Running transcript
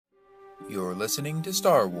You're listening to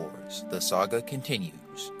Star Wars, The Saga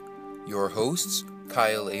Continues. Your hosts,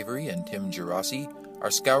 Kyle Avery and Tim Gerasi,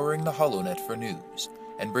 are scouring the HoloNet for news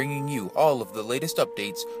and bringing you all of the latest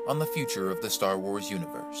updates on the future of the Star Wars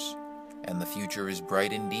universe. And the future is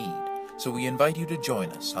bright indeed, so we invite you to join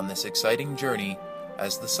us on this exciting journey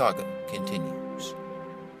as the saga continues.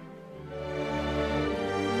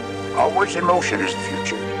 Always in motion is the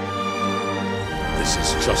future. This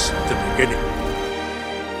is just the beginning.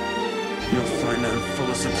 You'll find I'm full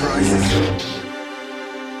of surprises.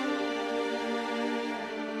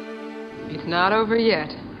 It's not over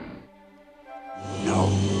yet. No,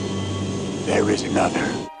 there is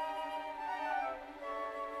another.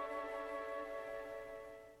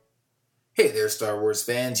 Hey there, Star Wars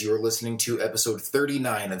fans. You're listening to episode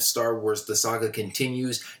 39 of Star Wars The Saga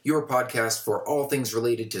Continues, your podcast for all things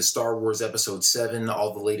related to Star Wars Episode 7,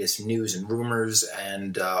 all the latest news and rumors,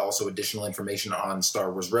 and also additional information on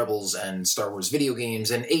Star Wars Rebels and Star Wars video games,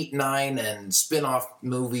 and 8, 9, and spin-off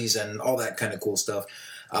movies, and all that kind of cool stuff.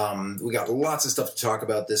 We got lots of stuff to talk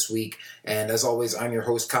about this week, and as always, I'm your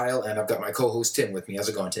host, Kyle, and I've got my co-host, Tim, with me. How's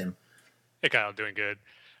it going, Tim? Hey, Kyle, doing good.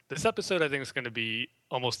 This episode, I think, is going to be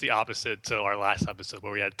almost the opposite to our last episode,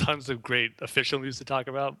 where we had tons of great official news to talk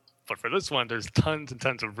about. But for this one, there's tons and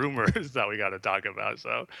tons of rumors that we got to talk about.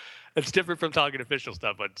 So it's different from talking official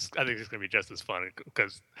stuff, but I think it's going to be just as fun,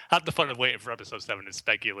 because half the fun of waiting for episode 7 is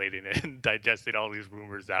speculating and digesting all these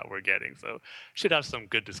rumors that we're getting. So should have some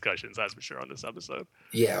good discussions, that's for sure, on this episode.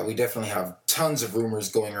 Yeah, we definitely have tons of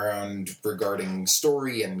rumors going around regarding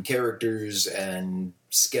story and characters and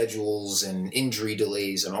schedules and injury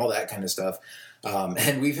delays and all that kind of stuff.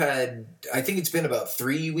 And we've had, I think it's been about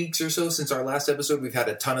 3 weeks or so since our last episode. We've had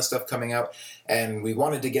a ton of stuff coming out, and we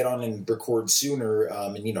wanted to get on and record sooner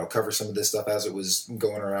and, cover some of this stuff as it was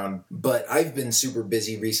going around. But I've been super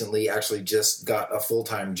busy recently. Actually just got a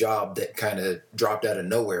full-time job that kind of dropped out of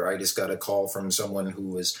nowhere. I just got a call from someone who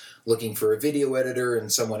was looking for a video editor,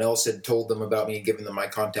 and someone else had told them about me and given them my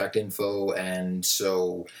contact info. And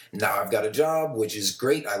so now I've got a job, which is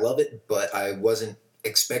great. I love it, but I wasn't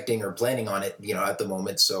expecting or planning on it, at the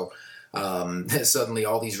moment. So suddenly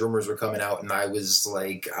all these rumors were coming out, and I was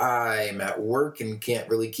like, I'm at work and can't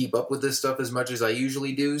really keep up with this stuff as much as I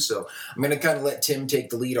usually do. So I'm going to kind of let Tim take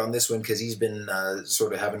the lead on this one, because he's been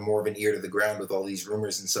sort of having more of an ear to the ground with all these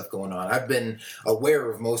rumors and stuff going on. I've been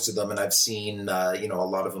aware of most of them, and I've seen a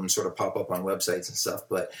lot of them sort of pop up on websites and stuff,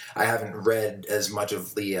 but I haven't read as much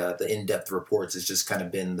of the in-depth reports. It's just kind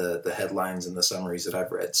of been the headlines and the summaries that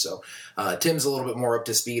I've read. So Tim's a little bit more up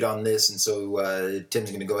to speed on this, and so Tim's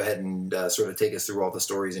going to go ahead and sort of take us through all the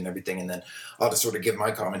stories and everything, and then I'll just sort of give my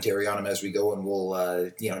commentary on them as we go, and we'll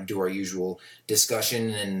do our usual discussion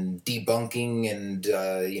and debunking, and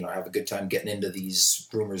have a good time getting into these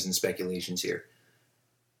rumors and speculations here.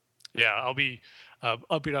 Yeah, I'll be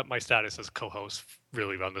upping up my status as co-host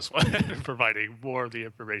really on this one, providing more of the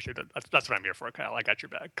information. That's what I'm here for, Kyle. I got your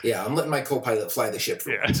back. Yeah, I'm letting my co-pilot fly the ship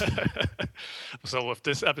for once. So if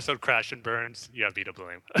this episode crashes and burns, you have me to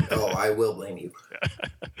blame. Oh, I will blame you.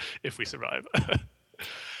 If we survive.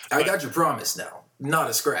 I got your promise now. Not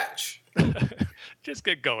a scratch. Just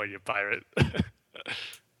get going, you pirate.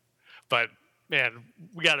 But, man,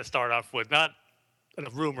 we got to start off with not a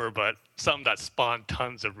rumor, but something that spawned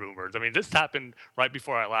tons of rumors. I mean, this happened right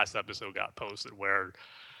before our last episode got posted, where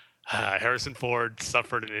Harrison Ford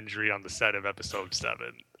suffered an injury on the set of episode 7.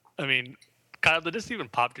 I mean, Kyle, did this even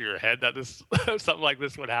pop to your head that this something like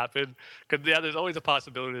this would happen? Because, yeah, there's always a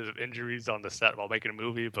possibility of injuries on the set while making a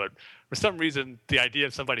movie, but for some reason, the idea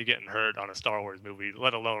of somebody getting hurt on a Star Wars movie,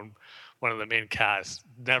 let alone one of the main cast,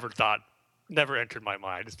 never entered my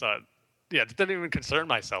mind. Just thought, yeah, it didn't even concern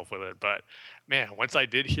myself with it. But man, once I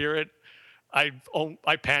did hear it, I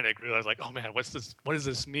panicked. Realized, like, oh man, what does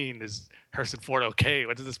this mean? Is Harrison Ford okay?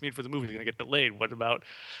 What does this mean for the movie? Is it gonna get delayed? What about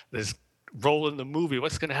this role in the movie?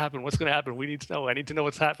 What's gonna happen? We need to know. I need to know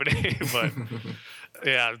what's happening. But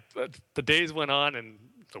yeah, the days went on and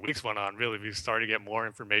the weeks went on. Really, we started to get more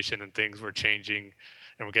information, and things were changing,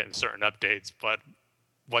 and we're getting certain updates. But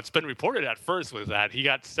what's been reported at first was that he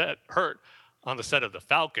got hurt on the set of the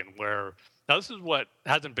Falcon, where now this is what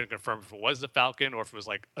hasn't been confirmed if it was the Falcon or if it was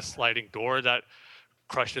like a sliding door that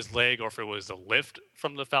crushed his leg, or if it was a lift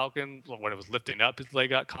from the Falcon when it was lifting up, his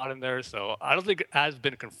leg got caught in there. So I don't think it has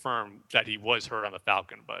been confirmed that he was hurt on the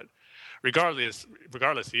Falcon, but regardless,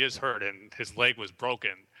 he is hurt and his leg was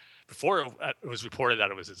broken. Before it was reported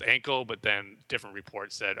that it was his ankle, but then different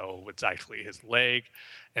reports said, oh, it's actually his leg,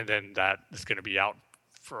 and then that is going to be out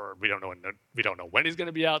for we don't know when he's going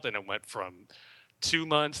to be out. Then it went from 2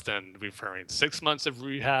 months, then we've heard 6 months of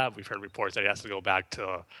rehab. We've heard reports that he has to go back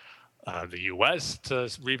to the U.S. to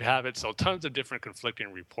rehab it. So tons of different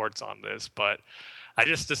conflicting reports on this. But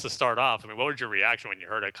just to start off, I mean, what was your reaction when you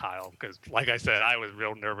heard it, Kyle? Because like I said, I was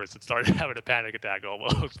real nervous and started having a panic attack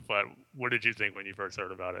almost. But what did you think when you first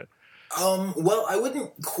heard about it? Well, I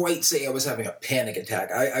wouldn't quite say I was having a panic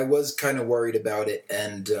attack. I was kind of worried about it.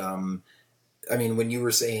 And, I mean, when you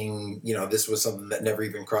were saying, this was something that never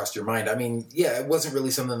even crossed your mind, I mean, yeah, it wasn't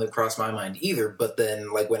really something that crossed my mind either. But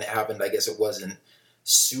then, like, when it happened, I guess it wasn't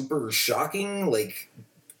super shocking. Like,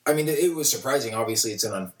 I mean, it was surprising. Obviously,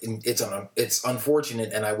 it's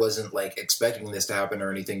unfortunate, and I wasn't like expecting this to happen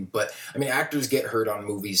or anything. But I mean, actors get hurt on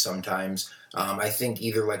movies sometimes. I think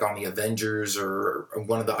either like on the Avengers or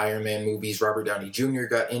one of the Iron Man movies, Robert Downey Jr.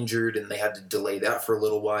 got injured, and they had to delay that for a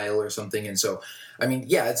little while or something. And so, I mean,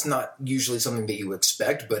 yeah, it's not usually something that you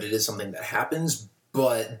expect, but it is something that happens.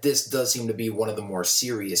 But this does seem to be one of the more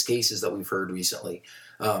serious cases that we've heard recently.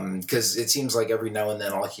 Because it seems like every now and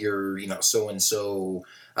then I'll hear, so-and-so,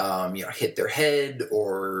 hit their head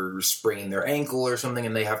or sprain their ankle or something,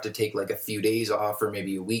 and they have to take like a few days off or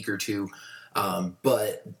maybe a week or two.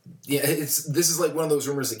 But yeah, this is like one of those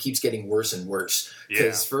rumors that keeps getting worse and worse.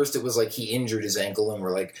 Because first it was like he injured his ankle, and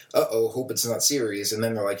we're like, uh-oh, hope it's not serious. And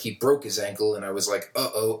then they're like, he broke his ankle, and I was like,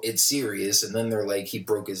 uh-oh, it's serious. And then they're like, he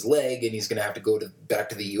broke his leg, and he's going to have to go back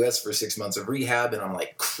to the U.S. for 6 months of rehab. And I'm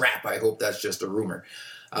like, crap, I hope that's just a rumor.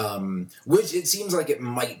 Which it seems like it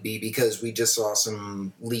might be, because we just saw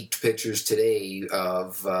some leaked pictures today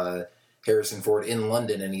of Harrison Ford in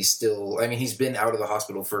London, and he's been out of the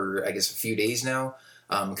hospital for, I guess, a few days now,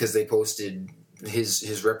 because they posted,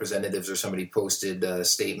 his representatives or somebody posted a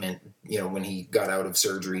statement, when he got out of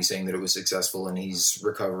surgery, saying that it was successful and he's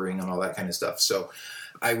recovering and all that kind of stuff. So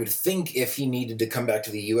I would think if he needed to come back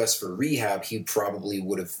to the U.S. for rehab, he probably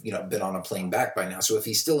would have, been on a plane back by now. So if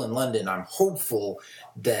he's still in London, I'm hopeful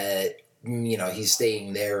that, he's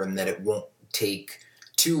staying there and that it won't take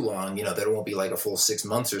too long, that it won't be like a full 6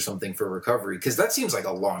 months or something for recovery, because that seems like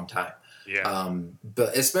a long time. Yeah.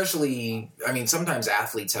 But especially, I mean, sometimes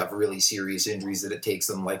athletes have really serious injuries that it takes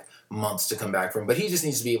them like months to come back from, but he just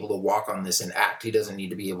needs to be able to walk on this and act. He doesn't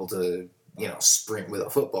need to be able to, sprint with a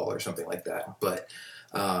football or something like that. But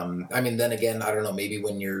I mean, then again, I don't know, maybe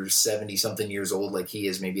when you're 70 something years old, like he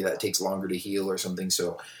is, maybe that takes longer to heal or something.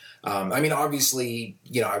 So, I mean, obviously,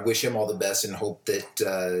 I wish him all the best and hope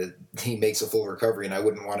that he makes a full recovery, and I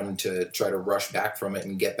wouldn't want him to try to rush back from it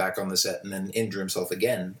and get back on the set and then injure himself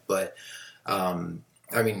again. But,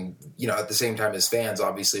 I mean, at the same time as fans,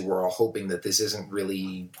 obviously we're all hoping that this isn't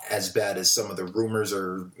really as bad as some of the rumors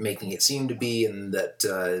are making it seem to be, and that,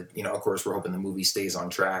 of course, we're hoping the movie stays on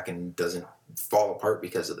track and doesn't fall apart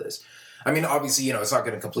because of this. I mean, obviously, it's not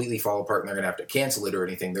going to completely fall apart and they're going to have to cancel it or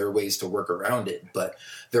anything. There are ways to work around it, but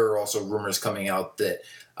there are also rumors coming out that,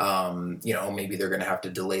 maybe they're going to have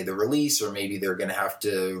to delay the release, or maybe they're going to have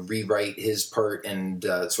to rewrite his part and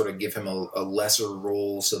sort of give him a lesser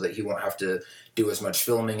role so that he won't have to do as much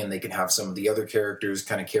filming, and they can have some of the other characters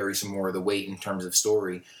kind of carry some more of the weight in terms of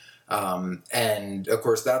story. And of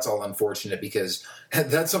course that's all unfortunate, because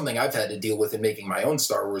that's something I've had to deal with in making my own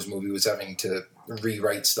Star Wars movie, was having to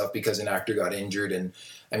rewrite stuff because an actor got injured. And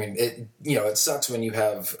I mean, it sucks when you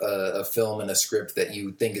have a film and a script that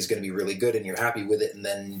you think is going to be really good and you're happy with it, and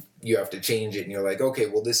then you have to change it and you're like, okay,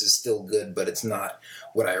 well, this is still good, but it's not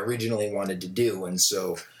what I originally wanted to do. And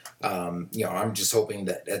so, I'm just hoping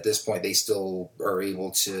that at this point they still are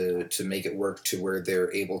able to make it work to where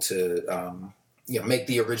they're able to, make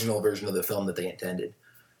the original version of the film that they intended.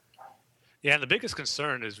 Yeah, and the biggest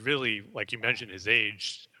concern is really, like you mentioned, his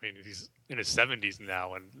age. I mean, he's in his 70s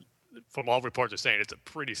now, and from all reports are saying it's a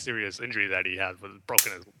pretty serious injury that he had with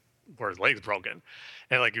where his leg's broken.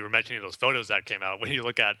 And like you were mentioning those photos that came out, when you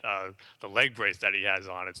look at the leg brace that he has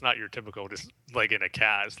on, it's not your typical just leg in a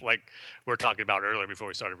cast. Like we were talking about earlier before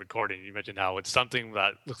we started recording, you mentioned how it's something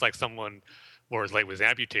that looks like someone where his leg was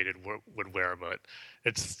amputated would wear, but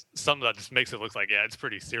it's something that just makes it look like, yeah, it's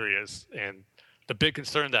pretty serious. And the big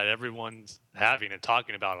concern that everyone's having and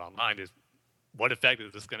talking about online is what effect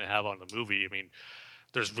is this going to have on the movie? I mean,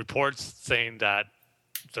 there's reports saying that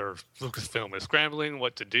Lucasfilm is scrambling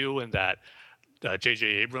what to do, and that J.J.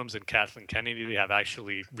 Abrams and Kathleen Kennedy have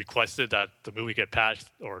actually requested that the movie get passed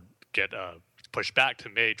or get pushed back to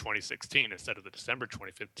May 2016 instead of the December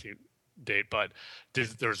 2015 date. But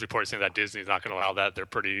there's reports saying that Disney's not going to allow that. They're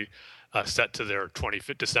pretty set to their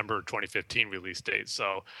December 2015 release date.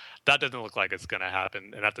 So that doesn't look like it's going to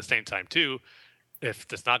happen. And at the same time, too, if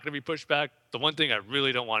it's not going to be pushed back, the one thing I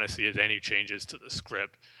really don't want to see is any changes to the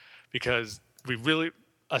script, because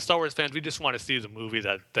as Star Wars fans, we just want to see the movie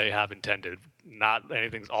that they have intended, not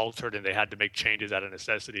anything's altered and they had to make changes out of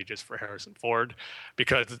necessity just for Harrison Ford.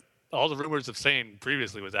 Because all the rumors of saying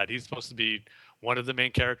previously was that he's supposed to be one of the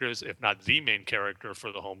main characters, if not the main character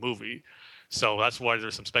for the whole movie. So that's why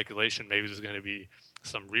there's some speculation. Maybe there's going to be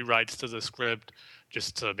some rewrites to the script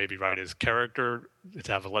just to maybe write his character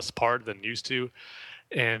to have a less part than used to.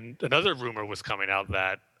 And another rumor was coming out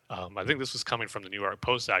that I think this was coming from the New York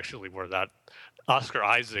Post, actually, where that Oscar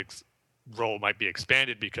Isaac's role might be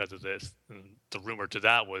expanded because of this. And the rumor to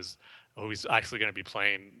that was, oh, he's actually going to be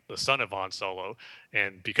playing the son of Han Solo.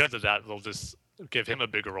 And because of that, they'll just give him a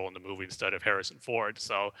bigger role in the movie instead of Harrison Ford.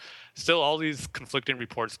 So still all these conflicting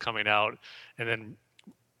reports coming out. And then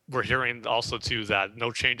we're hearing also, too, that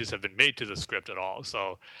no changes have been made to the script at all.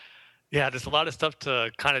 So, yeah, there's a lot of stuff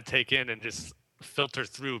to kind of take in and just filter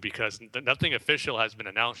through, because nothing official has been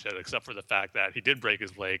announced yet except for the fact that he did break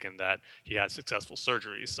his leg and that he had successful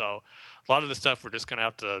surgery. So a lot of the stuff we're just going to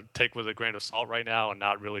have to take with a grain of salt right now and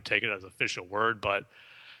not really take it as official word, but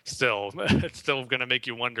still, it's still going to make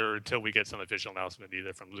you wonder until we get some official announcement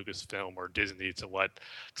either from Lucasfilm or Disney to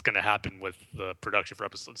what's going to happen with the production for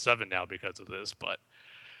Episode 7 now because of this. But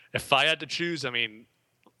if I had to choose, I mean,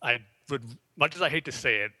 I would, much as I hate to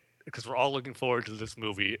say it, because we're all looking forward to this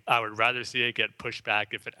movie, I would rather see it get pushed back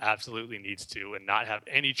if it absolutely needs to and not have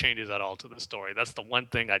any changes at all to the story. That's the one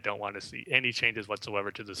thing I don't want to see, any changes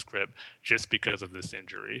whatsoever to the script just because of this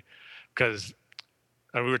injury. Because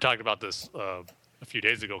we were talking about this a few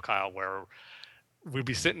days ago, Kyle, where we'd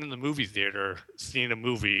be sitting in the movie theater seeing a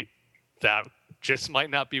movie that just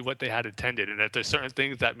might not be what they had intended. And if there's certain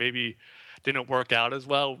things that maybe didn't work out as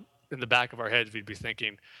well, in the back of our heads, we'd be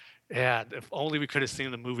thinking, yeah, if only we could have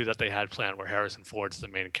seen the movie that they had planned where Harrison Ford's the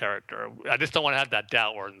main character. I just don't want to have that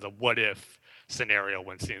doubt or the what if scenario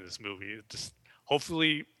when seeing this movie. Just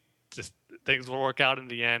hopefully just things will work out in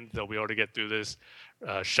the end. They'll be able to get through this,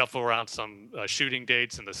 shuffle around some shooting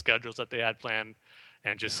dates and the schedules that they had planned,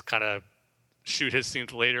 and just kind of shoot his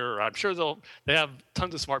scenes later. I'm sure they have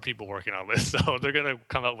tons of smart people working on this, so they're going to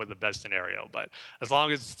come up with the best scenario. But as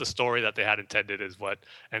long as the story that they had intended is what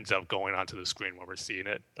ends up going onto the screen when we're seeing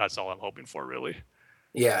it, that's all I'm hoping for, really.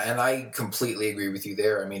 Yeah, and I completely agree with you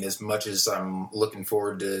there. I mean, as much as I'm looking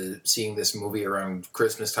forward to seeing this movie around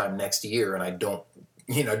Christmas time next year, and I don't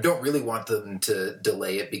really want them to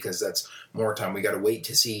delay it because that's more time. We got to wait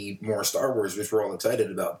to see more Star Wars, which we're all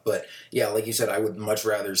excited about. But yeah, like you said, I would much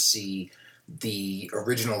rather see the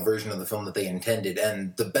original version of the film that they intended,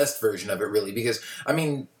 and the best version of it, really, because, I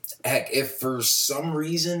mean, heck, if for some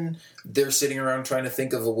reason they're sitting around trying to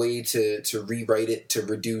think of a way to rewrite it to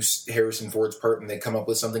reduce Harrison Ford's part, and they come up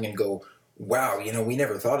with something and go, wow, we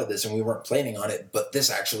never thought of this and we weren't planning on it, but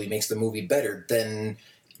this actually makes the movie better, then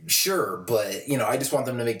sure, but, I just want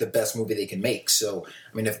them to make the best movie they can make. So,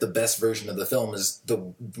 I mean, if the best version of the film is the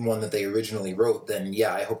one that they originally wrote, then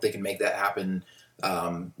yeah, I hope they can make that happen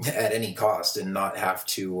at any cost and not have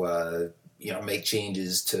to, make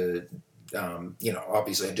changes to,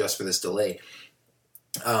 obviously adjust for this delay.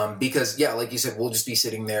 Because, yeah, like you said, we'll just be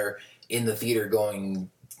sitting there in the theater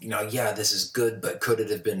going, yeah, this is good, but could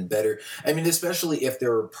it have been better? I mean, especially if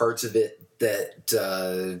there are parts of it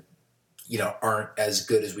that, aren't as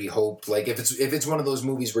good as we hoped. Like if it's one of those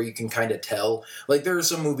movies where you can kind of tell, like there are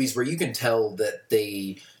some movies where you can tell that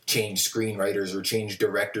they changed screenwriters or changed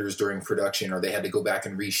directors during production, or they had to go back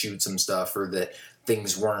and reshoot some stuff, or that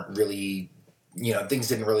things weren't really, things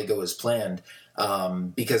didn't really go as planned,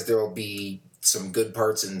 because there will be some good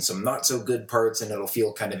parts and some not so good parts, and it'll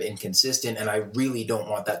feel kind of inconsistent, and I really don't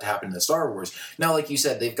want that to happen to Star Wars. Now, like you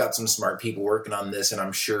said, they've got some smart people working on this, and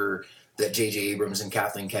I'm sure that J.J. Abrams and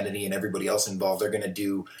Kathleen Kennedy and everybody else involved are going to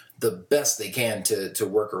do the best they can to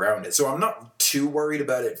work around it. So I'm not too worried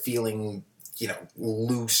about it feeling,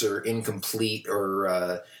 loose or incomplete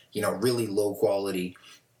or, really low quality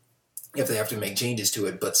if they have to make changes to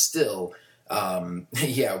it. But still,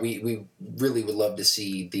 yeah, we really would love to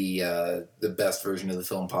see the best version of the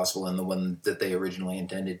film possible and the one that they originally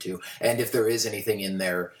intended to. And if there is anything in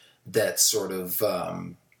there that sort of,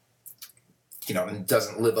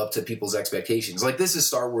 doesn't live up to people's expectations. Like, this is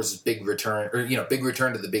Star Wars' big return, or, big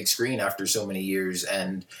return to the big screen after so many years.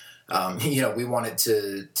 And, we want it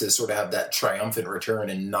to sort of have that triumphant return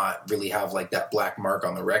and not really have like that black mark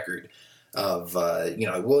on the record of,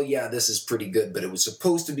 well, yeah, this is pretty good, but it was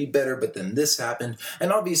supposed to be better, but then this happened.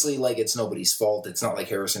 And obviously, like, it's nobody's fault. It's not like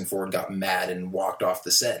Harrison Ford got mad and walked off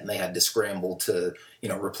the set and they had to scramble to,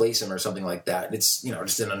 replace him or something like that. It's,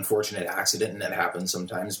 just an unfortunate accident, and that happens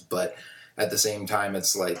sometimes. But at the same time,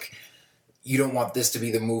 it's like, you don't want this to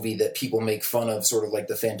be the movie that people make fun of, sort of like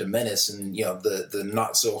The Phantom Menace, and, the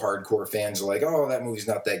not so hardcore fans are like, oh, that movie's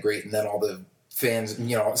not that great, and then all the fans,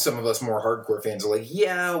 some of us more hardcore fans are like,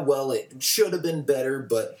 yeah, well, it should have been better,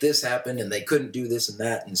 but this happened and they couldn't do this and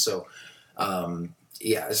that. And so,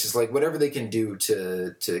 it's just like whatever they can do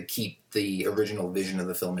to keep the original vision of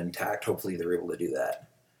the film intact, hopefully they're able to do that.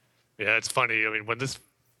 Yeah, it's funny. I mean, when this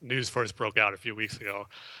news first broke out a few weeks ago,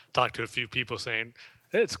 talked to a few people saying,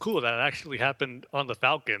 hey, it's cool that it actually happened on the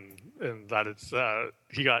Falcon and that it's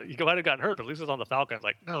he might have gotten hurt, but at least it's on the Falcon.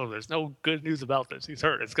 Like, no, there's no good news about this. He's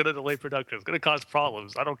hurt. It's going to delay production. It's going to cause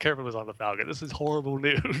problems. I don't care if it was on the Falcon. This is horrible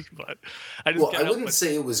news. But I wouldn't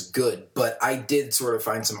say it was good, but I did sort of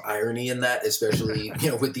find some irony in that, especially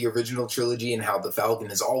with the original trilogy and how the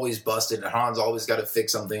Falcon is always busted and Han's always got to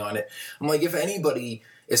fix something on it. I'm like, if anybody,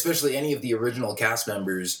 especially any of the original cast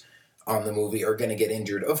members on the movie, are going to get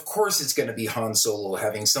injured, of course it's going to be Han Solo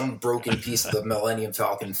having some broken piece of the Millennium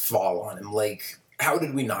Falcon fall on him. Like, how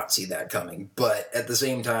did we not see that coming? But at the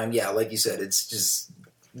same time, yeah, like you said, it's just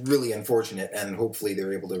really unfortunate, and hopefully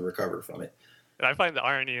they're able to recover from it. And I find the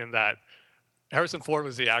irony in that Harrison Ford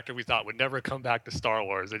was the actor we thought would never come back to Star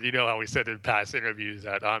Wars. And you know how we said in past interviews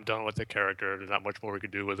that I'm done with the character. There's not much more we could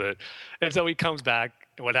do with it. And so he comes back.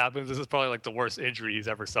 And what happens, this is probably like the worst injury he's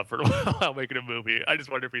ever suffered while making a movie. I just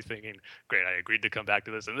wonder if he's thinking, great, I agreed to come back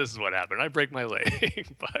to this. And this is what happened. I break my leg.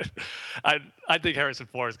 But I think Harrison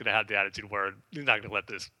Ford is going to have the attitude where he's not going to let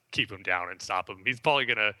this keep him down and stop him. He's probably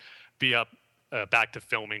going to be back to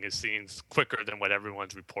filming his scenes quicker than what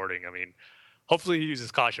everyone's reporting. I mean, hopefully he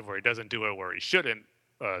uses caution where he doesn't do it where he shouldn't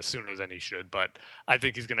sooner than he should. But I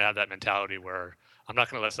think he's going to have that mentality where I'm not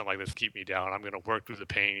going to let something like this keep me down. I'm going to work through the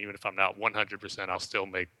pain. Even if I'm not 100%, I'll still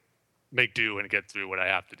make do and get through what I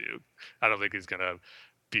have to do. I don't think he's going to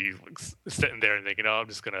be sitting there and thinking, I'm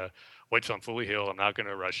just going to wait till I'm fully healed. I'm not going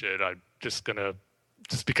to rush it. I'm just going to,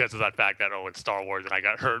 just because of that fact that, it's Star Wars and I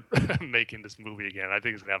got hurt making this movie again. I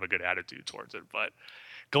think he's going to have a good attitude towards it. But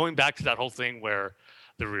going back to that whole thing where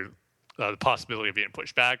the possibility of being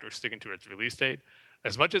pushed back or sticking to its release date,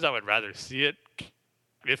 as much as I would rather see it,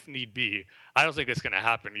 if need be, I don't think it's going to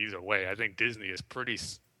happen either way. I think Disney is pretty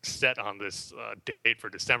set on this date for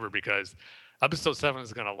December because Episode 7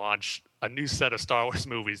 is going to launch a new set of Star Wars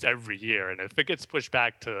movies every year. And if it gets pushed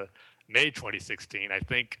back to May 2016, I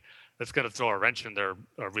think that's going to throw a wrench in their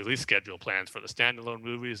release schedule plans for the standalone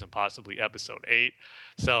movies and possibly Episode 8.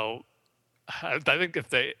 So I think if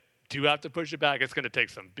they do have to push it back, it's going to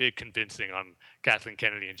take some big convincing on Kathleen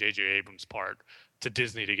Kennedy and J.J. Abrams' part to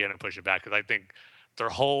Disney to get them push it back. Because I think their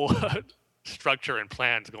whole structure and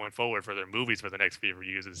plans going forward for their movies for the next few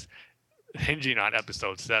years is hinging on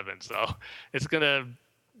Episode 7. So it's going to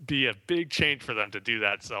be a big change for them to do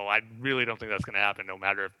that. So I really don't think that's going to happen, no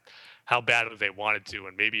matter how badly they wanted to.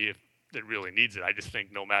 And maybe if it really needs it, I just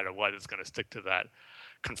think no matter what, it's going to stick to that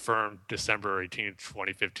confirmed December 18th,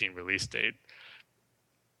 2015 release date.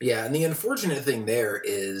 Yeah, and the unfortunate thing there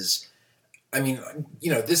is, I mean,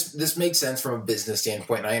 this makes sense from a business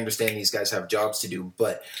standpoint, and I understand these guys have jobs to do,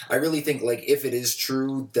 but I really think, like, if it is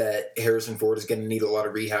true that Harrison Ford is going to need a lot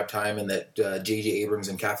of rehab time and that J.J. Abrams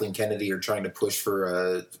and Kathleen Kennedy are trying to push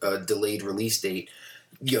for a delayed release date,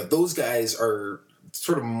 those guys are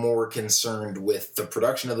sort of more concerned with the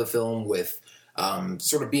production of the film, with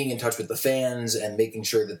sort of being in touch with the fans and making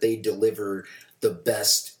sure that they deliver the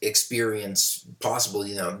best experience possible,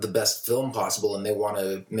 the best film possible, and they want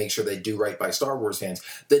to make sure they do right by Star Wars fans.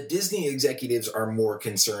 The Disney executives are more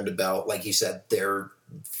concerned about, like you said, their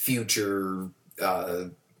future,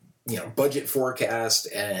 budget forecast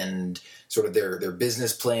and sort of their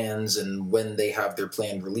business plans and when they have their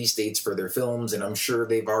planned release dates for their films. And I'm sure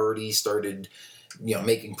they've already started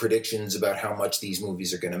making predictions about how much these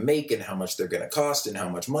movies are going to make and how much they're going to cost and how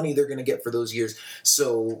much money they're going to get for those years.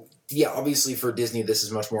 So, yeah, obviously for Disney, this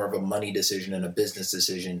is much more of a money decision and a business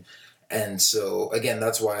decision. And so, again,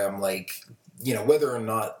 that's why I'm like, whether or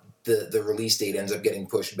not the release date ends up getting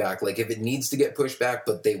pushed back, like if it needs to get pushed back,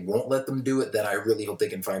 but they won't let them do it, then I really hope they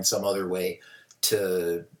can find some other way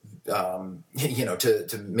to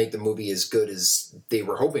make the movie as good as they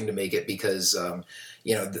were hoping to make it, because,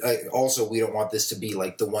 also we don't want this to be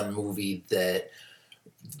like the one movie that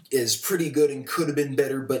is pretty good and could have been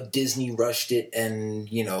better, but Disney rushed it and,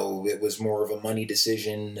 it was more of a money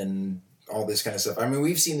decision and all this kind of stuff. I mean,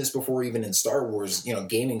 we've seen this before, even in Star Wars,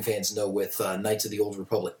 gaming fans know with Knights of the Old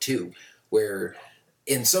Republic 2, where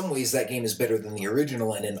in some ways that game is better than the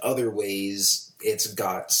original, and in other ways it's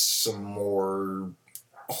got some more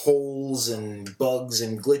holes and bugs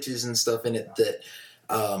and glitches and stuff in it that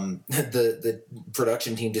the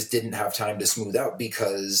production team just didn't have time to smooth out,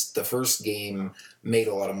 because the first game made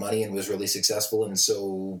a lot of money and was really successful, and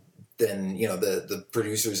so then, the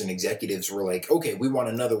producers and executives were like, okay, we want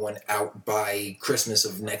another one out by Christmas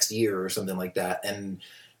of next year or something like that, and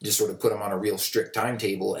just sort of put them on a real strict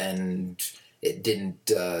timetable, and it didn't,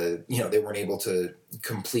 they weren't able to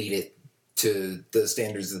complete it to the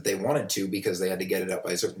standards that they wanted to because they had to get it up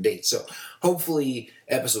by a certain date. So hopefully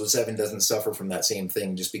Episode 7 doesn't suffer from that same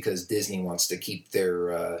thing just because Disney wants to keep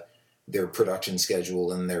their production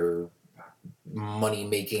schedule and their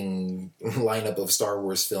money-making lineup of Star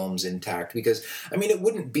Wars films intact. Because, it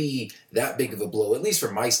wouldn't be that big of a blow, at least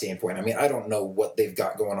from my standpoint. I don't know what they've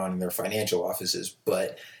got going on in their financial offices,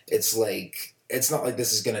 but it's not like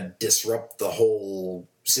this is going to disrupt the whole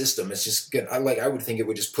system. It's just I would think it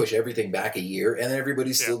would just push everything back a year, and then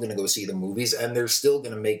everybody's still going to go see the movies, and they're still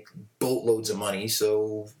going to make boatloads of money.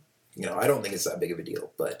 So, I don't think it's that big of a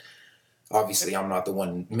deal. But obviously, I'm not the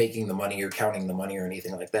one making the money or counting the money or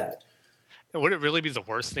anything like that. Would it really be the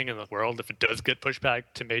worst thing in the world if it does get pushed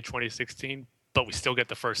back to May 2016, but we still get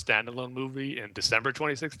the first standalone movie in December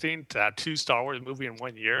 2016 to have 2 Star Wars movies in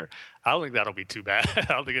 1 year? I don't think that'll be too bad. I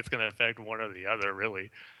don't think it's going to affect one or the other,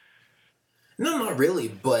 really. No, not really.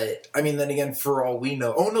 But, then again, for all we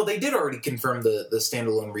know... Oh, no, they did already confirm the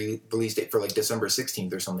standalone release date for, December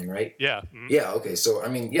 16th or something, right? Yeah. Mm-hmm. Yeah, okay. So,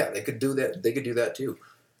 they could do that. They could do that, too.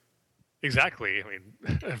 Exactly.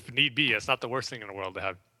 If need be, it's not the worst thing in the world to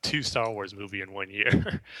have 2 Star Wars movies in 1 year.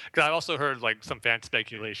 Because I also heard some fan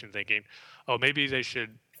speculation thinking, oh, maybe they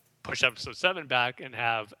should push Episode 7 back and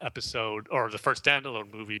have the first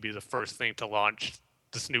standalone movie be the first thing to launch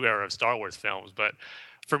this new era of Star Wars films. But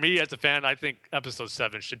for me as a fan, I think Episode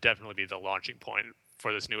 7 should definitely be the launching point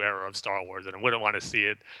for this new era of Star Wars, and I wouldn't want to see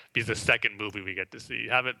it be the second movie we get to see.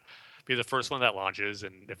 Have it be the first one that launches,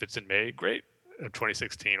 and if it's in May, great.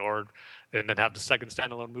 2016, and then have the second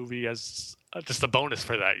standalone movie as just a bonus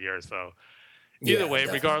for that year. So either way,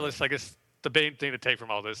 definitely. Regardless, I guess the main thing to take from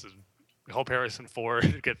all this is we hope Harrison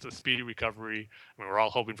Ford gets a speedy recovery. We're all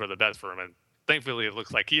hoping for the best for him, and thankfully it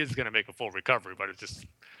looks like he is going to make a full recovery, but it's just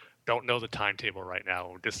don't know the timetable right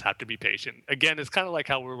now. We just have to be patient. Again, it's kind of like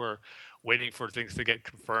how we were waiting for things to get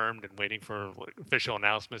confirmed and waiting for official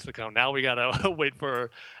announcements to come. Now we got to wait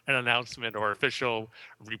for an announcement or official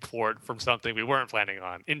report from something we weren't planning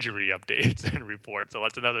on, injury updates and reports. So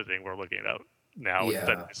that's another thing we're looking at now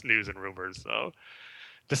instead of just news and rumors. So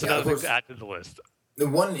just another thing to add to the list. The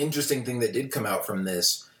one interesting thing that did come out from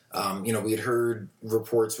this, we had heard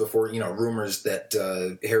reports before, rumors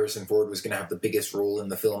that Harrison Ford was going to have the biggest role in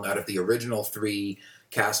the film out of the original 3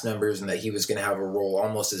 cast members, and that he was going to have a role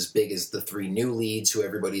almost as big as the 3 new leads, who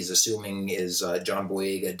everybody's assuming is John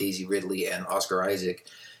Boyega, Daisy Ridley, and Oscar Isaac.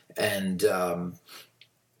 And,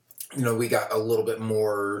 we got a little bit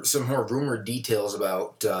some more rumored details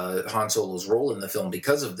about Han Solo's role in the film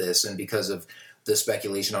because of this, and because of the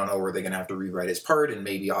speculation on, are they going to have to rewrite his part, and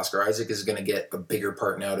maybe Oscar Isaac is going to get a bigger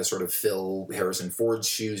part now to sort of fill Harrison Ford's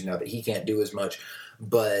shoes now that he can't do as much.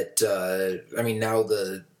 But, now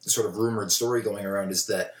the sort of rumored story going around is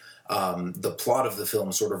that the plot of the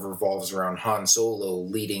film sort of revolves around Han Solo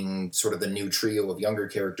leading sort of the new trio of younger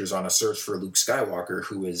characters on a search for Luke Skywalker,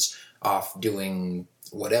 who is off doing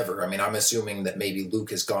whatever. I'm assuming that maybe Luke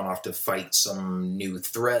has gone off to fight some new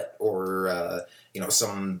threat, or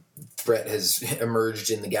some threat has emerged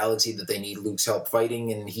in the galaxy that they need Luke's help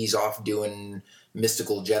fighting, and he's off doing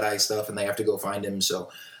mystical Jedi stuff, and they have to go find him. So,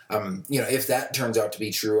 if that turns out to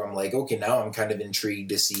be true, I'm like, okay, now I'm kind of intrigued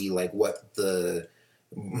to see what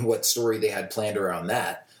story they had planned around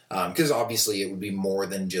that. Because obviously it would be more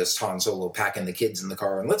than just Han Solo packing the kids in the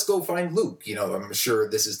car and let's go find Luke. I'm sure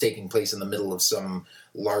this is taking place in the middle of some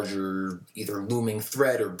larger either looming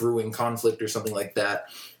threat or brewing conflict or something like that.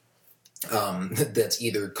 That's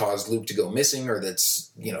either caused Luke to go missing or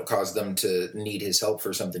that's, caused them to need his help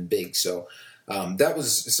for something big. So that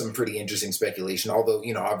was some pretty interesting speculation, although,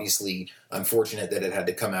 obviously unfortunate that it had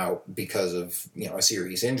to come out because of, a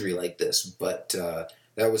serious injury like this. But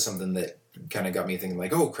that was something that kind of got me thinking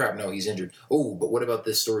oh crap, no, he's injured. Oh, but what about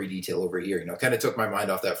this story detail over here? Kind of took my mind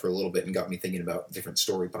off that for a little bit and got me thinking about different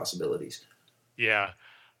story possibilities. Yeah.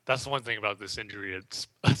 That's the one thing about this injury. It's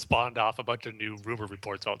spawned off a bunch of new rumor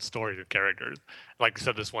reports about stories of characters. Like I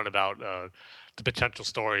said, this one about the potential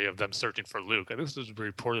story of them searching for Luke. I think this was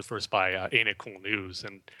reported first by Ain't It Cool News.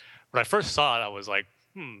 And when I first saw it, I was like,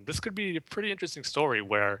 this could be a pretty interesting story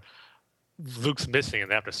where Luke's missing and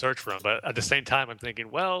they have to search for him. But at the same time, I'm thinking,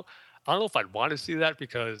 well, I don't know if I'd want to see that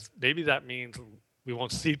because maybe that means we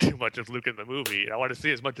won't see too much of Luke in the movie. I want to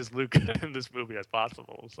see as much as Luke in this movie as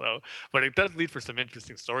possible. So, but it does lead for some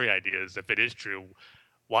interesting story ideas. If it is true,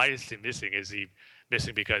 why is he missing? Is he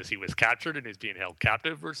missing because he was captured and he's being held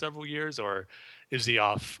captive for several years, or is he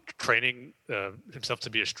off training himself to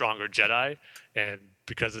be a stronger Jedi? And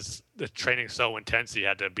because the training is so intense, he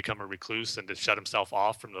had to become a recluse and to shut himself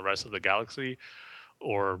off from the rest of the galaxy.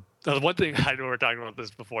 Or the one thing I know we're talking about this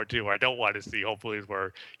before too, where I don't want to see hopefully is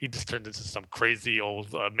where he just turns into some crazy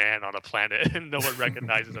old man on a planet and no one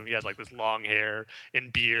recognizes him. He has like this long hair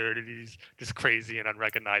and beard and he's just crazy and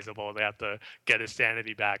unrecognizable. And they have to get his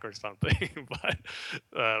sanity back or something. But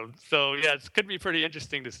so yeah, it could be pretty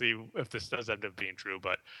interesting to see if this does end up being true.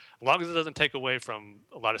 But as long as it doesn't take away from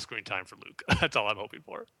a lot of screen time for Luke, that's all I'm hoping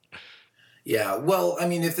for. Yeah, well, I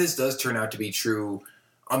mean, if this does turn out to be true,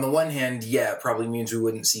 on the one hand, yeah, it probably means we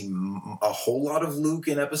wouldn't see a whole lot of Luke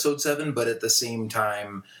in Episode 7, but at the same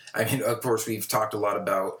time, I mean, of course, we've talked a lot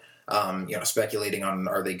about, speculating on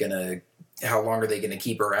how long are they going to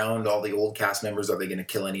keep around all the old cast members? Are they going to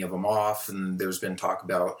kill any of them off? And there's been talk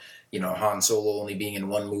about, Han Solo only being in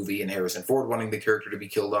one movie and Harrison Ford wanting the character to be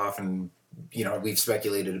killed off, and we've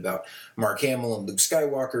speculated about Mark Hamill and Luke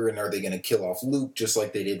Skywalker, and are they going to kill off Luke just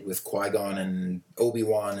like they did with Qui-Gon and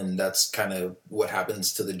Obi-Wan, and that's kind of what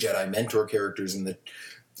happens to the Jedi mentor characters in the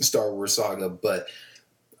Star Wars saga. But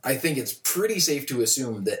I think it's pretty safe to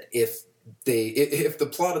assume that if the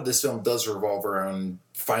plot of this film does revolve around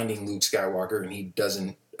finding Luke Skywalker and he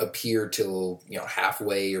doesn't appear till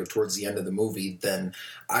halfway or towards the end of the movie, then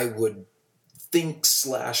I would think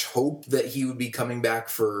 / hope that he would be coming back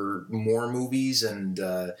for more movies, and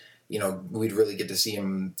we'd really get to see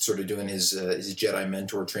him sort of doing his Jedi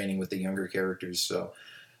mentor training with the younger characters. So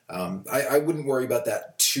I wouldn't worry about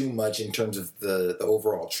that too much in terms of the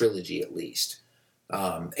overall trilogy, at least.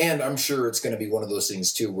 And I'm sure it's going to be one of those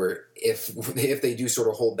things too, where if they do sort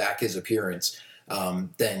of hold back his appearance,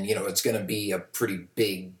 then it's going to be a pretty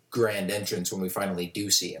big grand entrance when we finally do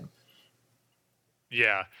see him.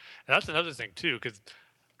 Yeah. And that's another thing, too, because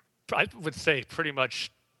I would say pretty much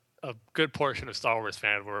a good portion of Star Wars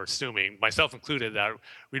fans were assuming, myself included, that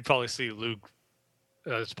we'd probably see Luke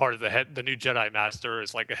as part of the new Jedi Master,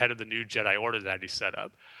 as like a head of the new Jedi Order that he set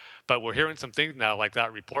up. But we're hearing some things now, like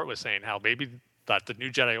that report was saying, how maybe that the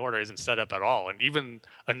new Jedi Order isn't set up at all, and even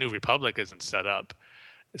a New Republic isn't set up.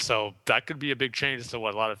 So that could be a big change to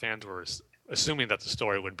what a lot of fans were assuming that the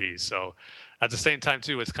story would be. So at the same time,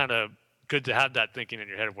 too, it's kind of good to have that thinking in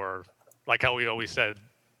your head where, like how we always said,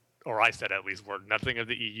 or I said at least, where nothing of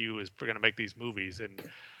the EU is going to make these movies. And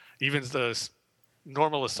even the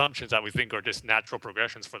normal assumptions that we think are just natural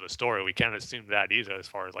progressions for the story, we can't assume that either, as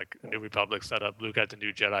far as like the New Republic set up, Luke had the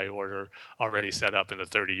new Jedi Order already set up in the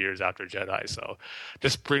 30 years after Jedi. So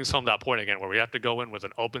this brings home that point again, where we have to go in with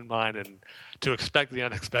an open mind and to expect the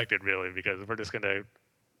unexpected, really, because we're just going to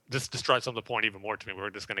just drives home the point even more to me. We're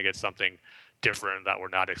just going to get something different that we're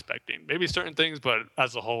not expecting. Maybe certain things, but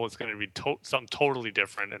as a whole, it's going to be something totally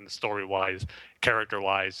different, and story-wise,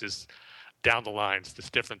 character-wise, just down the lines,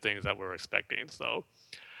 just different things that we're expecting. So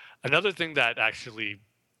another thing that actually,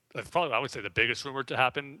 probably I would say the biggest rumor to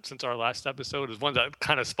happen since our last episode is one that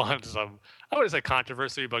kind of spawned some, I wouldn't say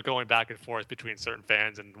controversy, but going back and forth between certain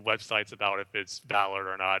fans and websites about if it's valid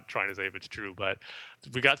or not, trying to say if it's true. But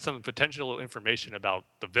we got some potential information about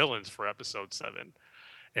the villains for Episode 7.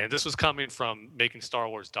 And this was coming from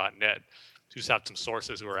MakingStarWars.net, who's had some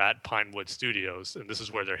sources who are at Pinewood Studios, and this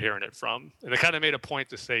is where they're hearing it from. And they kind of made a point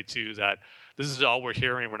to say, too, that this is all we're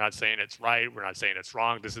hearing. We're not saying it's right. We're not saying it's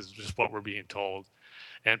wrong. This is just what we're being told.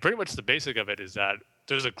 And pretty much the basic of it is that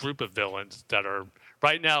there's a group of villains that are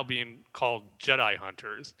right now being called Jedi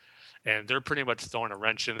Hunters. And they're pretty much throwing a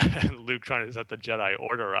wrench in Luke trying to set the Jedi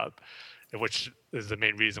Order up, which is the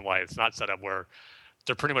main reason why it's not set up, where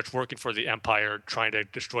they're pretty much working for the Empire, trying to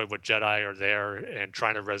destroy what Jedi are there and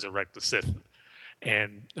trying to resurrect the Sith.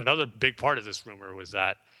 And another big part of this rumor was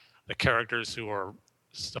that the characters who are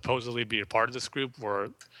supposedly be a part of this group were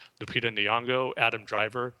Lupita Nyong'o, Adam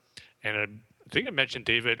Driver, and I think I mentioned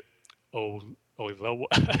David Oyelowo.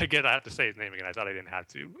 Again, I have to say his name again. I thought I didn't have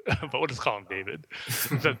to, but we'll just call him David.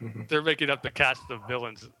 So they're making up the cast of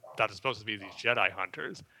villains that are supposed to be these Jedi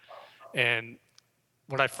Hunters. And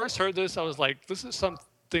when I first heard this, I was like, this is some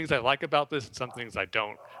things I like about this and some things I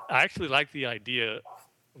don't. I actually like the idea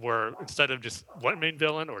where instead of just one main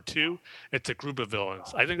villain or two, it's a group of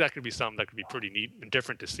villains. I think that could be something that could be pretty neat and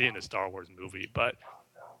different to see in a Star Wars movie. But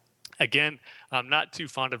again, I'm not too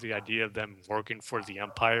fond of the idea of them working for the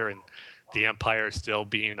Empire and the Empire still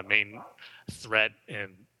being a main threat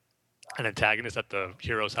and an antagonist that the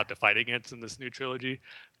heroes have to fight against in this new trilogy.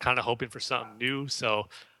 Kind of hoping for something new. So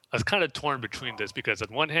I was kind of torn between this because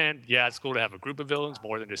on one hand, yeah, it's cool to have a group of villains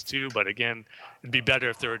more than just two. But again, it'd be better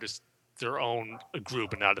if they were just their own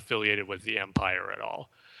group and not affiliated with the Empire at all.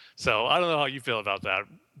 So I don't know how you feel about that,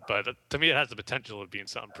 but to me, it has the potential of being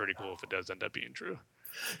something pretty cool if it does end up being true.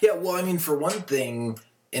 Yeah, well, I mean, for one thing,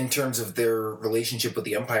 in terms of their relationship with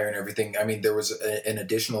the Empire and everything, I mean, there was an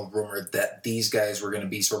additional rumor that these guys were going to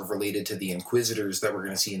be sort of related to the Inquisitors that we're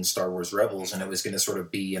going to see in Star Wars Rebels, and it was going to sort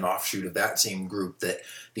of be an offshoot of that same group, that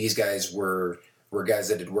these guys were guys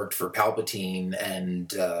that had worked for Palpatine,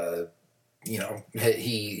 and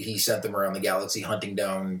he sent them around the galaxy hunting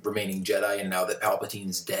down remaining Jedi, and now that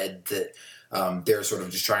Palpatine's dead, that they're sort of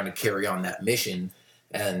just trying to carry on that mission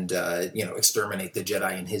and exterminate the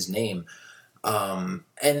Jedi in his name. And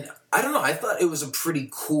I don't know, I thought it was a pretty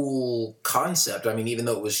cool concept. I mean, even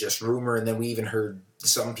though it was just rumor, and then we even heard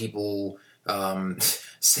some people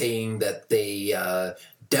saying that they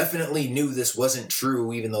definitely knew this wasn't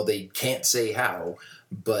true, even though they can't say how.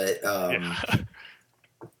 But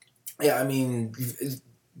yeah, I mean,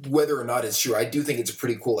 whether or not it's true, I do think it's a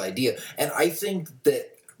pretty cool idea. And I think that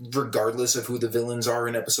regardless of who the villains are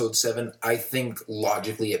in Episode 7, I think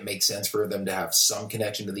logically it makes sense for them to have some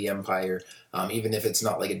connection to the Empire, even if it's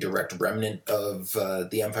not like a direct remnant of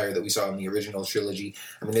the Empire that we saw in the original trilogy.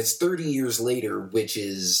 I mean, it's 30 years later, which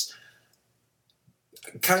is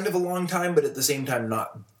kind of a long time, but at the same time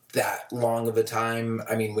not that long of a time.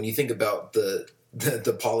 I mean, when you think about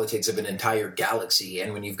the politics of an entire galaxy,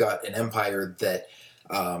 and when you've got an empire that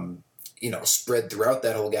spread throughout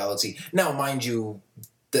that whole galaxy. Now, mind you,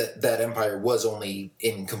 that empire was only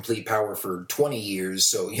in complete power for 20 years,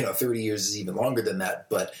 so 30 years is even longer than that.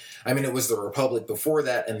 But I mean, it was the Republic before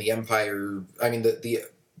that, and the Empire. I mean, the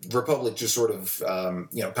Republic just sort of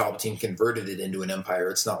Palpatine converted it into an empire.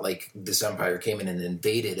 It's not like this empire came in and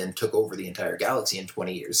invaded and took over the entire galaxy in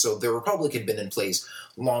 20 years. So the Republic had been in place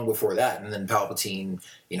long before that, and then Palpatine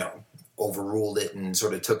overruled it and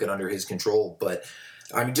sort of took it under his control. But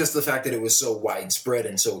I mean, just the fact that it was so widespread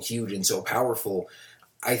and so huge and so powerful,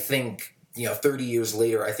 I think 30 years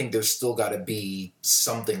later, I think there's still got to be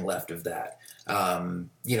something left of that.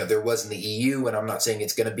 There was in the EU, and I'm not saying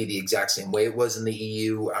it's going to be the exact same way it was in the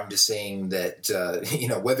EU. I'm just saying that,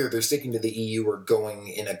 whether they're sticking to the EU or going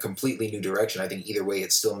in a completely new direction, I think either way,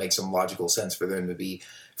 it still makes some logical sense for there to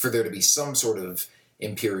be some sort of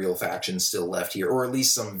Imperial faction still left here, or at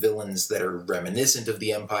least some villains that are reminiscent of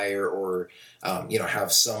the Empire, or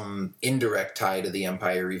have some indirect tie to the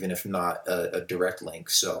Empire, even if not a direct link.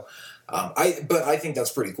 So, I think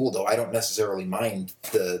that's pretty cool, though. I don't necessarily mind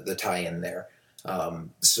the tie-in there.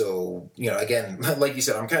 Again, like you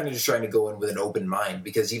said, I'm kind of just trying to go in with an open mind,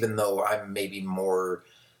 because even though I'm maybe more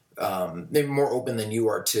open than you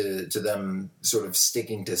are to them sort of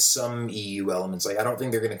sticking to some EU elements, like I don't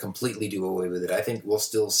think they're going to completely do away with it. I think we'll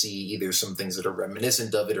still see either some things that are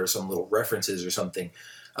reminiscent of it or some little references or something.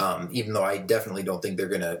 Even though I definitely don't think they're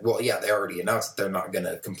going to, they already announced that they're not going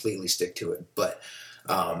to completely stick to it. But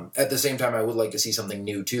at the same time, I would like to see something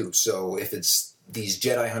new too. So if it's these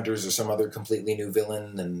Jedi Hunters or some other completely new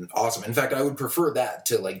villain, then awesome. In fact, I would prefer that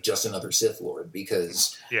to like just another Sith Lord,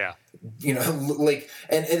 because and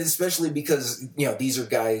especially because these are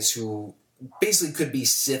guys who basically could be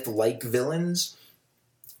Sith-like villains.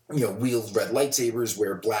 Wield red lightsabers,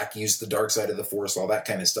 wear black, use the dark side of the Force, all that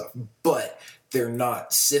kind of stuff. But they're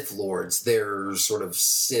not Sith Lords. They're sort of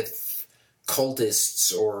Sith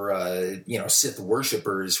cultists or Sith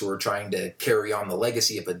worshippers who are trying to carry on the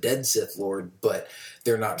legacy of a dead Sith Lord, but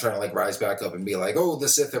they're not trying to like rise back up and be like, oh, the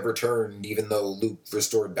Sith have returned, even though Luke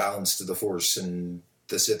restored balance to the Force and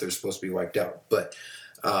the Sith are supposed to be wiped out. But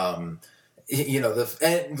and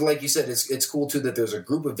like you said, it's cool too that there's a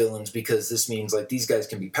group of villains, because this means like these guys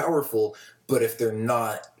can be powerful, but if they're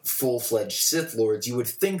not full-fledged Sith Lords, you would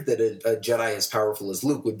think that a Jedi as powerful as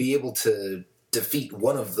Luke would be able to defeat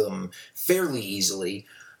one of them fairly easily.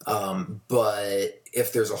 But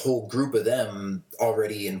if there's a whole group of them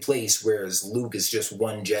already in place, whereas Luke is just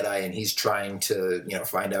one Jedi and he's trying to,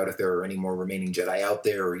 find out if there are any more remaining Jedi out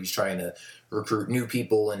there, or he's trying to recruit new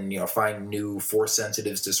people and, find new Force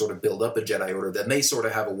sensitives to sort of build up a Jedi Order, then they sort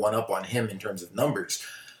of have a one-up on him in terms of numbers.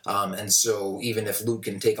 And so even if Luke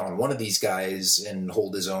can take on one of these guys and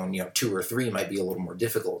hold his own, 2 or 3 might be a little more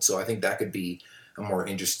difficult. So I think that could be a more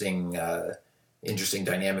interesting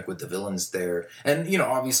dynamic with the villains there. And,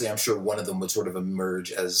 obviously I'm sure one of them would sort of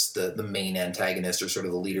emerge as the main antagonist or sort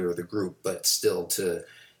of the leader of the group, but still to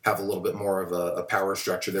have a little bit more of a power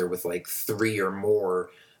structure there with like 3 or more,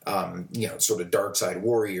 sort of dark side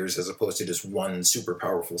warriors, as opposed to just one super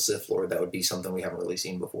powerful Sith Lord. That would be something we haven't really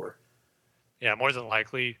seen before. Yeah, more than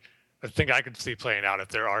likely, I think I could see playing out if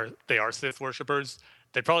they are Sith worshippers.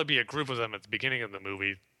 There'd probably be a group of them at the beginning of the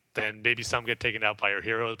movie then maybe some get taken out by our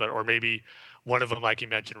heroes, or maybe one of them, like you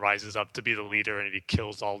mentioned, rises up to be the leader and he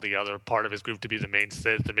kills all the other part of his group to be the main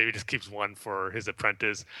Sith, and maybe just keeps one for his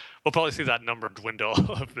apprentice. We'll probably see that number dwindle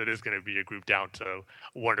if it is going to be a group down to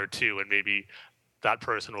 1 or 2, and maybe that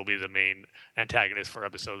person will be the main antagonist for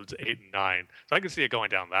episodes 8 and 9. So I can see it going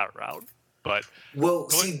down that route. But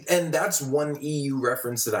see, and that's one EU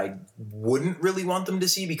reference that I wouldn't really want them to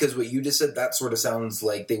see, because what you just said, that sort of sounds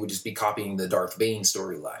like they would just be copying the Darth Bane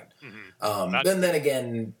storyline. And then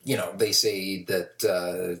again, they say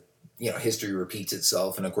that history repeats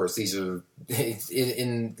itself, and of course these are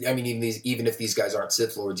even if these guys aren't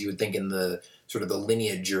Sith Lords, you would think in the sort of the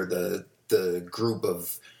lineage or the group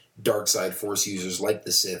of dark side Force users like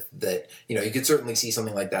the Sith that you could certainly see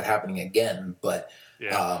something like that happening again, but.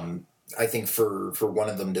 Yeah. I think for one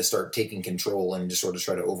of them to start taking control and just sort of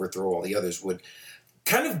try to overthrow all the others would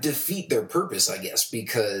kind of defeat their purpose, I guess,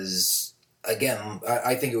 because, again,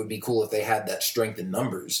 I think it would be cool if they had that strength in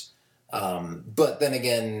numbers. But then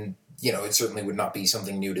again, it certainly would not be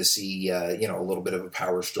something new to see, a little bit of a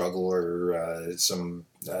power struggle or some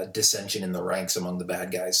dissension in the ranks among the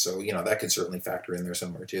bad guys. So, that could certainly factor in there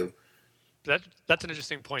somewhere, too. That's an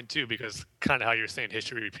interesting point, too, because kind of how you're saying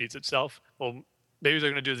history repeats itself. Well, maybe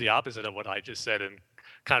they're going to do the opposite of what I just said and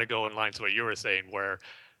kind of go in line to what you were saying, where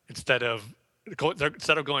instead of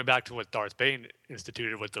going back to what Darth Bane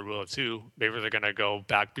instituted with the Rule of Two, maybe they're going to go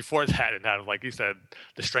back before that and have, like you said,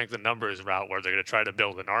 the strength in numbers route where they're going to try to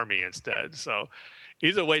build an army instead. So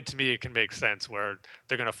either way, to me, it can make sense where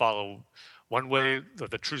they're going to follow one way,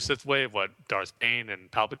 the true Sith way of what Darth Bane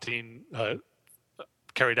and Palpatine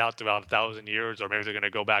carried out throughout 1,000 years, or maybe they're going to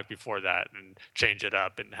go back before that and change it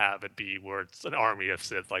up and have it be where it's an army of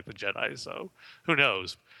Sith like the Jedi. So who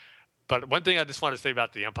knows? But one thing I just want to say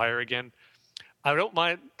about the Empire again, I don't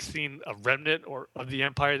mind seeing a remnant of the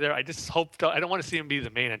Empire there. I just hope I don't want to see them be the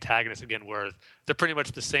main antagonist again, where they're pretty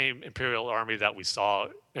much the same Imperial army that we saw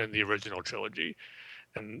in the original trilogy.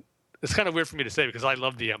 And it's kind of weird for me to say because I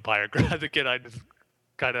love the Empire. As a kid, I just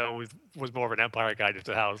kind of was more of an Empire guy, just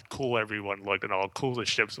to how cool everyone looked and how cool the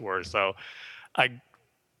ships were. So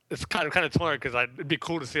it's kind of torn because it'd be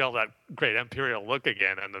cool to see all that great Imperial look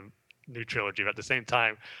again in the new trilogy. But at the same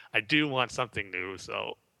time, I do want something new.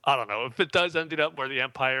 So I don't know if it does end up where the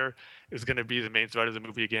Empire is going to be the main threat of the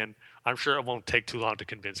movie again. I'm sure it won't take too long to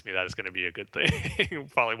convince me that it's going to be a good thing.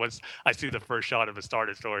 Probably once I see the first shot of a Star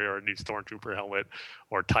Destroyer or a new Stormtrooper helmet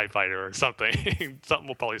or TIE Fighter or something, something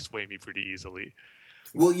will probably sway me pretty easily.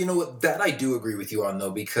 Well, you know what? That I do agree with you on,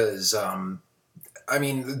 though, because I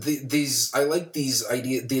like this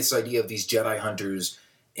idea of these Jedi hunters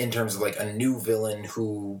in terms of like a new villain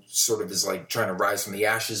who sort of is like trying to rise from the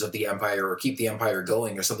ashes of the Empire or keep the Empire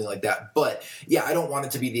going or something like that. But yeah, I don't want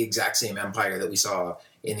it to be the exact same Empire that we saw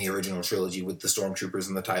in the original trilogy with the Stormtroopers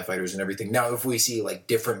and the TIE Fighters and everything. Now, if we see like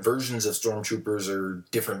different versions of Stormtroopers or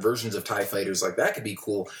different versions of TIE Fighters, like that could be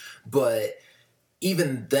cool. But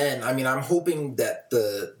even then, I mean, I'm hoping that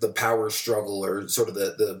the power struggle or sort of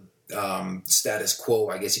the status quo,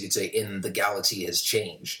 I guess you could say, in the galaxy has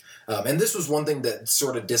changed. And this was one thing that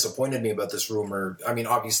sort of disappointed me about this rumor. I mean,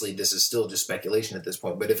 obviously, this is still just speculation at this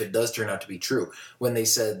point, but if it does turn out to be true, when they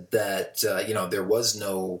said that, there was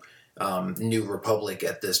no New Republic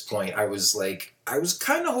at this point, I was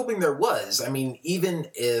kind of hoping there was. I mean, even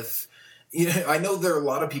if, I know there are a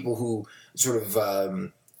lot of people who sort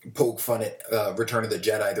of poke fun at Return of the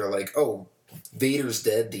Jedi. They're like, oh, Vader's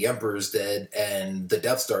dead, the Emperor's dead, and the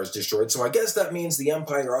Death Star is destroyed. So I guess that means the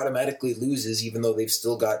Empire automatically loses, even though they've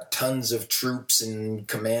still got tons of troops and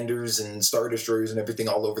commanders and Star Destroyers and everything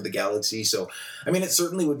all over the galaxy. So, I mean, it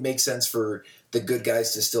certainly would make sense for the good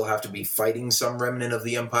guys to still have to be fighting some remnant of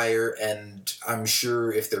the Empire. And I'm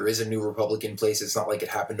sure if there is a New Republic in place, it's not like it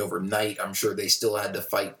happened overnight. I'm sure they still had to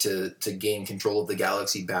fight to gain control of the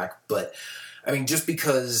galaxy back. But, I mean, just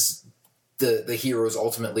because the heroes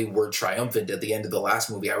ultimately were triumphant at the end of the last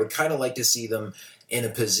movie, I would kind of like to see them in a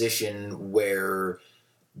position where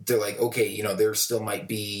they're like, okay, there still might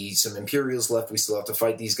be some Imperials left. We still have to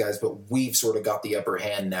fight these guys, but we've sort of got the upper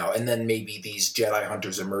hand now. And then maybe these Jedi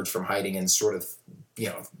hunters emerge from hiding and sort of,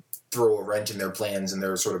 throw a wrench in their plans and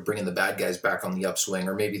they're sort of bringing the bad guys back on the upswing.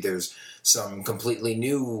 Or maybe there's some completely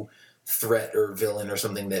new threat or villain or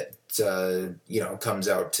something that, comes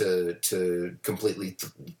out to completely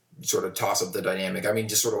sort of toss up the dynamic. I mean,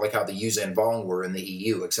 just sort of like how the Yuuzhan Vong were in the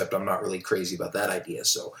EU, except I'm not really crazy about that idea.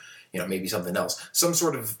 So, maybe something else. Some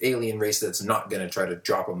sort of alien race that's not going to try to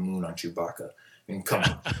drop a moon on Chewbacca. I mean, come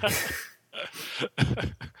on.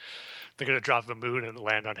 They're going to drop the moon and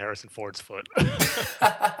land on Harrison Ford's foot.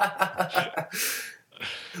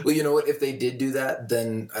 Well, you know what? If they did do that,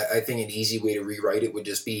 then I think an easy way to rewrite it would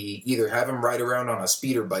just be either have him ride around on a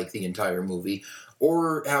speeder bike the entire movie,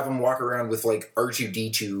 or have him walk around with like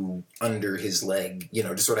R2-D2 under his leg. You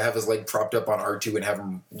know, just sort of have his leg propped up on R2 and have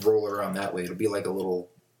him roll around that way. It'll be like a little,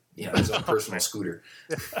 you know, his own personal scooter.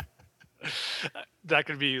 That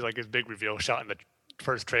could be like his big reveal shot in the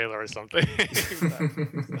first trailer or something.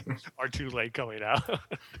 R2 leg coming out.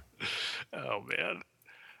 Oh man.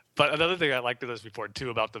 But another thing I liked in this report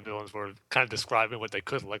too about the villains were kind of describing what they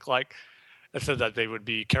could look like. It said that they would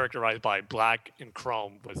be characterized by black and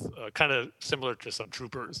chrome, with kind of similar to some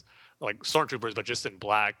troopers, like stormtroopers, but just in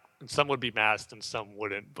black. And some would be masked and some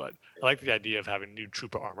wouldn't. But I like the idea of having new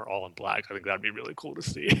trooper armor all in black. I think that'd be really cool to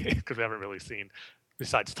see, because we haven't really seen,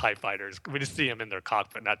 besides TIE fighters, we just see them in their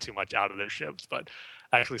cockpit, not too much out of their ships, but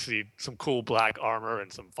actually see some cool black armor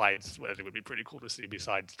and some fights. I think would be pretty cool to see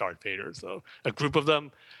besides Darth Vader. So a group of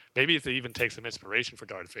them, maybe if they even take some inspiration for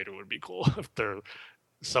Darth Vader, would be cool. If they're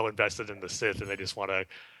so invested in the Sith and they just want to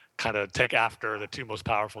kind of take after the two most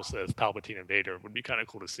powerful Sith, Palpatine and Vader, it would be kind of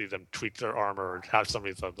cool to see them tweak their armor or have some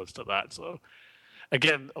resemblance to that. So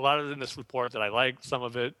again, a lot of it in this report that I like. Some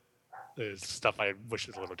of it is stuff I wish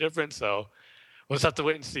was a little different. So we'll just have to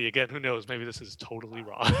wait and see. Again, who knows? Maybe this is totally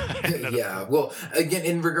wrong. Yeah. Well, again,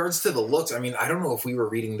 in regards to the looks, I mean, I don't know if we were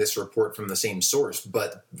reading this report from the same source,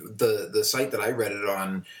 but the site that I read it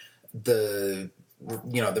on,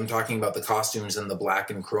 them talking about the costumes and the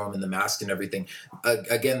black and chrome and the mask and everything.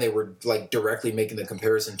 Again, they were like directly making the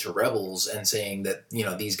comparison to Rebels and saying that, you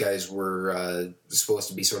know, these guys were supposed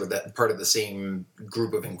to be sort of that part of the same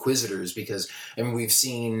group of Inquisitors, because, I mean, we've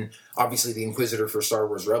seen, obviously, the Inquisitor for Star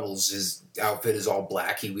Wars Rebels, his outfit is all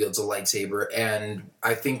black. He wields a lightsaber. And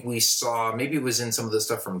I think we saw, maybe it was in some of the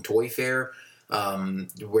stuff from Toy Fair,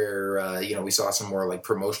 where we saw some more like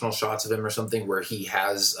promotional shots of him or something where he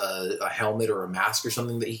has a helmet or a mask or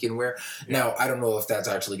something that he can wear. Now, I don't know if that's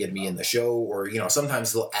actually going to be in the show, or, you know,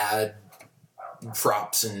 sometimes they'll add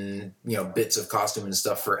props and, you know, bits of costume and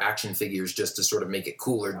stuff for action figures just to sort of make it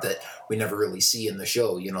cooler that we never really see in the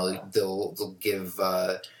show. You know, they'll give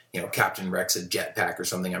Captain Rex a jetpack or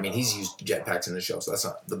something. I mean, he's used jetpacks in the show, so that's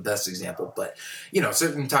not the best example. But, you know,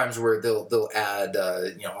 certain times where they'll add,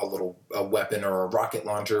 a weapon or a rocket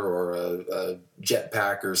launcher or a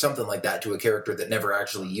jetpack or something like that to a character that never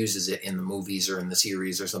actually uses it in the movies or in the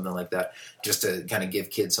series or something like that, just to kind of give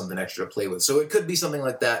kids something extra to play with. So it could be something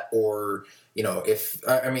like that, or, you know,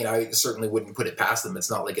 I certainly wouldn't put it past them.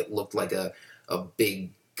 It's not like it looked like a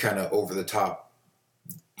big kind of over-the-top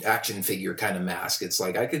action figure kind of mask. It's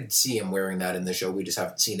like I could see him wearing that in the show. We just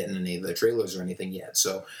haven't seen it in any of the trailers or anything yet.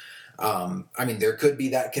 So, there could be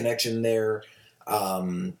that connection there.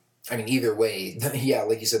 Either way, yeah,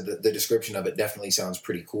 like you said, the description of it definitely sounds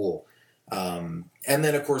pretty cool. And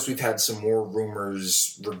then, of course, we've had some more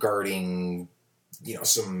rumors regarding, you know,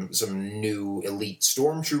 some new elite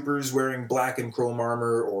stormtroopers wearing black and chrome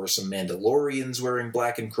armor, or some Mandalorians wearing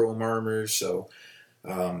black and chrome armor. So,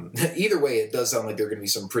 either way, it does sound like there are going to be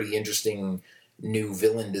some pretty interesting new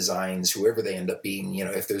villain designs, whoever they end up being, you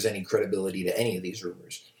know, if there's any credibility to any of these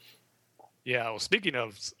rumors. Yeah, well, speaking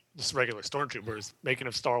of just regular stormtroopers, Making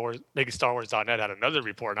StarWars.net had another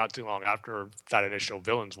report not too long after that initial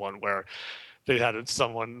villains one, where they had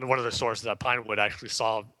one of the sources at Pinewood actually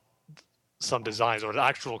saw some designs or the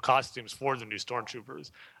actual costumes for the new stormtroopers.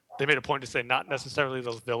 They made a point to say not necessarily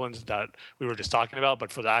those villains that we were just talking about,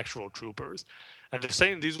 but for the actual troopers. And they're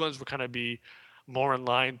saying these ones will kind of be more in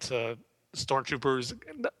line to stormtroopers.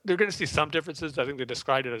 They're going to see some differences. I think they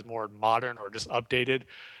described it as more modern or just updated,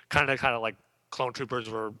 kind of like clone troopers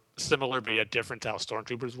were similar but yet different to how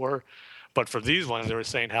stormtroopers were. But for these ones, they were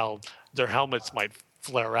saying how their helmets might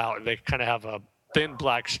flare out, and they kind of have a thin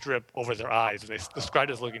black strip over their eyes, and they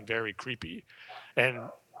described it as looking very creepy. And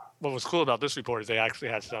what was cool about this report is they actually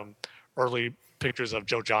had some early pictures of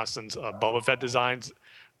Joe Johnston's Boba Fett designs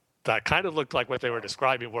that kind of looked like what they were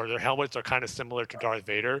describing, where their helmets are kind of similar to Darth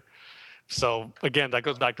Vader. So again, that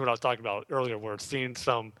goes back to what I was talking about earlier, where it's seeing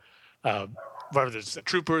some, whether it's the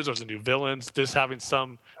troopers or the new villains, just having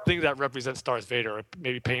some thing that represents Darth Vader, or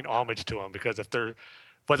maybe paying homage to him, because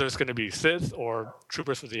whether it's going to be Sith or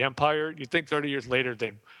troopers for the Empire, you'd think 30 years later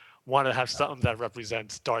they'd want to have something that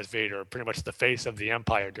represents Darth Vader, pretty much the face of the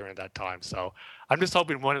Empire during that time. So I'm just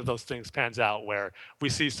hoping one of those things pans out, where we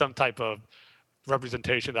see some type of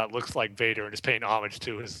representation that looks like Vader and is paying homage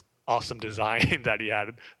to his awesome design that he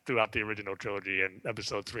had throughout the original trilogy and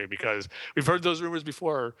Episode 3, because we've heard those rumors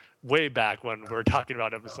before, way back when we were talking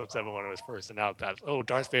about Episode 7 when it was first announced, that,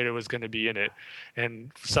 Darth Vader was going to be in it,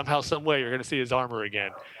 and somehow, some way, you're going to see his armor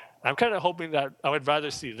again. I'm kind of hoping that I would rather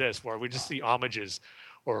see this, where we just see homages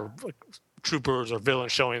or like troopers or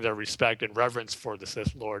villains showing their respect and reverence for the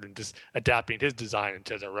Sith Lord and just adapting his design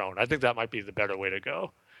into their own. I think that might be the better way to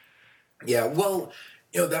go. Yeah, well,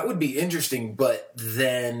 that would be interesting, but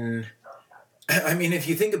then, I mean, if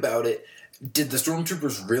you think about it, did the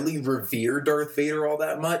Stormtroopers really revere Darth Vader all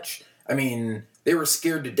that much? I mean, they were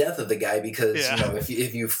scared to death of the guy because,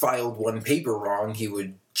 if you filed one paper wrong, he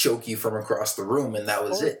would choke you from across the room, and that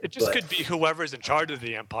was it. It just could be whoever's in charge of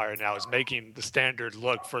the Empire now is making the standard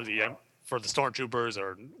look for the Stormtroopers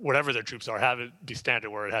or whatever their troops are, have it be standard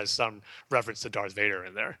where it has some reference to Darth Vader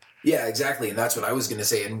in there. Yeah, exactly. And that's what I was going to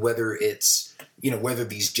say. And whether it's, whether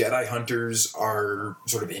these Jedi hunters are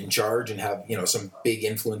sort of in charge and have, some big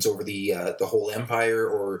influence over the whole Empire,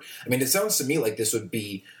 or, I mean, it sounds to me like this would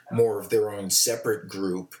be more of their own separate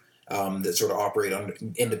group that sort of operate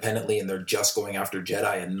independently, and they're just going after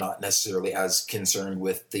Jedi and not necessarily as concerned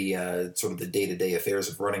with the sort of the day-to-day affairs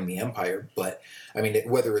of running the Empire. But, I mean,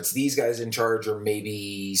 whether it's these guys in charge or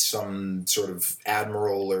maybe some sort of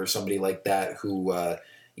admiral or somebody like that who,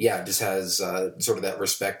 just has sort of that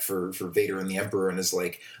respect for Vader and the Emperor and is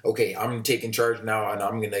like, okay, I'm taking charge now and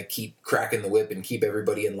I'm going to keep cracking the whip and keep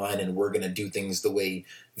everybody in line, and we're going to do things the way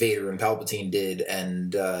Vader and Palpatine did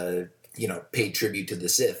and, pay tribute to the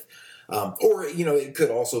Sith. Or, it could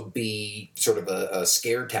also be sort of a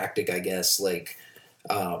scare tactic, I guess, like,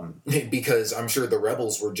 because I'm sure the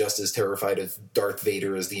rebels were just as terrified of Darth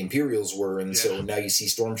Vader as the Imperials were, and so now you see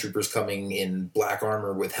stormtroopers coming in black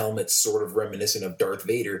armor with helmets sort of reminiscent of Darth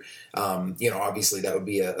Vader. Obviously that would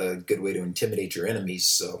be a good way to intimidate your enemies,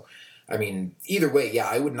 so, I mean, either way,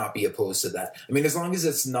 I would not be opposed to that. I mean, as long as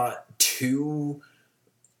it's not too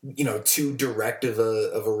direct of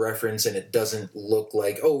a reference, and it doesn't look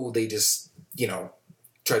like, they just,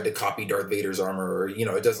 tried to copy Darth Vader's armor, or,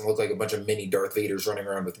 it doesn't look like a bunch of mini Darth Vaders running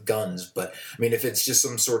around with guns. But, I mean, if it's just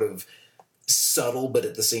some sort of subtle, but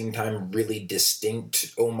at the same time really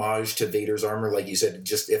distinct homage to Vader's armor, like you said,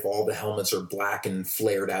 just if all the helmets are black and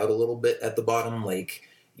flared out a little bit at the bottom,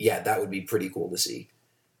 that would be pretty cool to see.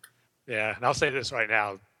 Yeah, and I'll say this right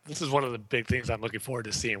now. This is one of the big things I'm looking forward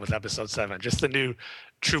to seeing with Episode 7, just the new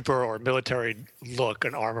trooper or military look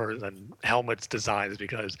and armor and helmets designs,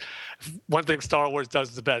 because one thing Star Wars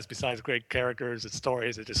does the best, besides great characters and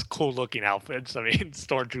stories, is just cool looking outfits. I mean,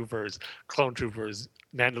 stormtroopers, clone troopers,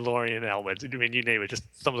 Mandalorian helmets, I mean, you name it, just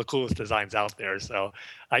some of the coolest designs out there. So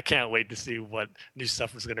I can't wait to see what new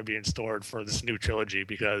stuff is going to be in store for this new trilogy,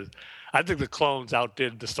 because I think the clones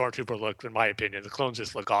outdid the stormtrooper look, in my opinion. The clones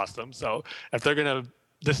just look awesome. So if they're going to,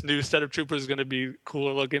 this new set of troopers is going to be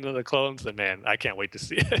cooler looking than the clones, then man, I can't wait to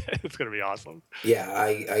see it. It's going to be awesome. Yeah,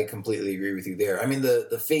 I completely agree with you there. I mean,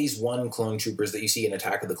 the Phase 1 clone troopers that you see in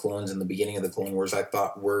Attack of the Clones in the beginning of the Clone Wars, I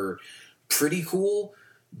thought were pretty cool,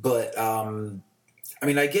 but I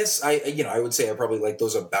mean, I guess I would say I probably like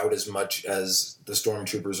those about as much as the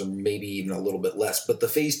Stormtroopers, or maybe even a little bit less. But the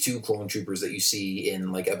Phase 2 clone troopers that you see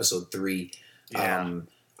in Episode 3,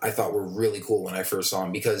 I thought were really cool when I first saw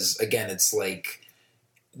them, because again, it's like,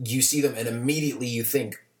 you see them and immediately you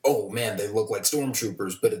think, oh man, they look like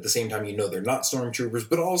stormtroopers, but at the same time, they're not stormtroopers.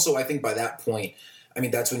 But also, I think by that point, I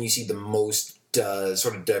mean, that's when you see the most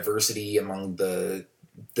sort of diversity among the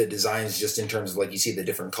designs, just in terms of you see the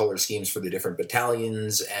different color schemes for the different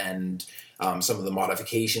battalions and some of the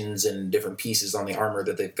modifications and different pieces on the armor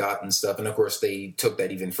that they've got and stuff. And of course, they took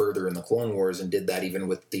that even further in the Clone Wars and did that even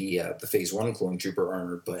with the Phase 1 clone trooper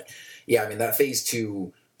armor. But yeah, I mean, that Phase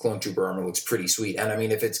 2 clone trooper armor looks pretty sweet. And I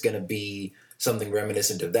mean, if it's going to be something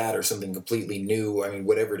reminiscent of that or something completely new, I mean,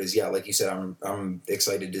 whatever it is, like you said, I'm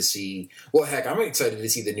excited to see, well, heck, I'm excited to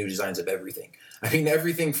see the new designs of everything. I mean,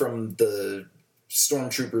 everything from the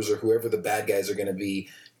stormtroopers or whoever the bad guys are going to be,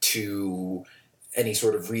 to any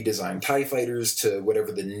sort of redesigned TIE fighters, to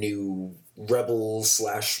whatever the new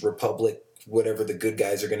Rebels/Republic, whatever the good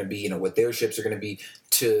guys are going to be, what their ships are going to be,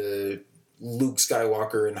 to Luke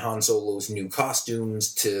Skywalker and Han Solo's new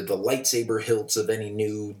costumes, to the lightsaber hilts of any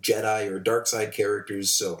new Jedi or Darkside characters.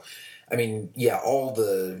 So, I mean, all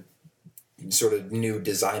the sort of new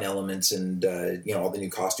design elements and, all the new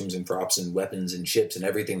costumes and props and weapons and ships and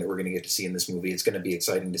everything that we're going to get to see in this movie. It's going to be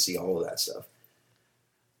exciting to see all of that stuff.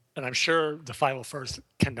 And I'm sure the 501st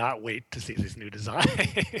cannot wait to see these new designs.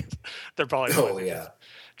 They're probably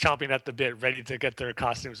chomping at the bit, ready to get their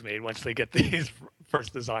costumes made once they get these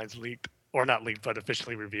first designs leaked. Or not leaked, but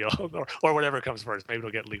officially revealed, or whatever comes first. Maybe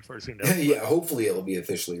it'll get leaked first. Who knows? Yeah, hopefully it'll be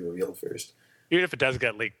officially revealed first. Even if it does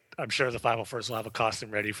get leaked, I'm sure the 501st will have a costume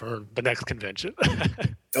ready for the next convention.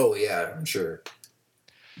 Oh, yeah, I'm sure.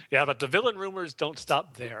 Yeah, but the villain rumors don't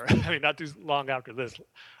stop there. I mean, not too long after this.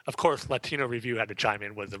 Of course, Latino Review had to chime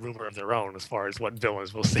in with a rumor of their own as far as what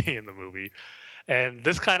villains we'll see in the movie. And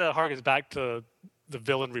this kind of harkens back to the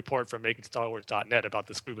villain report from MakingStarWars.net about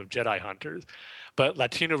this group of Jedi hunters. But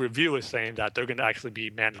Latino Review is saying that they're going to actually be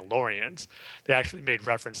Mandalorians. They actually made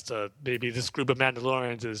reference to maybe this group of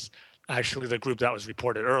Mandalorians is actually the group that was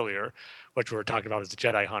reported earlier, which we were talking about as the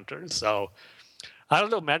Jedi hunters. So I don't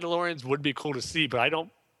know, Mandalorians would be cool to see, but I don't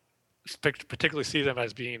particularly see them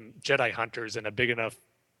as being Jedi hunters and a big enough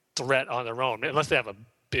threat on their own, unless they have a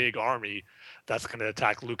big army that's going to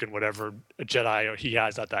attack Luke and whatever Jedi he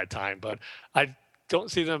has at that time. But I don't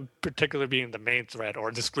see them particularly being the main threat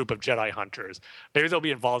or this group of Jedi hunters. Maybe they'll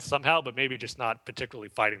be involved somehow, but maybe just not particularly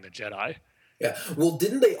fighting the Jedi. Yeah. Well,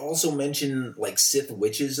 didn't they also mention like Sith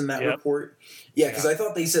witches in that report? Yeah, because I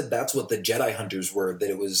thought they said that's what the Jedi hunters were, that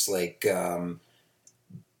it was like, that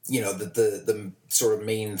the sort of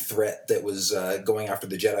main threat that was going after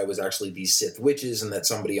the Jedi was actually these Sith witches, and that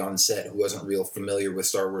somebody on set who wasn't real familiar with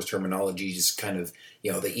Star Wars terminology just kind of,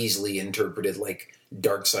 they easily interpreted like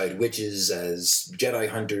dark side witches as Jedi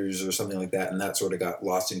hunters or something like that, and that sort of got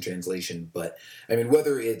lost in translation. But I mean,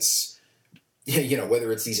 whether it's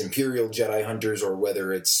these Imperial Jedi hunters or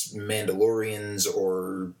whether it's Mandalorians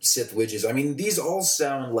or Sith witches, I mean, these all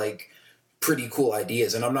sound like pretty cool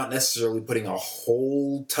ideas, and I'm not necessarily putting a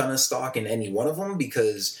whole ton of stock in any one of them,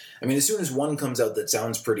 because I mean, as soon as one comes out that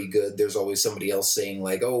sounds pretty good, there's always somebody else saying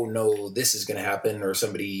like, oh no, this is going to happen, or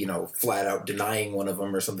somebody flat out denying one of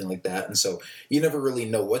them or something like that. And so you never really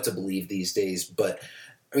know what to believe these days. But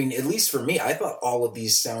I mean, at least for me, I thought all of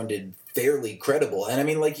these sounded fairly credible. And I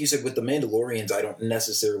mean, like you said, with the Mandalorians, I don't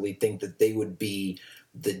necessarily think that they would be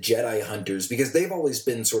the Jedi hunters, because they've always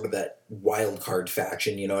been sort of that wild card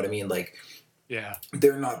faction, you know what I mean? Like, yeah,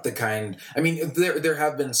 they're not the kind. I mean, there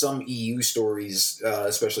have been some EU stories,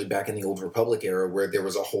 especially back in the Old Republic era, where there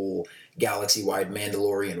was a whole galaxy-wide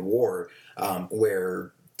Mandalorian war,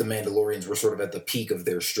 where the Mandalorians were sort of at the peak of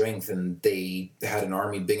their strength, and they had an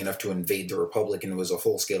army big enough to invade the Republic, and it was a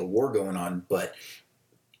full-scale war going on. But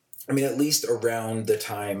I mean, at least around the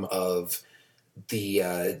time of the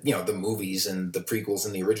the movies and the prequels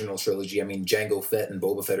and the original trilogy, I mean, Jango Fett and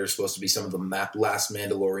Boba Fett are supposed to be some of the last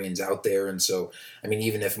Mandalorians out there, and so I mean,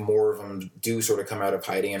 even if more of them do sort of come out of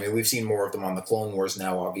hiding, I mean, we've seen more of them on the Clone Wars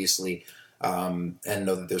now, obviously, and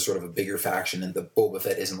know that there's sort of a bigger faction, and the Boba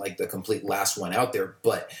Fett isn't like the complete last one out there,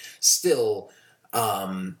 but still,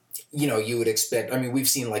 you would expect. I mean, we've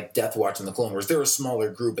seen like Death Watch in the Clone Wars. They're a smaller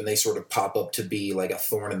group, and they sort of pop up to be like a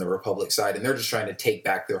thorn in the Republic side, and they're just trying to take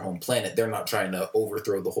back their home planet. They're not trying to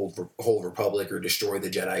overthrow the whole Republic or destroy the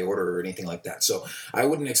Jedi Order or anything like that. So I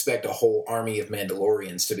wouldn't expect a whole army of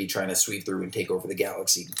Mandalorians to be trying to sweep through and take over the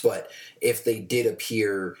galaxy. But if they did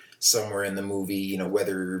appear somewhere in the movie,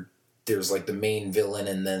 whether there's like the main villain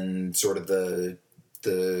and then sort of the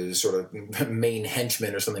sort of main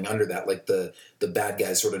henchman or something under that, like the bad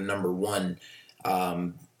guy's sort of number one,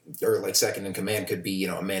 or like second in command could be,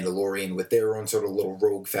 a Mandalorian with their own sort of little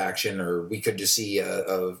rogue faction, or we could just see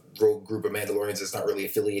a rogue group of Mandalorians that's not really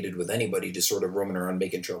affiliated with anybody, just sort of roaming around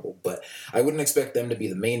making trouble. But I wouldn't expect them to be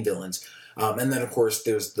the main villains. And then of course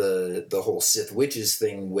there's the whole Sith witches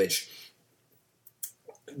thing, which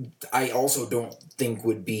I also don't think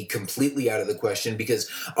would be completely out of the question, because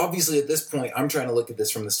obviously at this point I'm trying to look at this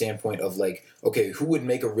from the standpoint of like, okay, who would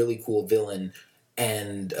make a really cool villain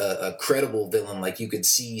and a credible villain? Like, you could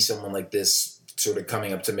see someone like this sort of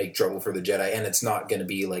coming up to make trouble for the Jedi, and it's not going to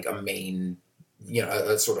be like a main,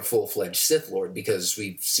 a sort of full-fledged Sith Lord, because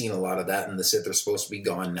we've seen a lot of that, and the Sith are supposed to be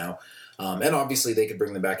gone now. And obviously they could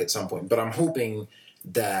bring them back at some point, but I'm hoping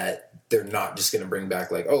that they're not just going to bring back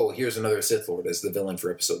like, oh, here's another Sith Lord as the villain for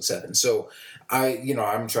Episode 7. So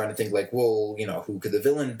I'm trying to think like, well, who could the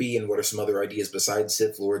villain be, and what are some other ideas besides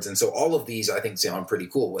Sith Lords? And so all of these I think sound pretty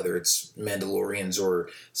cool, whether it's Mandalorians or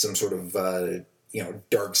some sort of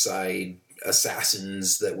dark side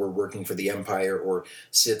assassins that were working for the Empire, or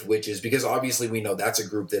Sith witches, because obviously we know that's a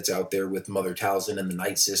group that's out there with Mother Talzin and the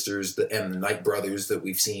Night Sisters and the Night Brothers that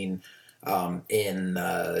we've seen in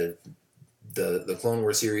the Clone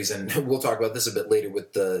Wars series, and we'll talk about this a bit later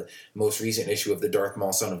with the most recent issue of the Darth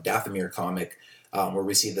Maul Son of Dathomir comic, where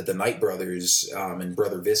we see that the Night Brothers and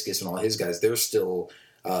Brother Viscus and all his guys, they're still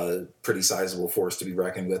a pretty sizable force to be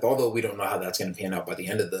reckoned with, although we don't know how that's going to pan out by the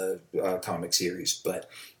end of the comic series. But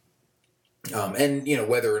and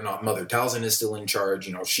whether or not Mother Talzin is still in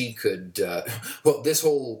charge, she could this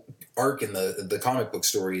whole arc in the comic book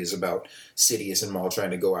story is about Sidious and Maul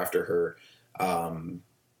trying to go after her,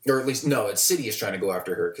 or at least, no, it's Sidious trying to go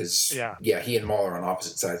after her, because he and Maul are on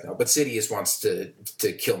opposite sides now. But Sidious wants to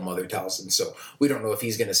kill Mother Talzin, so we don't know if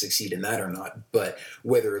he's going to succeed in that or not. But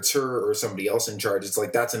whether it's her or somebody else in charge, it's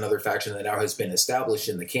like that's another faction that now has been established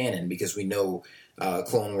in the canon, because we know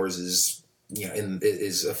Clone Wars is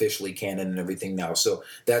is officially canon and everything now. So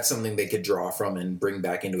that's something they could draw from and bring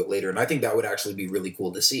back into it later. And I think that would actually be really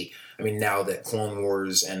cool to see. I mean, now that Clone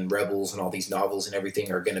Wars and Rebels and all these novels and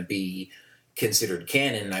everything are going to be considered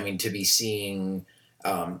canon, I mean, to be seeing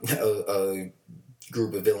a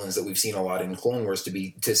group of villains that we've seen a lot in Clone Wars,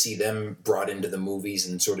 to see them brought into the movies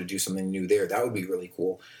and sort of do something new there, that would be really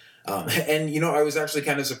cool. And I was actually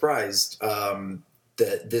kind of surprised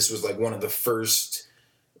that this was like one of the first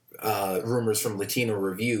rumors from Latino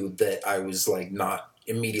Review that I was like not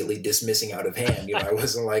immediately dismissing out of hand. I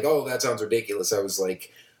wasn't like, oh, that sounds ridiculous. I was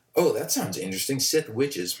like, oh, that sounds interesting. Sith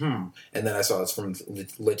witches, And then I saw it's from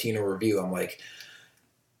Latino Review. I'm like,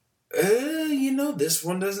 this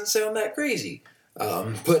one doesn't sound that crazy.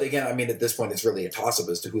 But again, I mean, at this point, it's really a toss-up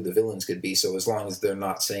as to who the villains could be. So as long as they're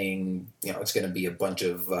not saying, it's going to be a bunch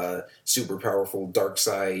of super powerful dark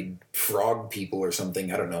side frog people or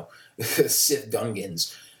something, I don't know, Sith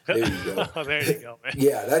Gungans. There you go. There you go, man.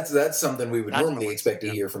 Yeah, that's something we would normally expect to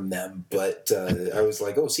hear from them. But I was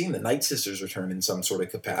like, seeing the Night Sisters return in some sort of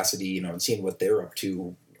capacity, and seeing what they're up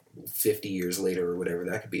to 50 years later or whatever,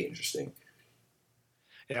 that could be interesting.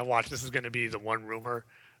 Yeah, watch. This is going to be the one rumor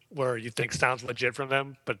where you think sounds legit from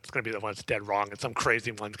them, but it's going to be the one that's dead wrong, and some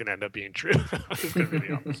crazy one's going to end up being true. It's going to be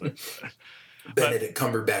the opposite. Benedict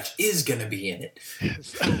Cumberbatch is going to be in it.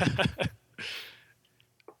 Yes.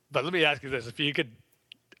 But let me ask you this. If you could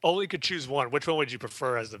choose one, which one would you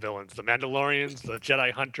prefer as the villains? The Mandalorians, the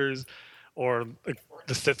Jedi Hunters, or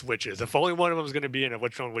the Sith Witches? If only one of them was going to be in it,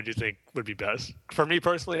 which one would you think would be best? For me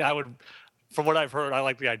personally, I would, from what I've heard, I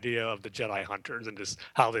like the idea of the Jedi Hunters and just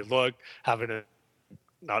how they look, having a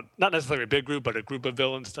not necessarily a big group, but a group of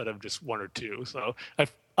villains instead of just one or two. So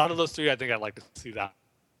out of those three, I think I'd like to see that.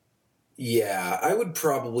 Yeah, I would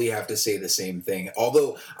probably have to say the same thing.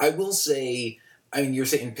 Although I will say, I mean, you're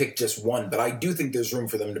saying pick just one, but I do think there's room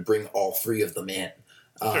for them to bring all three of them in.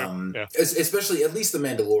 Sure, yeah. Especially at least the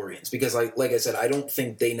Mandalorians, because like I said, I don't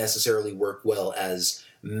think they necessarily work well as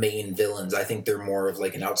main villains. I think they're more of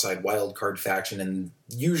like an outside wild card faction, and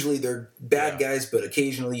usually they're bad guys, but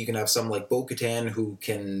occasionally you can have some like Bo-Katan who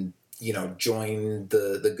can, join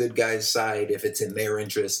the good guys' side if it's in their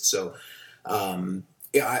interest. So,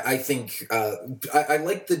 I think I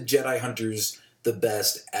like the Jedi Hunters the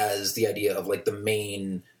best as the idea of like the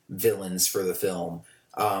main villains for the film.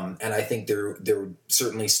 And I think there would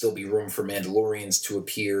certainly still be room for Mandalorians to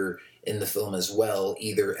appear in the film as well,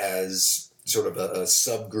 either as sort of a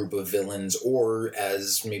subgroup of villains or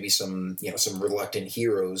as maybe some reluctant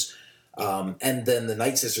heroes. And then the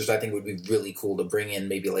Night Sisters, I think, would be really cool to bring in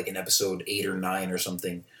maybe like in episode 8 or 9 or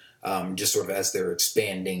something, just sort of as they're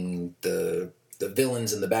expanding the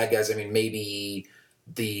villains and the bad guys. I mean, maybe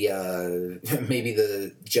the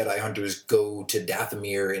Jedi Hunters go to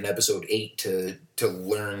Dathomir in episode 8 to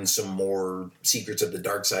learn some more secrets of the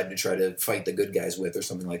dark side to try to fight the good guys with, or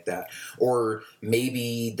something like that. Or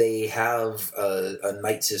maybe they have a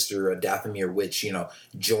Night Sister, a Dathomir witch,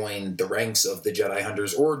 join the ranks of the Jedi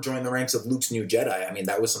Hunters, or join the ranks of Luke's new Jedi. I mean,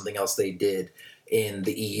 that was something else they did in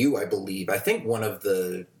the EU, I believe. I think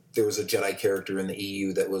there was a Jedi character in the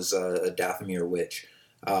EU that was a Dathomir witch.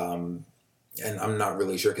 And I'm not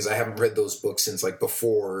really sure, because I haven't read those books since like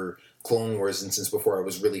before Clone Wars, and since before I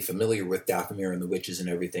was really familiar with Dathomir and the witches and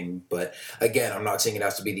everything. But again, I'm not saying it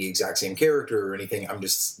has to be the exact same character or anything. I'm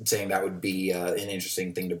just saying that would be an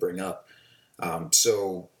interesting thing to bring up.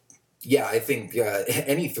 So yeah, I think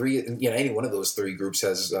any one of those three groups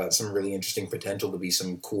has some really interesting potential to be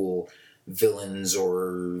some cool villains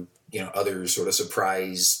or other sort of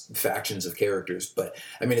surprise factions of characters. But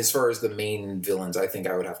I mean, as far as the main villains, I think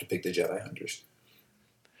I would have to pick the Jedi Hunters.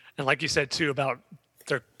 And like you said too, about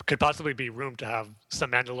there could possibly be room to have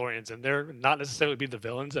some Mandalorians in there, not necessarily be the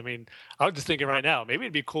villains. I mean, I was just thinking right now, maybe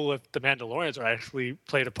it'd be cool if the Mandalorians are actually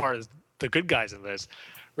played a part as the good guys in this.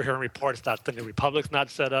 We're hearing reports that the New Republic's not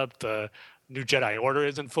set up, the New Jedi Order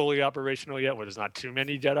isn't fully operational yet, where there's not too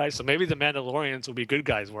many Jedi. So maybe the Mandalorians will be good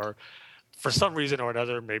guys, where for some reason or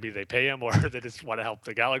another, maybe they pay them, or they just want to help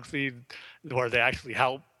the galaxy, or they actually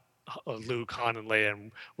help Luke, Han, and Leia,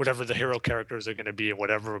 and whatever the hero characters are going to be, in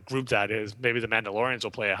whatever group that is. Maybe the Mandalorians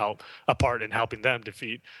will play a part in helping them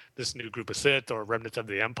defeat this new group of Sith or remnants of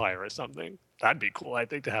the Empire or something. That'd be cool, I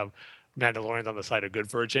think, to have Mandalorians on the side of good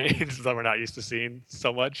for a change that we're not used to seeing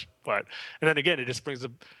so much. And then again, it just brings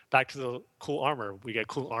it back to the cool armor. We get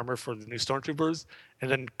cool armor for the new Stormtroopers,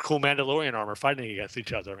 and then cool Mandalorian armor fighting against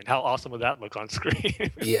each other. I mean, how awesome would that look on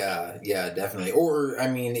screen? Yeah, definitely. Or, I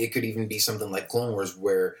mean, it could even be something like Clone Wars,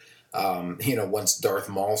 where once Darth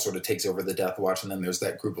Maul sort of takes over the Death Watch, and then there's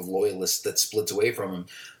that group of loyalists that splits away from him,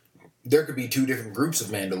 there could be two different groups of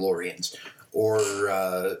Mandalorians.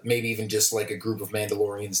 or maybe even just like a group of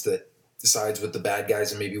Mandalorians that sides with the bad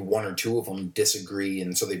guys, and maybe one or two of them disagree,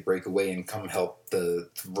 and so they break away and come help the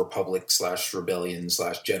Republic / Rebellion /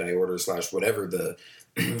 Jedi Order / whatever the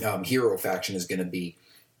hero faction is going to be.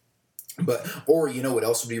 But, or, you know what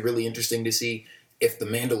else would be really interesting to see? If the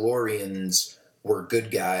Mandalorians were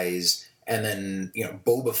good guys, and then, you know,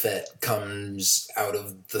 Boba Fett comes out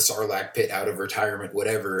of the Sarlacc pit, out of retirement,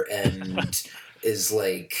 whatever, and is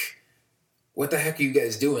like, what the heck are you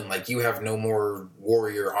guys doing? Like, you have no more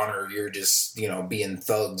warrior honor. You're just, you know, being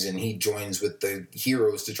thugs. And he joins with the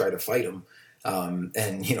heroes to try to fight him,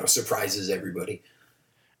 and, you know, surprises everybody.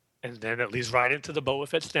 And then it leads right into the Boba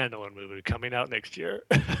Fett standalone movie coming out next year.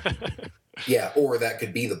 Yeah, or that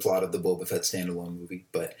could be the plot of the Boba Fett standalone movie.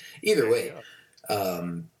 But either way,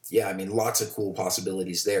 yeah, I mean, lots of cool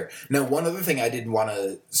possibilities there. Now, one other thing I did want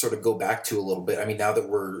to sort of go back to a little bit. I mean, now that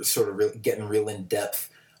we're sort of getting real in depth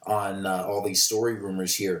on all these story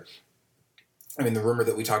rumors here. I mean, the rumor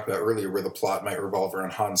that we talked about earlier, where the plot might revolve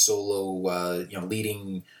around Han Solo, you know,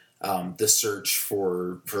 leading the search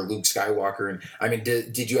for Luke Skywalker. And I mean,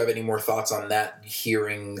 did you have any more thoughts on that?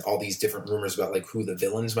 Hearing all these different rumors about like who the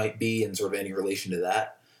villains might be and sort of any relation to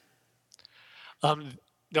that.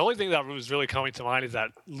 The only thing that was really coming to mind is that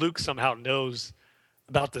Luke somehow knows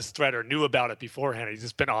about this threat or knew about it beforehand. He's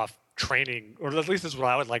just been off training, or at least this is what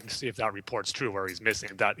I would like to see if that report's true, where he's missing.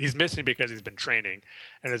 That he's missing because he's been training,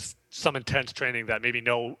 and it's some intense training that maybe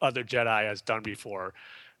no other Jedi has done before,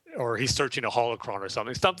 or he's searching a holocron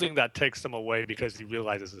or something that takes him away because he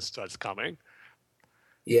realizes this threat's coming.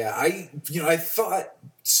 Yeah, I thought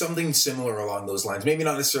something similar along those lines. Maybe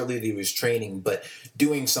not necessarily that he was training, but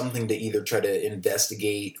doing something to either try to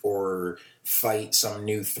investigate or fight some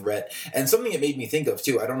new threat. And something it made me think of,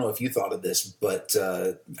 too, I don't know if you thought of this, but,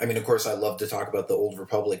 I mean, of course, I love to talk about the Old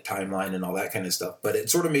Republic timeline and all that kind of stuff, but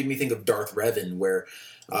it sort of made me think of Darth Revan, where,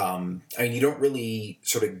 I mean, you don't really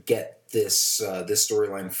sort of get this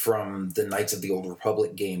storyline from the Knights of the Old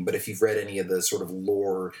Republic game, but if you've read any of the sort of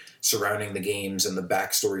lore surrounding the games and the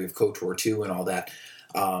backstory of KOTOR 2 and all that,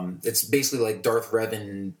 it's basically like Darth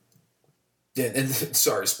Revan, and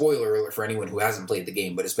sorry, spoiler alert for anyone who hasn't played the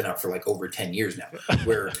game, but it's been out for like over 10 years now,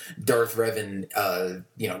 where Darth Revan,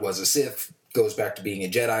 you know, was a Sith, goes back to being a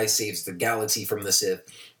Jedi, saves the galaxy from the Sith,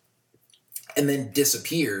 and then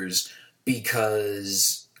disappears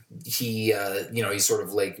because he, you know, he's sort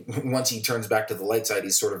of like, once he turns back to the light side,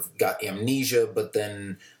 he's sort of got amnesia, but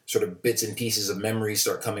then sort of bits and pieces of memory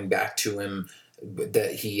start coming back to him,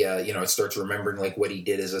 that he, you know, starts remembering like what he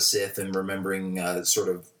did as a Sith and remembering sort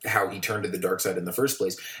of how he turned to the dark side in the first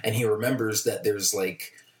place. And he remembers that there's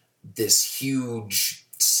like this huge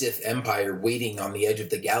Sith empire waiting on the edge of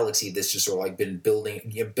the galaxy that's just sort of like been building,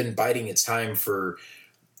 you know, been biding its time for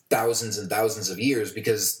thousands and thousands of years,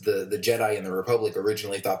 because the Jedi and the Republic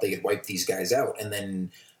originally thought they had wiped these guys out, and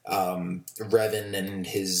then Revan and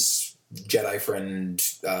his Jedi friend,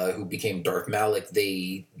 who became Darth Malak,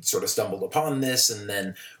 they sort of stumbled upon this and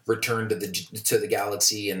then returned to the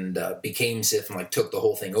galaxy and became Sith and like took the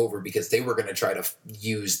whole thing over, because they were going to try to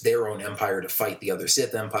use their own empire to fight the other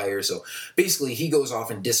Sith empire. So basically, he goes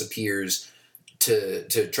off and disappears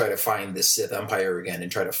to try to find this Sith empire again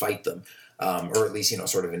and try to fight them. Or at least, you know,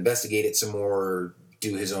 sort of investigate it some more, or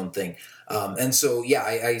do his own thing. And so, yeah,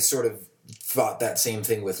 I sort of thought that same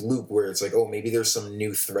thing with Luke, where it's like, oh, maybe there's some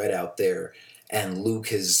new threat out there, and Luke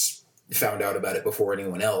has found out about it before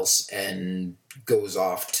anyone else and goes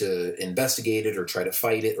off to investigate it or try to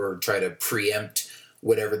fight it or try to preempt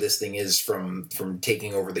whatever this thing is from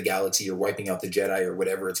taking over the galaxy or wiping out the Jedi or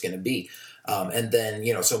whatever it's going to be. And then,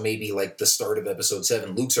 you know, so maybe like the start of episode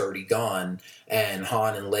 7, Luke's already gone, and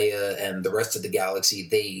Han and Leia and the rest of the galaxy,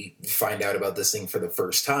 they find out about this thing for the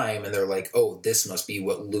first time, and they're like, oh, this must be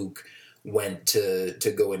what Luke went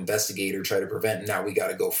to go investigate or try to prevent. Now we got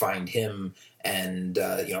to go find him and,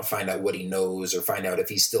 you know, find out what he knows, or find out if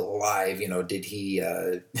he's still alive. You know, did he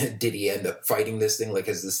end up fighting this thing? Like,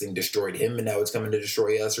 has this thing destroyed him and now it's coming to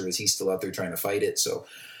destroy us, or is he still out there trying to fight it? So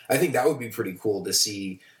I think that would be pretty cool to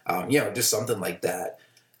see, you know, just something like that.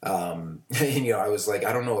 And, you know, I was like,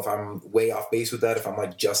 I don't know if I'm way off base with that, if I'm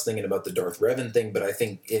like just thinking about the Darth Revan thing, but I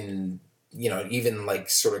think in, you know, even like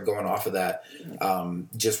sort of going off of that,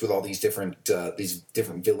 just with all these different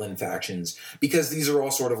villain factions, because these are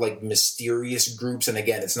all sort of like mysterious groups. And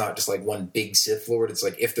again, it's not just like one big Sith Lord. It's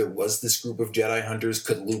like, if there was this group of Jedi hunters,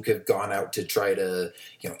 could Luke have gone out to try to,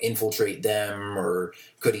 you know, infiltrate them, or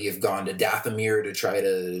could he have gone to Dathomir to try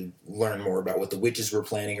to learn more about what the witches were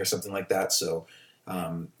planning or something like that? So,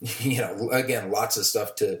 you know, again, lots of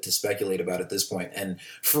stuff to speculate about at this point. And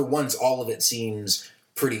for once, all of it seems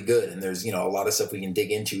pretty good, and there's, you know, a lot of stuff we can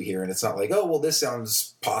dig into here, and it's not like, oh, well, this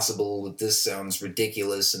sounds possible, this sounds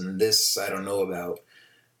ridiculous, and this I don't know about.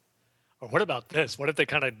 Or what about this? What if they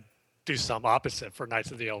kind of do some opposite for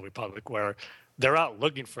Knights of the Old Republic, where they're out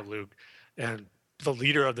looking for Luke, and the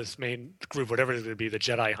leader of this main group, whatever it's going to be, the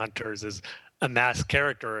Jedi Hunters, is a masked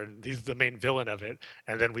character, and he's the main villain of it.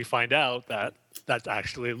 And then we find out that that's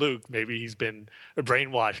actually Luke. Maybe he's been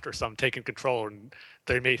brainwashed or some taken control, and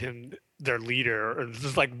they made him their leader. And this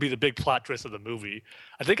is like be the big plot twist of the movie.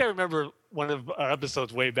 I think I remember one of our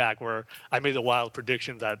episodes way back where I made the wild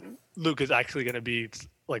prediction that Luke is actually going to be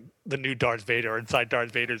like the new Darth Vader inside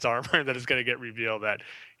Darth Vader's armor, and then it's going to get revealed that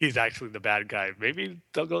he's actually the bad guy. Maybe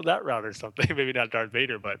they'll go that route or something. Maybe not Darth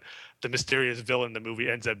Vader, but the mysterious villain in the movie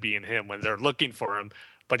ends up being him when they're looking for him,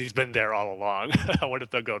 but he's been there all along. I wonder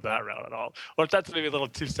if they'll go that route at all. Or if that's maybe a little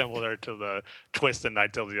too similar to the twist in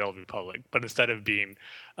Knights of the Old Republic. But instead of being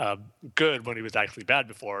good when he was actually bad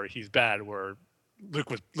before, he's bad where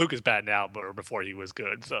Luke is bad now, but before he was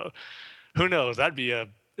good. So who knows? That'd be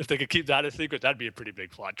if they could keep that a secret, that'd be a pretty big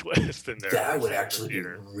plot twist in there. That would actually be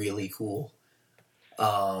really cool.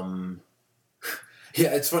 Yeah,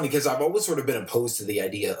 it's funny because I've always sort of been opposed to the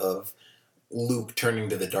idea of Luke turning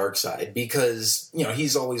to the dark side because, you know,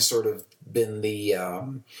 he's always sort of been the,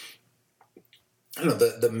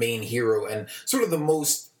 the main hero and sort of the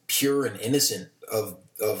most pure and innocent of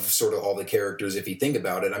sort of all the characters, if you think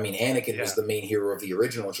about it. I mean, Anakin was the main hero of the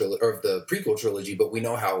original trilogy, or of the prequel trilogy, but we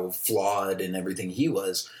know how flawed and everything he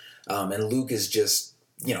was. And Luke is just,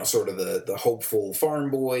 you know, sort of the hopeful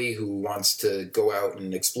farm boy who wants to go out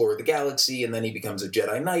and explore the galaxy, and then he becomes a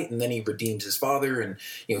Jedi Knight, and then he redeems his father, and,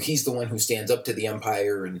 you know, he's the one who stands up to the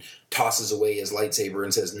Empire and tosses away his lightsaber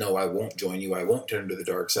and says, no, I won't join you, I won't turn to the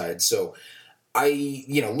dark side. So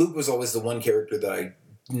Luke was always the one character that I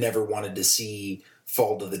never wanted to see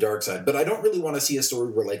fall to the dark side. But I don't really want to see a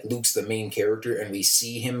story where, like, Luke's the main character and we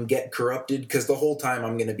see him get corrupted, because the whole time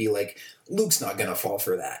I'm going to be like, Luke's not going to fall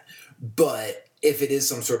for that. But if it is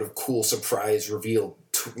some sort of cool surprise reveal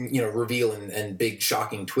and big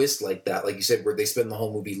shocking twist like that, like you said, where they spend the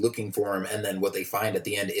whole movie looking for him and then what they find at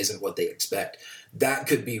the end isn't what they expect, that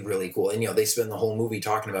could be really cool. And, you know, they spend the whole movie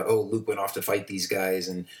talking about, oh, Luke went off to fight these guys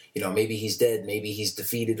and, you know, maybe he's dead, maybe he's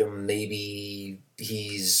defeated them, maybe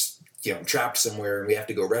he's, you know, trapped somewhere and we have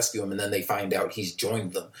to go rescue him, and then they find out he's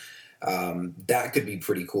joined them. That could be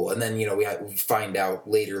pretty cool. And then, you know, we find out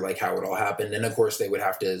later, like, how it all happened. And of course they would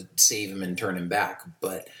have to save him and turn him back.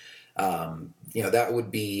 But, you know, that would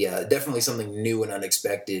be definitely something new and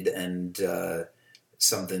unexpected, and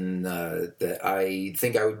something that I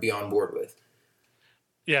think I would be on board with.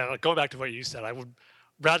 Yeah, like going back to what you said, I would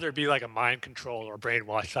rather it be like a mind control or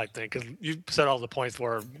brainwash type thing, because you said all the points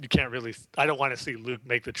where you can't really, I don't want to see Luke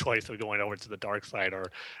make the choice of going over to the dark side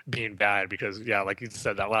or being bad, because, yeah, like you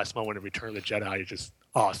said, that last moment in Return of the Jedi is just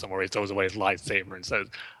awesome, where he throws away his lightsaber and says,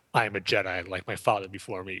 I am a Jedi, like my father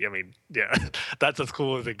before me. I mean, yeah, that's as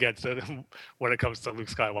cool as it gets when it comes to Luke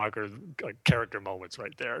Skywalker's character moments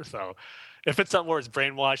right there. So if it's something where it's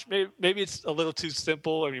brainwashed, maybe it's a little too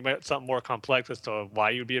simple. I mean, something more complex as to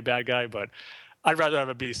why you'd be a bad guy, but I'd rather have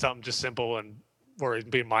it be something just simple and where it'd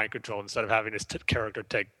be mind control instead of having this character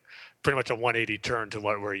take pretty much a 180 turn to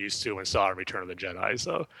what we're used to and saw in Return of the Jedi.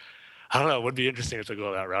 So I don't know. It would be interesting if they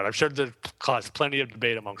go that route. I'm sure that caused plenty of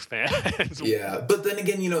debate amongst fans. Yeah, but then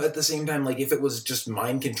again, you know, at the same time, like, if it was just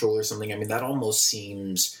mind control or something, I mean, that almost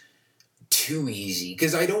seems too easy,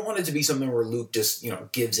 because I don't want it to be something where Luke just, you know,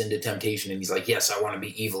 gives into temptation and he's like, yes, I want to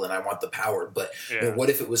be evil and I want the power. But you know, what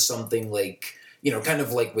if it was something like, you know, kind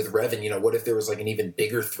of like with Revan, you know, what if there was like an even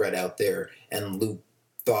bigger threat out there and Luke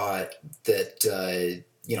thought that,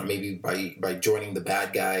 you know, maybe by joining the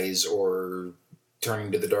bad guys or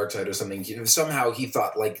turning to the dark side or something, somehow he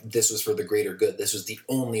thought like this was for the greater good. This was the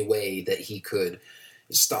only way that he could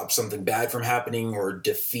stop something bad from happening or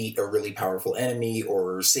defeat a really powerful enemy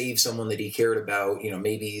or save someone that he cared about. You know,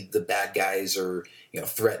 maybe the bad guys are, you know,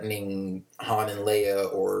 threatening Han and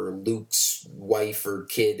Leia or Luke's wife or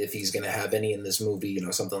kid, if he's going to have any in this movie, you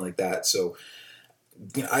know, something like that. So,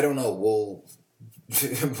 you know, I don't know. We'll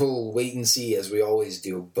wait and see, as we always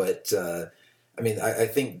do. But, I mean, I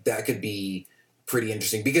think that could be pretty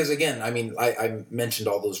interesting because, again, I mean, I mentioned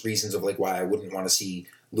all those reasons of like why I wouldn't want to see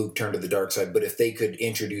Luke turn to the dark side, but if they could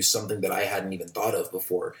introduce something that I hadn't even thought of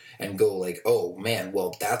before and go like, oh man,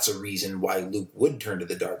 well, that's a reason why Luke would turn to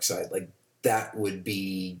the dark side, like that would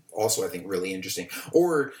be also, I think, really interesting.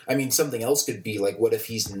 Or, I mean, something else could be like, what if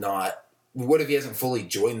he hasn't fully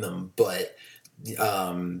joined them, but, you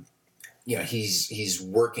know, he's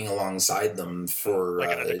working alongside them for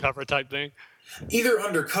like an undercover type thing? Either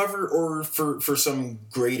undercover or for some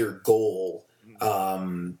greater goal.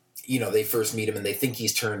 They first meet him and they think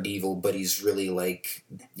he's turned evil, but he's really like,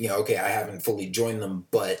 okay, I haven't fully joined them,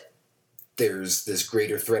 but there's this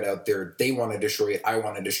greater threat out there. They want to destroy it. I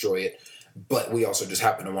want to destroy it. But we also just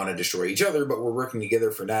happen to want to destroy each other, but we're working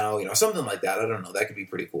together for now. Something like that. I don't know. That could be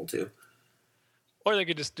pretty cool, too. Or they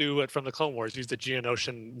could just do it from the Clone Wars, use the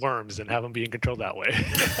Geonosian worms and have them being controlled that way.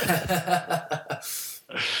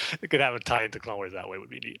 They could have it tied into Clone Wars that way. Would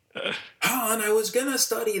be neat. Han, I was going to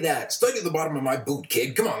study that. Study the bottom of my boot,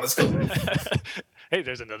 kid. Come on, let's go. Hey,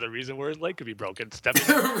 there's another reason where his leg could be broken.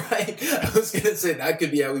 Right. I was going to say, that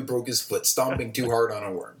could be how he broke his foot, stomping too hard on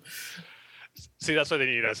a worm. See, that's why they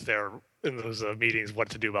need us there in those meetings, what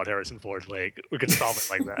to do about Harrison Ford's leg. We could solve it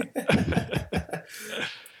like that.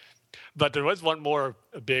 But there was one more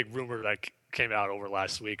big rumor that came out over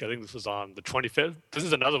last week. I think this was on the 25th. This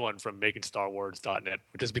is another one from MakingStarWars.net,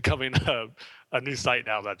 which is becoming a new site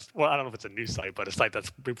now. I don't know if it's a new site, but a site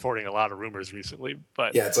that's reporting a lot of rumors recently.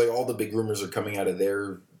 But yeah, it's like all the big rumors are coming out of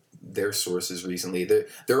their sources recently.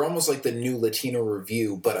 They're almost like the new Latino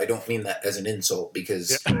Review, but I don't mean that as an insult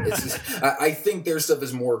because I think their stuff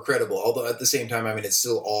is more credible. Although at the same time, I mean, it's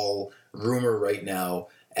still all rumor right now,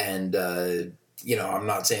 and I'm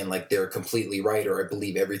not saying like they're completely right or I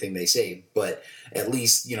believe everything they say, but at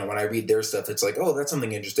least when I read their stuff, it's like, oh, that's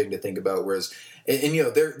something interesting to think about. Whereas, and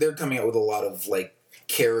they're coming out with a lot of like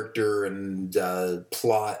character and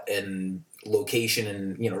plot and location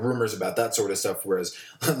and rumors about that sort of stuff, whereas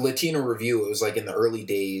Latino Review, it was like in the early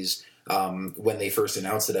days when they first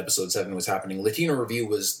announced that episode 7 was happening. Latino Review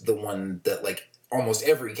was the one that like almost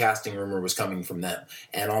every casting rumor was coming from them,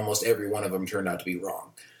 and almost every one of them turned out to be wrong.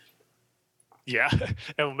 Yeah,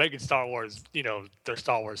 and making Star Wars, they're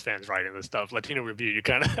Star Wars fans writing this stuff. Latino Review, you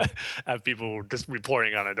kind of have people just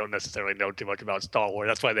reporting on it, don't necessarily know too much about Star Wars.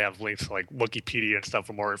 That's why they have links to like Wikipedia and stuff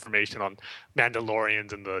for more information on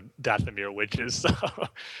Mandalorians and the Dathomir witches. So,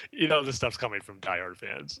 this stuff's coming from diehard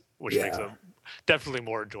fans, which makes them definitely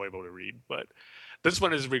more enjoyable to read. But this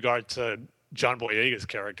one is in regard to John Boyega's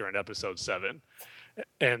character in Episode 7.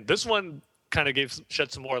 And this one kind of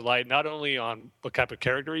shed some more light, not only on what type of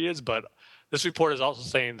character he is, but this report is also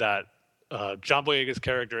saying that John Boyega's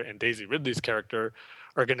character and Daisy Ridley's character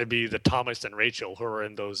are going to be the Thomas and Rachel who are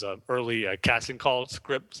in those early casting call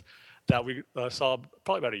scripts that we saw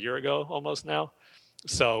probably about a year ago almost now.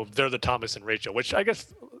 So they're the Thomas and Rachel, which I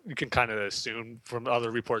guess you can kind of assume from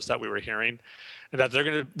other reports that we were hearing, and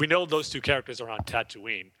that we know those two characters are on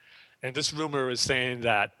Tatooine. And this rumor is saying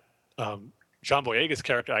that John Boyega's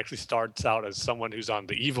character actually starts out as someone who's on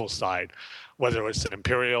the evil side, whether it's an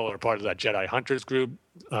Imperial or part of that Jedi Hunters group.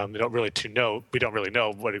 We don't really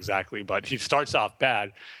know what exactly, but he starts off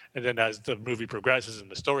bad, and then as the movie progresses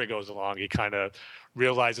and the story goes along, he kind of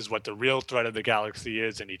realizes what the real threat of the galaxy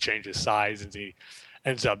is, and he changes sides, and he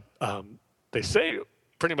ends up, they say,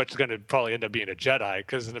 pretty much going to probably end up being a Jedi,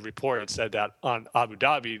 because in the report it said that on Abu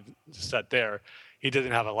Dhabi, set there, he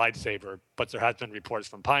doesn't have a lightsaber, but there has been reports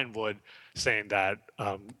from Pinewood saying that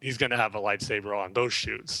he's going to have a lightsaber on those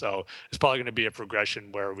shoots. So it's probably going to be a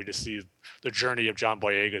progression where we just see the journey of John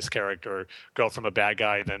Boyega's character go from a bad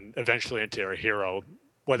guy, then eventually into a hero.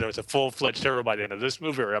 Whether it's a full-fledged hero by the end of this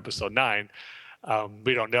movie or Episode 9,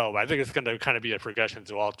 we don't know. But I think it's going to kind of be a progression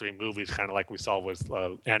through all three movies, kind of like we saw with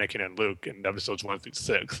Anakin and Luke in Episodes 1 through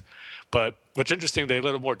 6. But what's interesting, they a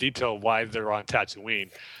little more detail why they're on Tatooine.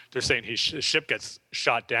 They're saying his ship gets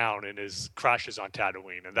shot down and crashes on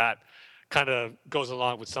Tatooine, and that kind of goes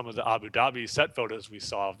along with some of the Abu Dhabi set photos we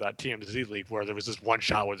saw of that TMZ leak, where there was this one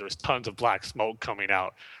shot where there was tons of black smoke coming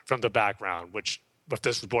out from the background, which, if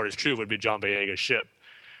this report is true, would be John Boyega's ship.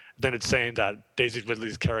 Then it's saying that Daisy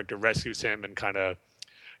Ridley's character rescues him and kind of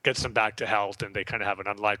gets him back to health, and they kind of have an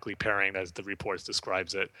unlikely pairing, as the reports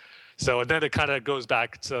describes it. So, and then it kind of goes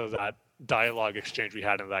back to that dialogue exchange we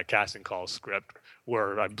had in that casting call script,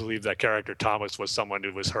 where I believe that character Thomas was someone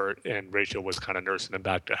who was hurt and Rachel was kind of nursing him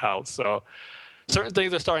back to health. So certain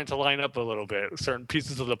things are starting to line up a little bit. Certain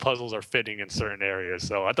pieces of the puzzles are fitting in certain areas.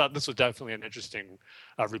 So I thought this was definitely an interesting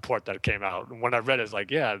report that came out. And when I read it, it's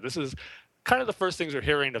like, yeah, this is kind of the first things we're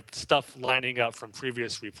hearing of stuff lining up from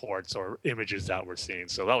previous reports or images that we're seeing.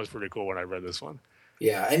 So that was pretty cool when I read this one.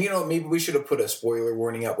 Yeah, and maybe we should have put a spoiler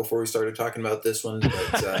warning out before we started talking about this one.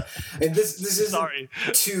 But and this isn't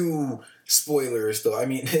too spoilers, though. I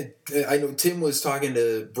mean, I know Tim was talking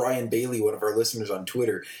to Brian Bailey, one of our listeners, on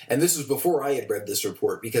Twitter, and this was before I had read this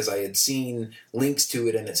report, because I had seen links to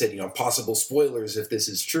it and it said, possible spoilers if this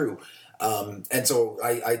is true. And so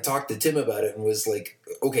I talked to Tim about it and was like,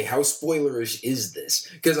 okay, how spoilerish is this?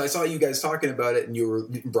 Because I saw you guys talking about it,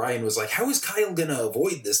 and Brian was like, how is Kyle gonna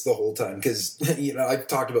avoid this the whole time? Because I've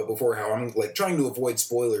talked about before how I'm like trying to avoid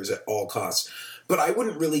spoilers at all costs, but I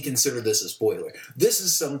wouldn't really consider this a spoiler. This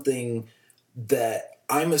is something that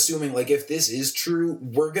I'm assuming, like, if this is true,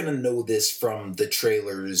 we're going to know this from the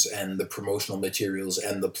trailers and the promotional materials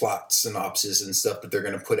and the plot synopsis and stuff that they're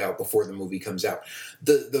going to put out before the movie comes out.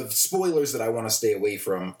 The spoilers that I want to stay away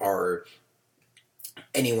from are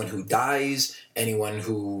anyone who dies, anyone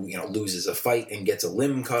who, loses a fight and gets a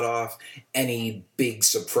limb cut off, any big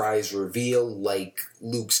surprise reveal like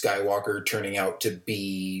Luke Skywalker turning out to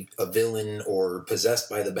be a villain or possessed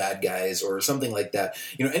by the bad guys or something like that.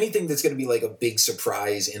 Anything that's going to be like a big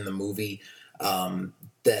surprise in the movie,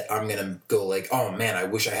 that I'm going to go like, oh man, I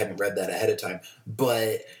wish I hadn't read that ahead of time.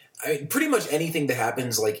 But I mean, pretty much anything that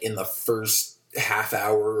happens like in the first half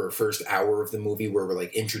hour or first hour of the movie where we're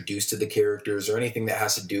like introduced to the characters or anything that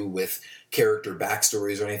has to do with character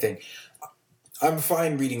backstories or anything, I'm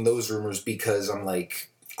fine reading those rumors because I'm like,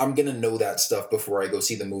 I'm going to know that stuff before I go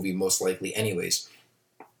see the movie most likely anyways.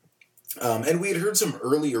 And we had heard some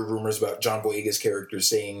earlier rumors about John Boyega's character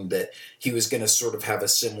saying that he was going to sort of have a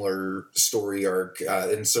similar story arc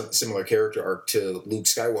and similar character arc to Luke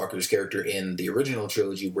Skywalker's character in the original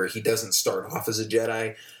trilogy, where he doesn't start off as a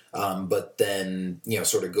Jedi, but then,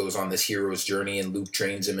 sort of goes on this hero's journey, and Luke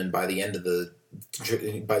trains him, and by the end of the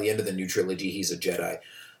new trilogy, he's a Jedi.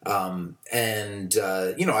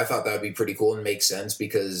 I thought that would be pretty cool and make sense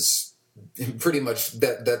because pretty much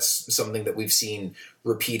that's something that we've seen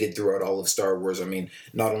repeated throughout all of Star Wars. I mean,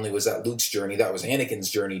 not only was that Luke's journey, that was Anakin's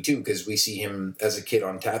journey too, because we see him as a kid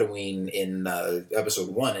on Tatooine in Episode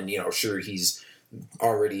 1, and, sure, he's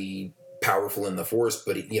already powerful in the Force,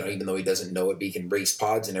 but even though he doesn't know it, he can race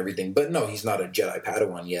pods and everything. But no, he's not a Jedi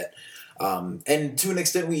Padawan yet. And to an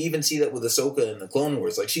extent, we even see that with Ahsoka in the Clone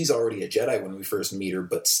Wars. Like, she's already a Jedi when we first meet her,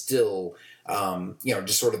 but still,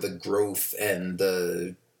 just sort of the growth and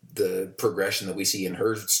the progression that we see in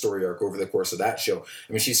her story arc over the course of that show.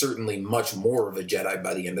 I mean, she's certainly much more of a Jedi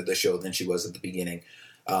by the end of the show than she was at the beginning.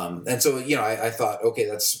 And so, I thought, okay,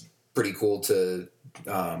 that's pretty cool to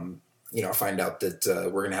find out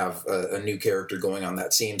that we're going to have a new character going on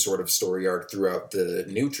that same sort of story arc throughout the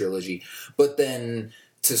new trilogy. But then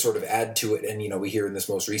to sort of add to it, and, we hear in this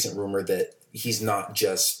most recent rumor that he's not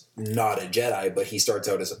just not a Jedi, but he starts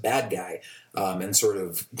out as a bad guy, and sort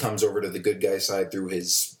of comes over to the good guy side through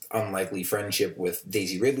his unlikely friendship with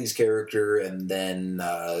Daisy Ridley's character, and then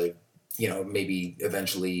maybe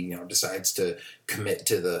eventually, decides to commit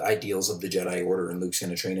to the ideals of the Jedi Order, and Luke's going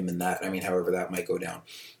to train him in that. I mean, however that might go down.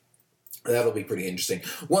 That'll be pretty interesting.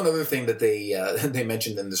 One other thing that they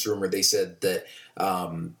mentioned in this rumor, they said that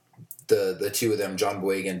the two of them, John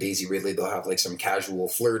Boyega and Daisy Ridley, they'll have like some casual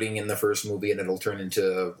flirting in the first movie, and it'll turn into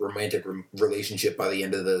a romantic relationship by the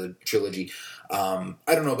end of the trilogy. I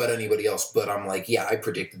don't know about anybody else, but I'm like, yeah, I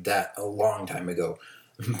predicted that a long time ago.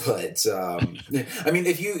 But I mean,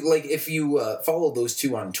 if you follow those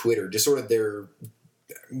two on Twitter, just sort of their.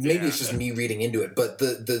 Maybe it's just me reading into it, but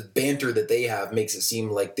the banter that they have makes it seem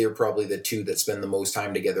like they're probably the two that spend the most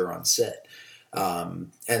time together on set.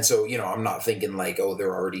 And so, I'm not thinking like, oh,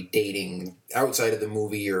 they're already dating outside of the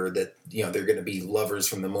movie, or that, they're going to be lovers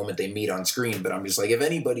from the moment they meet on screen. But I'm just like, if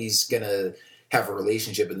anybody's going to have a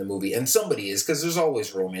relationship in the movie, and somebody is, because there's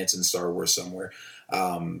always romance in Star Wars somewhere.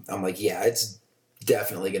 I'm like, yeah, it's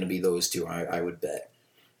definitely going to be those two, I would bet.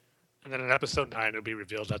 And then in Episode 9, it'll be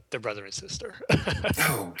revealed that they're brother and sister.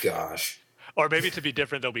 Oh, gosh. Or maybe to be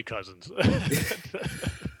different, they'll be cousins.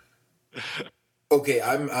 Okay,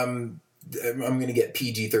 I'm going to get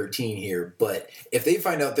PG-13 here, but if they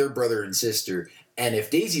find out they're brother and sister, and if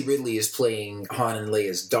Daisy Ridley is playing Han and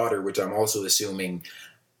Leia's daughter, which I'm also assuming,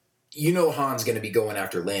 Han's going to be going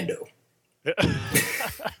after Lando.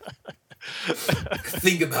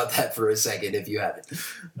 Think about that for a second if you haven't.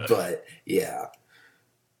 But, yeah.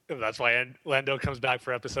 That's why Lando comes back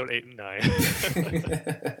for Episode 8 and 9.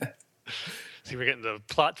 See, we're getting the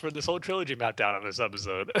plot for this whole trilogy mapped out on this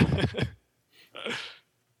episode.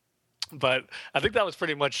 But I think that was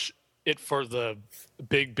pretty much it for the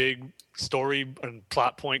big story and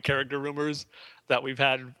plot point character rumors that we've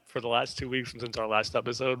had for the last 2 weeks since our last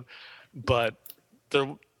episode. But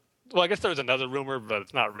I guess there was another rumor, but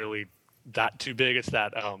it's not really that too big. It's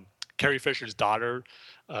that Carrie Fisher's daughter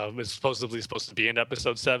is supposedly supposed to be in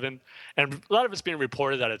Episode 7. And a lot of it's being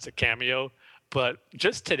reported that it's a cameo. But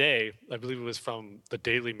just today, I believe it was from the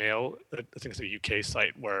Daily Mail, I think it's a UK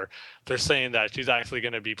site, where they're saying that she's actually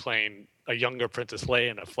going to be playing a younger Princess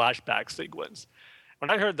Leia in a flashback sequence. When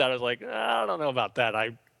I heard that, I was like, I don't know about that.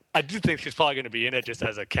 I I do think she's probably going to be in it just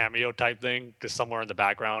as a cameo type thing, just somewhere in the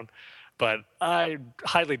background. But I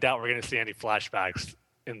highly doubt we're going to see any flashbacks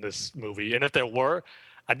in this movie. And if there were,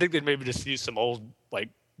 I think they'd maybe just use some old like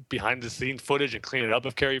behind the scenes footage and clean it up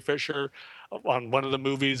of Carrie Fisher on one of the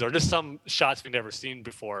movies, or just some shots we've never seen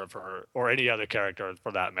before of her or any other character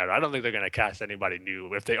for that matter. I don't think they're going to cast anybody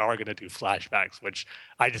new if they are going to do flashbacks, which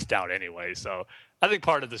I just doubt anyway. So I think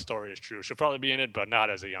part of the story is true. She'll probably be in it, but not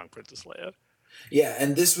as a young Princess Leia. Yeah,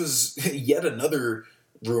 and this was yet another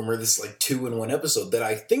rumor, this like 2-in-1 episode that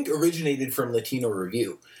I think originated from Latino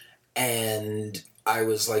Review. And I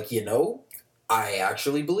was like, I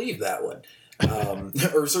actually believe that one.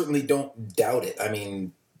 Or certainly don't doubt it. I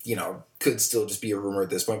mean, could still just be a rumor at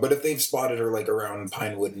this point. But if they've spotted her like around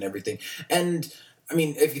Pinewood and everything. And I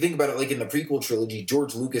mean, if you think about it, like in the prequel trilogy,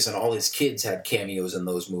 George Lucas and all his kids had cameos in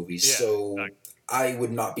those movies. Yeah, so exactly. I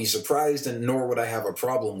would not be surprised, and nor would I have a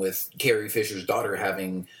problem with Carrie Fisher's daughter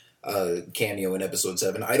having a cameo in Episode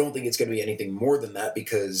 7. I don't think it's going to be anything more than that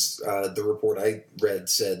because the report I read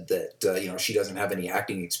said that she doesn't have any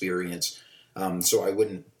acting experience. So I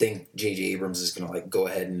wouldn't think J.J. Abrams is going to like go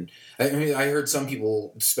ahead and. I mean, I heard some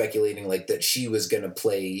people speculating like that she was going to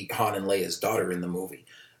play Han and Leia's daughter in the movie.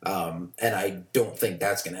 And I don't think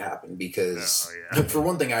that's going to happen because, for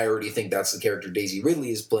one thing, I already think that's the character Daisy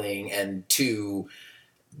Ridley is playing, and two,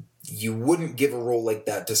 you wouldn't give a role like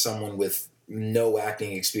that to someone with no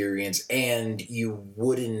acting experience, and you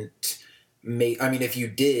wouldn't make. I mean, if you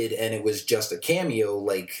did, and it was just a cameo,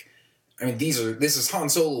 like. I mean, this is Han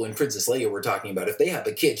Solo and Princess Leia we're talking about. If they have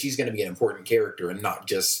a kid, she's going to be an important character and not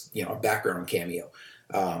just, a background cameo.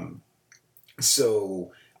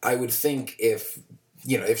 So I would think if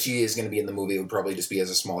she is going to be in the movie, it would probably just be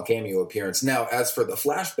as a small cameo appearance. Now, as for the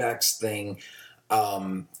flashbacks thing,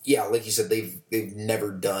 like you said, they've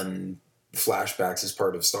never done flashbacks as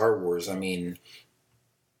part of Star Wars. I mean,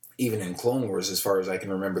 even in Clone Wars, as far as I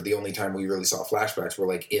can remember, the only time we really saw flashbacks were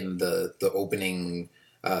like in the opening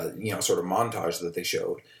sort of montage that they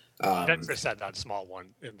showed. Ventress had that small one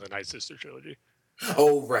in the Night Sister trilogy.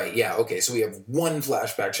 Oh, right. Yeah. Okay. So we have one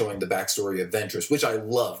flashback showing the backstory of Ventress, which I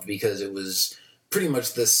loved because it was pretty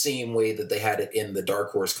much the same way that they had it in the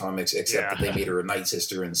Dark Horse comics, except that they made her a Night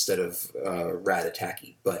Sister instead of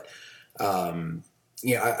Rat-a-Taki. But,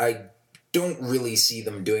 I don't really see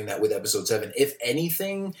them doing that with Episode 7. If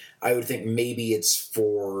anything, I would think maybe it's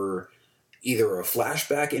for either a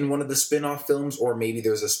flashback in one of the spin-off films, or maybe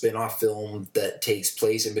there's a spin-off film that takes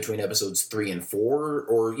place in between episodes 3 and 4,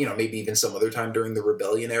 or, maybe even some other time during the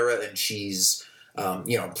Rebellion era, and she's,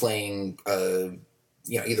 playing,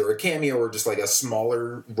 either a cameo or just like a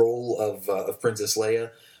smaller role of Princess Leia.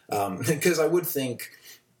 Because I would think,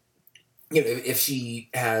 if she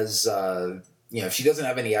has, if she doesn't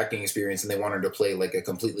have any acting experience and they want her to play like a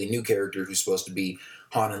completely new character who's supposed to be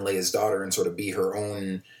Han and Leia's daughter and sort of be her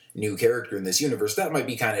own new character in this universe, that might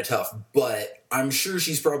be kind of tough, but I'm sure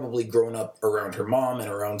she's probably grown up around her mom and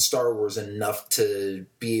around Star Wars enough to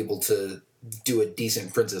be able to do a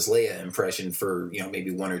decent Princess Leia impression for,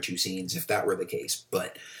 maybe 1 or 2 scenes if that were the case.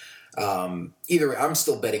 But either way, I'm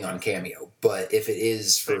still betting on cameo, but if it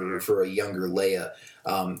is for a younger Leia,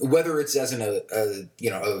 whether it's as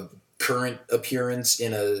a current appearance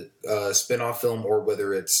in a spin-off film or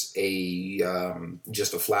whether it's a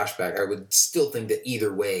just a flashback, I would still think that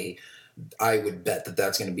either way, I would bet that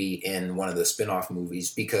that's going to be in one of the spin-off movies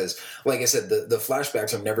because, like I said, the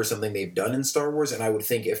flashbacks are never something they've done in Star Wars, and I would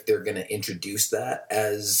think if they're going to introduce that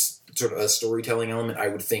as sort of a storytelling element, I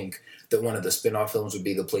would think that one of the spin-off films would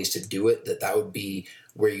be the place to do it, that would be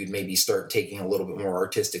where you'd maybe start taking a little bit more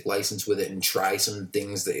artistic license with it and try some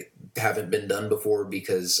things that haven't been done before,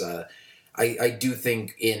 because I do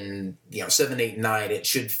think in 7, 8, 9 it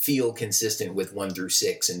should feel consistent with 1 through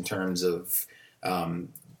 6 in terms of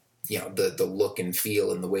the look and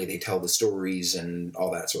feel and the way they tell the stories and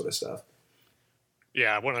all that sort of stuff.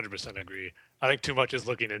 Yeah, 100% agree. I think too much is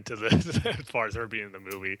looking into this as far as her being in the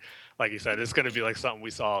movie. Like you said, it's going to be like something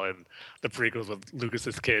we saw in the prequels with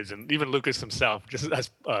Lucas's kids and even Lucas himself, just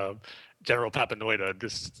as General Papanoida,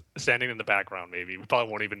 just standing in the background maybe. We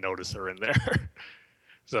probably won't even notice her in there.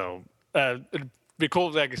 So it'd be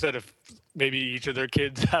cool, like you said, if maybe each of their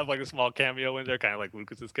kids have like a small cameo in there, kind of like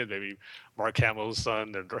Lucas's kids, maybe Mark Hamill's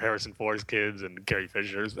son and Harrison Ford's kids and Carrie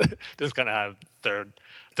Fisher's. Just kind of have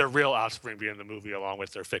their real offspring be in the movie along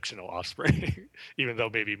with their fictional offspring, even though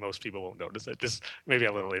maybe most people won't notice it. Just maybe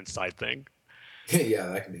a little inside thing. Yeah,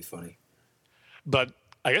 that can be funny. But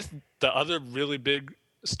I guess the other really big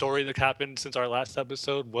story that happened since our last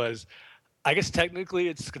episode was, I guess technically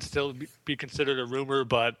it could still be considered a rumor,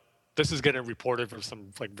 but this is getting reported from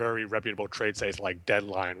some like very reputable trade sites like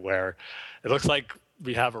Deadline, where it looks like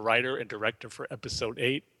we have a writer and director for episode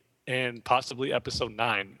 8 and possibly episode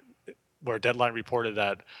 9, where Deadline reported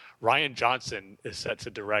that Rian Johnson is set to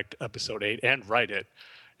direct episode 8 and write it.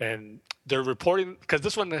 And they're reporting, because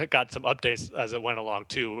this one got some updates as it went along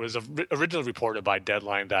too. It was originally reported by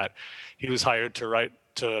Deadline that he was hired to write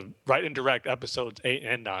and direct episodes 8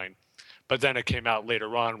 and 9. But then it came out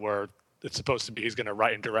later on where it's supposed to be he's going to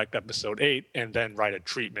write and direct episode 8 and then write a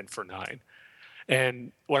treatment for 9.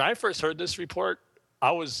 And when I first heard this report,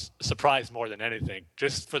 I was surprised more than anything,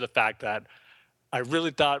 just for the fact that I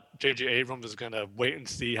really thought J.J. Abrams was going to wait and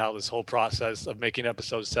see how this whole process of making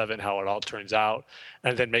episode 7, how it all turns out,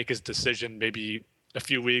 and then make his decision maybe a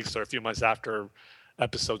few weeks or a few months after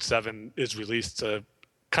episode 7 is released to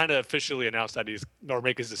kind of officially announce that or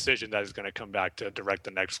make his decision that he's going to come back to direct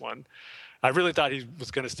the next one. I really thought he was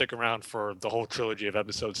going to stick around for the whole trilogy of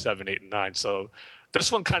episodes 7, 8, and 9. So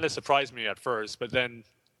this one kind of surprised me at first, but then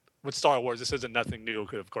with Star Wars, this isn't nothing new,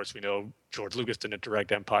 because of course we know George Lucas didn't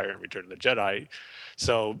direct Empire and Return of the Jedi.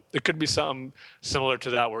 So it could be something similar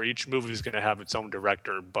to that, where each movie is going to have its own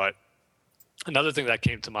director. But another thing that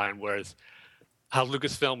came to mind was how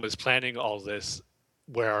Lucasfilm is planning all this,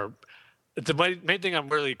 where the main thing I'm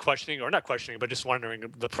really questioning, or not questioning, but just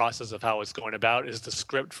wondering the process of how it's going about, is the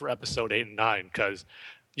script for episode 8 and 9. Because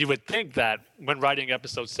you would think that when writing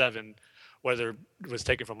episode 7, whether it was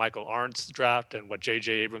taken from Michael Arndt's draft and what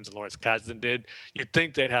J.J. Abrams and Lawrence Kasdan did, you'd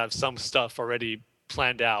think they'd have some stuff already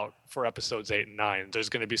planned out for episodes 8 and 9. There's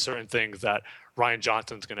going to be certain things that Rian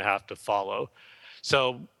Johnson's going to have to follow.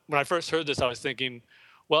 So when I first heard this, I was thinking,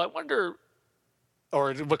 well, I wonder,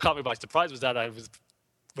 or what caught me by surprise was that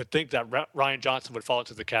would think that Rian Johnson would fall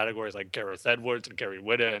into the categories like Gareth Edwards and Gary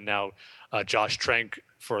Whitta and now Josh Trank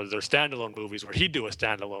for their standalone movies, where he'd do a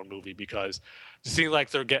standalone movie, because it seems like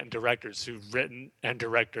they're getting directors who've written and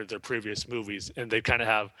directed their previous movies, and they kind of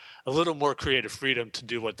have a little more creative freedom to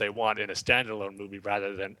do what they want in a standalone movie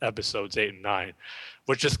rather than episodes 8 and 9,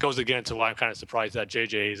 which just goes again to why I'm kind of surprised that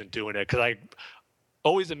JJ isn't doing it, because I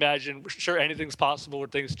always imagine, sure, anything's possible where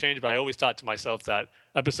things change, but I always thought to myself that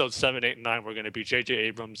episodes 7, 8, and 9 were going to be J.J.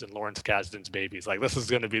 Abrams and Lawrence Kasdan's babies. Like, this is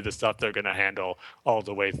going to be the stuff they're going to handle all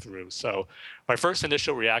the way through. So my first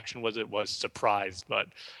initial reaction was surprised, but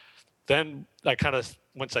then I kind of,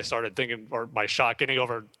 once I started thinking, or my shock getting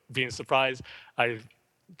over being surprised, I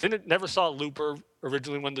never saw Looper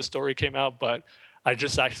originally when the story came out, but I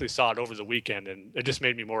just actually saw it over the weekend, and it just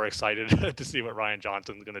made me more excited to see what Rian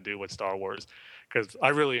Johnson's going to do with Star Wars, because I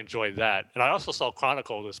really enjoyed that. And I also saw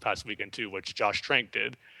Chronicle this past weekend too, which Josh Trank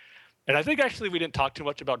did. And I think actually we didn't talk too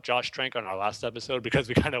much about Josh Trank on our last episode, because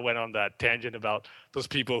we kind of went on that tangent about those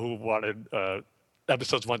people who wanted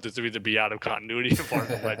episodes 1 to 3 to be out of continuity in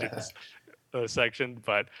Marvel Legends section.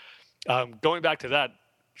 But going back to that,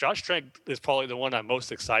 Josh Trank is probably the one I'm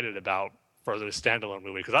most excited about for the standalone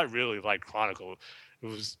movie, because I really liked Chronicle.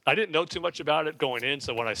 I didn't know too much about it going in,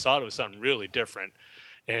 so when I saw it was something really different.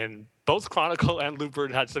 And both Chronicle and Looper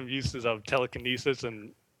had some uses of telekinesis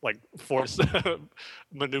and like force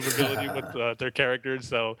maneuverability with their characters,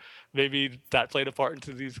 so maybe that played a part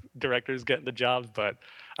into these directors getting the jobs. But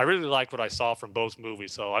I really liked what I saw from both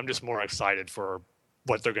movies, so I'm just more excited for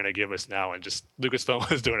what they're going to give us now. And just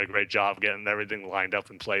Lucasfilm is doing a great job getting everything lined up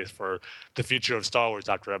in place for the future of Star Wars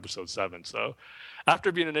after episode 7. So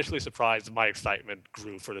after being initially surprised, my excitement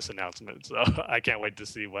grew for this announcement. So I can't wait to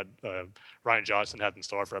see what Rian Johnson has in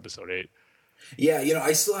store for episode 8. Yeah,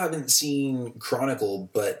 I still haven't seen Chronicle,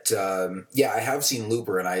 but I have seen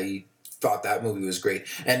Looper, and I thought that movie was great.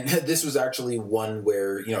 And this was actually one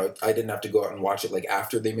where, I didn't have to go out and watch it like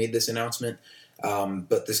after they made this announcement.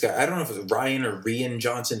 But this guy, I don't know if it was Ryan or Rian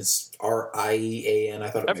Johnson. It's R-I-E-A-N. I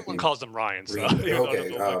thought everyone calls them Ryan. So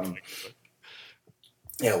okay.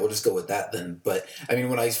 Yeah, we'll just go with that then. But I mean,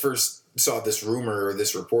 when I first saw this rumor or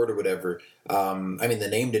this report or whatever, the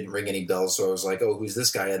name didn't ring any bells. So I was like, oh, who's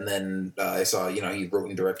this guy? And then I saw, he wrote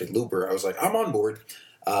and directed Looper. I was like, I'm on board.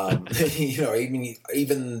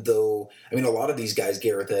 Even though, a lot of these guys,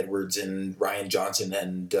 Gareth Edwards and Rian Johnson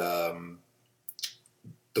and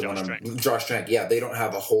Josh Trank, yeah, they don't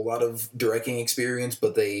have a whole lot of directing experience,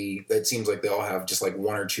 but it seems like they all have just like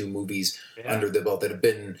 1 or 2 movies under the belt that have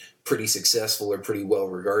been pretty successful or pretty well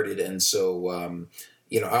regarded. And so,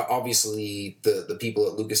 obviously the people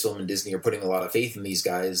at Lucasfilm and Disney are putting a lot of faith in these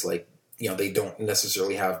guys. Like, they don't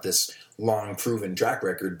necessarily have this long proven track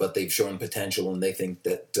record, but they've shown potential, and they think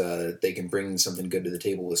that they can bring something good to the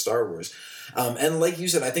table with Star Wars. And like you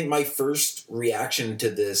said, I think my first reaction to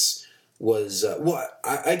this was,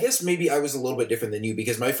 I guess maybe I was a little bit different than you,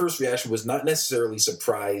 because my first reaction was not necessarily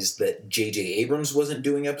surprised that J.J. Abrams wasn't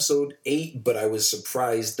doing episode 8, but I was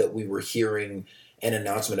surprised that we were hearing an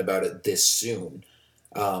announcement about it this soon.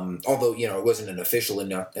 Although, it wasn't an official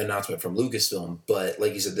announcement from Lucasfilm, but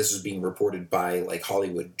like you said, this was being reported by like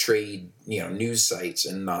Hollywood trade, news sites,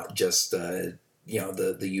 and not just, the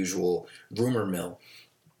usual rumor mill.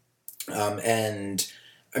 And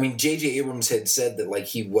I mean, J.J. Abrams had said that like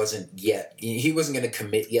he wasn't going to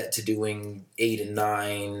commit yet to doing 8 and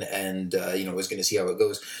 9, and was going to see how it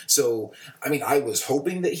goes. So, I mean, I was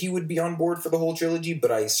hoping that he would be on board for the whole trilogy,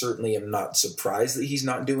 but I certainly am not surprised that he's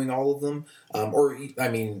not doing all of them.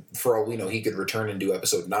 For all we know, he could return and do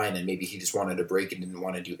episode 9, and maybe he just wanted a break and didn't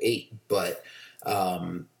want to do 8. But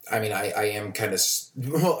I mean, I am kind of...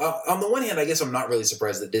 Well, on the one hand, I guess I'm not really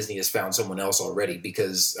surprised that Disney has found someone else already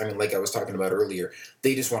because, I mean, like I was talking about earlier,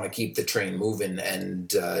 they just want to keep the train moving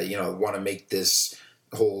and, want to make this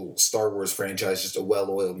whole Star Wars franchise just a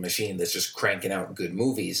well-oiled machine that's just cranking out good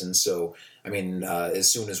movies. And so, I mean,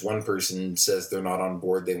 as soon as one person says they're not on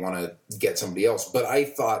board, they want to get somebody else. But I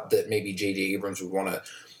thought that maybe J.J. Abrams would want to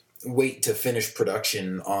wait to finish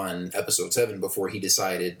production on Episode 7 before he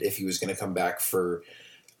decided if he was going to come back for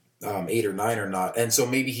 8 or 9 or not. And so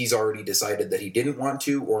maybe he's already decided that he didn't want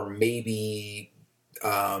to, or maybe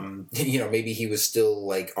maybe he was still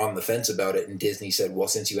like on the fence about it, and Disney said, well,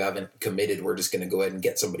 since you haven't committed, we're just going to go ahead and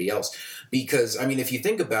get somebody else. Because, I mean, if you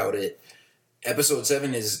think about it, Episode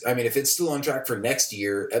 7 is, I mean, if it's still on track for next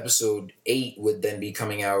year, Episode 8 would then be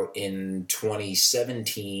coming out in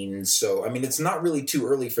 2017. So, I mean, it's not really too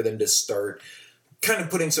early for them to start kind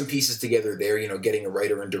of putting some pieces together there, getting a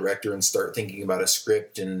writer and director and start thinking about a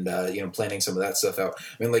script and, planning some of that stuff out.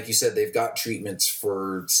 I mean, like you said, they've got treatments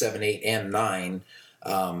for 7, 8, and 9.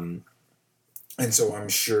 And so I'm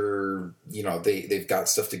sure, they've got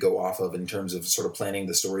stuff to go off of in terms of sort of planning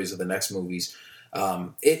the stories of the next movies.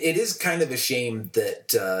 It is kind of a shame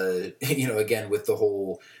that, again, with the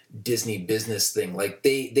whole Disney business thing, like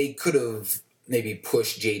they could have maybe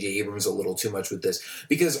push J.J. Abrams a little too much with this.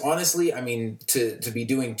 Because honestly, I mean, to be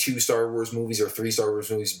doing 2 Star Wars movies or 3 Star Wars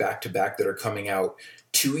movies back to back that are coming out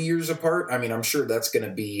 2 years apart, I mean, I'm sure that's going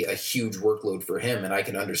to be a huge workload for him, and I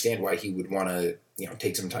can understand why he would want to,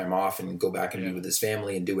 take some time off and go back and be with his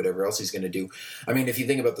family and do whatever else he's going to do. I mean, if you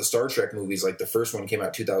think about the Star Trek movies, like the first one came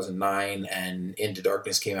out 2009 and Into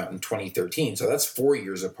Darkness came out in 2013, so that's 4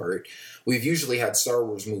 years apart. We've usually had Star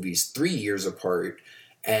Wars movies 3 years apart,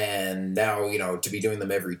 and now, to be doing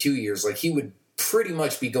them every 2 years, like he would pretty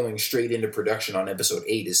much be going straight into production on Episode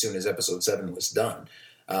 8 as soon as Episode 7 was done.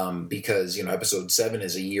 Because, Episode 7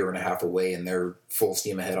 is a year and a half away and they're full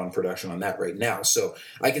steam ahead on production on that right now. So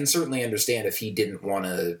I can certainly understand if he didn't want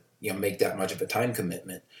to, make that much of a time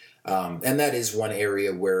commitment. And that is one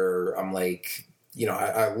area where I'm like,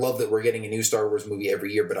 I love that we're getting a new Star Wars movie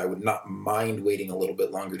every year, but I would not mind waiting a little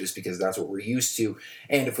bit longer just because that's what we're used to.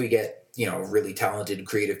 And if we get, really talented,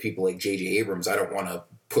 creative people like J.J. Abrams, I don't want to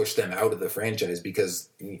push them out of the franchise because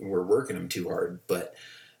we're working them too hard. But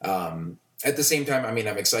at the same time, I mean,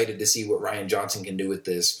 I'm excited to see what Rian Johnson can do with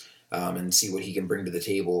this and see what he can bring to the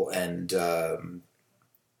table. And,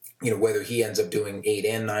 whether he ends up doing 8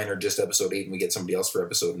 and 9 or just Episode 8 and we get somebody else for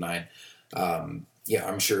Episode 9,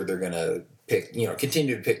 I'm sure they're going to pick,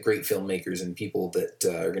 continue to pick great filmmakers and people that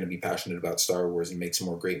are going to be passionate about Star Wars and make some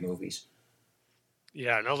more great movies.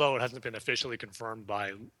 Yeah, and although it hasn't been officially confirmed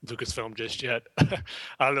by Lucasfilm just yet, I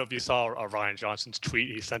don't know if you saw Rian Johnson's tweet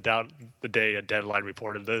he sent out the day a Deadline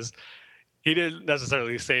reported this. He didn't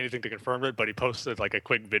necessarily say anything to confirm it, but he posted like a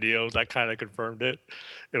quick video that kind of confirmed it.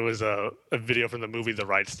 It was a video from the movie The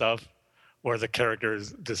Right Stuff, where the character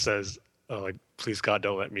just says, please God,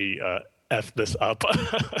 don't let me F this up.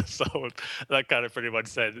 So that kind of pretty much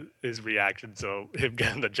said his reaction to him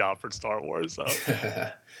getting the job for Star Wars. So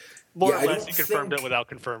more or less he confirmed it without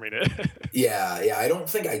confirming it. Yeah, I don't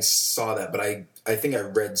think I saw that, but I think I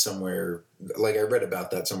read somewhere, I read about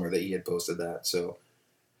that somewhere that he had posted that, so...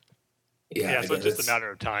 Yeah, so it's just a matter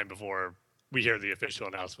of time before we hear the official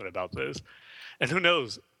announcement about this. And who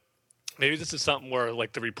knows, maybe this is something where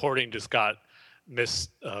like the reporting just got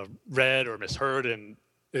misread or misheard, and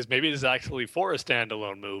maybe it is actually for a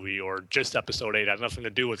standalone movie or just Episode 8. It has nothing to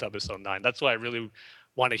do with Episode 9. That's why I really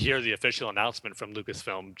want to hear the official announcement from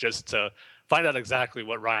Lucasfilm, just to find out exactly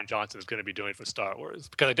what Rian Johnson is going to be doing for Star Wars.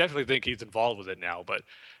 Because I definitely think he's involved with it now, but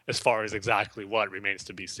as far as exactly what remains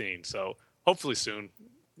to be seen. So hopefully soon.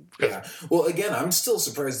 Yeah. Well, again, I'm still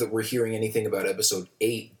surprised that we're hearing anything about Episode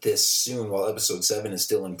 8 this soon while Episode 7 is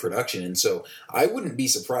still in production. And so I wouldn't be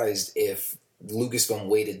surprised if Lucasfilm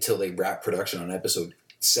waited till they wrap production on Episode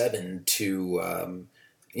 7 to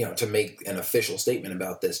make an official statement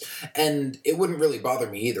about this. And it wouldn't really bother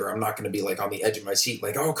me either. I'm not going to be like on the edge of my seat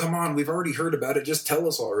like, oh, come on, we've already heard about it. Just tell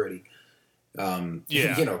us already.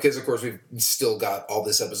 Yeah. You know, because of course we've still got all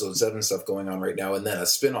this episode 7 stuff going on right now, and then a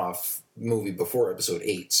spin-off movie before episode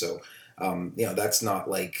 8. So, you know, that's not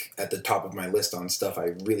like at the top of my list on stuff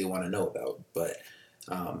I really want to know about. But,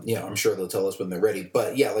 you know, I'm sure they'll tell us when they're ready.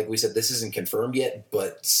 But yeah, like we said, this isn't confirmed yet,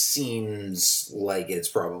 but seems like it's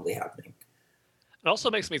probably happening. It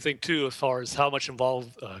also makes me think too, as far as how much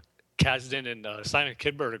involved Kasdan and Simon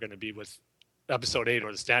Kinberg are going to be with episode 8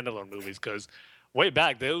 or the standalone movies, because way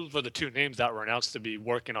back, those were the 2 names that were announced to be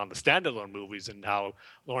working on the standalone movies, and how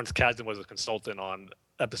Lawrence Kasdan was a consultant on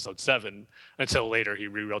episode 7 until later he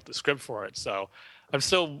rewrote the script for it. So I'm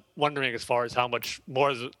still wondering as far as how much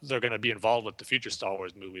more they're going to be involved with the future Star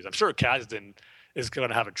Wars movies. I'm sure Kasdan is going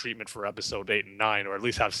to have a treatment for episode 8 and 9, or at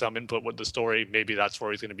least have some input with the story. Maybe that's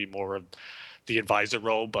where he's going to be more of the advisor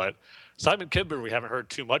role. But Simon Kinberg, we haven't heard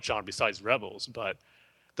too much on besides Rebels. But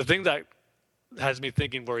the thing that has me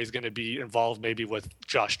thinking where he's going to be involved maybe with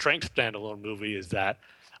Josh Trank's standalone movie is that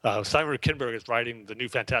Simon Kinberg is writing the new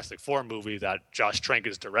Fantastic Four movie that Josh Trank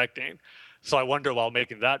is directing. So I wonder, while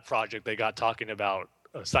making that project, they got talking about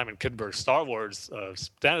Simon Kinberg's Star Wars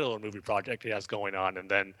standalone movie project he has going on, and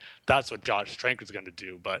then that's what Josh Trank is going to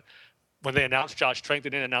do. But when they announced Josh Trank, they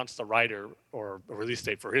didn't announce the writer or a release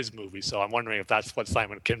date for his movie. So I'm wondering if that's what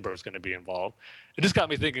Simon Kinberg is going to be involved. It just got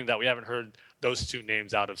me thinking that we haven't heard those 2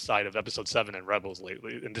 names out of sight of episode 7 and Rebels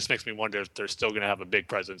lately. And this makes me wonder if they're still going to have a big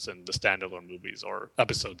presence in the standalone movies or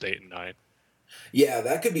episodes 8 and 9. Yeah,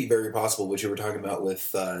 that could be very possible, what you were talking about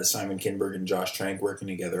with Simon Kinberg and Josh Trank working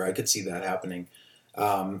together. I could see that happening.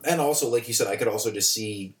 And also, like you said, I could also just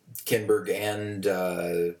see Kinberg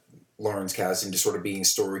and Lawrence Kasdan just sort of being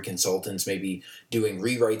story consultants, maybe doing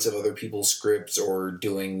rewrites of other people's scripts or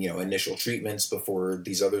doing, you know, initial treatments before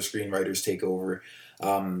these other screenwriters take over.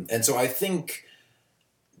 And so I think,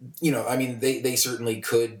 you know, I mean, they certainly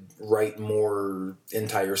could write more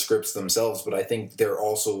entire scripts themselves, but I think they're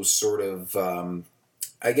also sort of,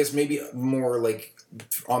 I guess maybe more like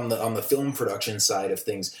on the film production side of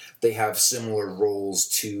things, they have similar roles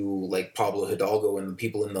to like Pablo Hidalgo and the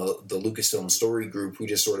people in the Lucasfilm story group who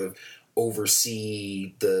just sort of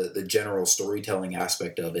oversee the general storytelling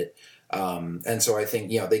aspect of it. And so I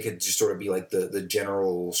think, you know, they could just sort of be like the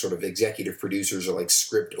general sort of executive producers or like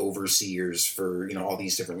script overseers for, you know, all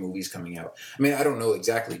these different movies coming out. I mean, I don't know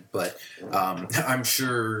exactly, but I'm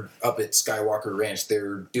sure up at Skywalker Ranch,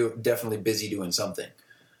 they're definitely busy doing something.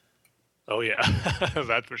 Oh, yeah,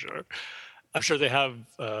 that's for sure. I'm sure they have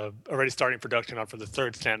already starting production on for the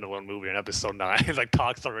 3rd standalone movie in episode 9. Like,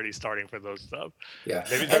 talks already starting for those stuff. Yeah.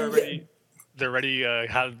 Maybe they're already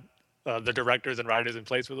have the directors and writers in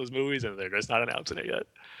place for those movies, and they're just not announcing it yet.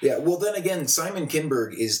 Yeah, well, then again, Simon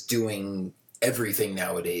Kinberg is doing everything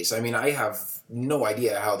nowadays. I mean, I have no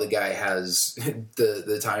idea how the guy has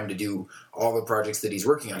the time to do all the projects that he's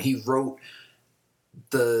working on. He wrote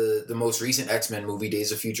the most recent X-Men movie,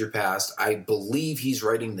 Days of Future Past. I believe he's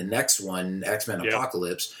writing the next one, X-Men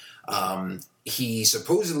Apocalypse. He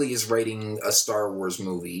supposedly is writing a Star Wars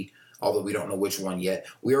movie, although we don't know which one yet.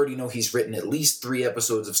 We already know he's written at least 3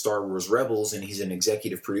 episodes of Star Wars Rebels, and he's an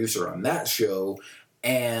executive producer on that show.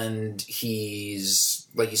 And he's,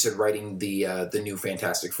 like you said, writing the new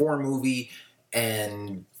Fantastic Four movie,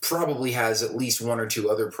 and probably has at least 1 or 2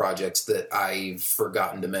 other projects that I've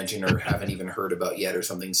forgotten to mention or haven't even heard about yet or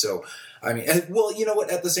something. So, I mean, well, you know what?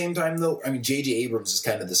 At the same time, though, I mean, J.J. Abrams is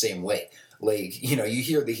kind of the same way. Like, you know, you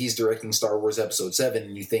hear that he's directing Star Wars Episode 7,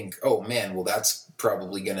 and you think, oh, man, well, that's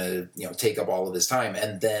probably going to, you know, take up all of his time.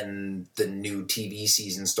 And then the new TV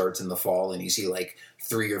season starts in the fall, and you see, like,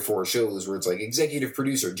 3 or 4 shows where it's like, executive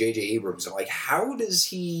producer J.J. Abrams. I'm like, how does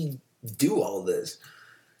he do all this?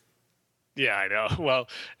 Yeah, I know. Well,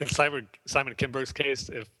 in Simon Kinberg's case,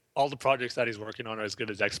 if all the projects that he's working on are as good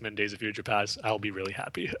as X-Men Days of Future Past, I'll be really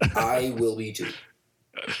happy. I will be too.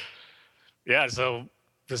 Yeah, so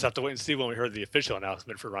just have to wait and see when we heard the official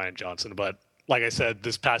announcement for Rian Johnson. But like I said,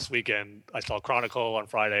 this past weekend, I saw Chronicle on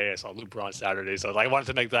Friday, I saw Looper on Saturday. So I wanted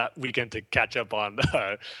to make that weekend to catch up on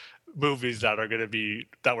movies that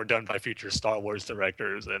were done by future Star Wars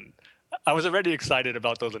directors. And I was already excited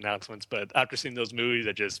about those announcements, but after seeing those movies,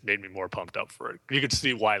 it just made me more pumped up for it. You could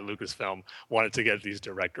see why Lucasfilm wanted to get these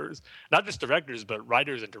directors, not just directors, but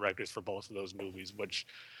writers and directors for both of those movies, which,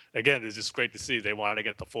 again, is just great to see. They wanted to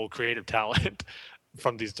get the full creative talent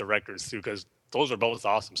from these directors, too, because those are both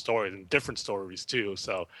awesome stories and different stories, too.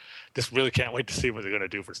 So just really can't wait to see what they're going to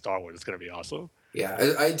do for Star Wars. It's going to be awesome.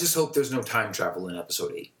 Yeah, I just hope there's no time travel in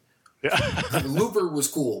Episode 8. Yeah. Looper was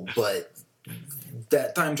cool, but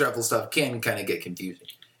that time travel stuff can kind of get confusing.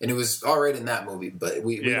 And it was all right in that movie, but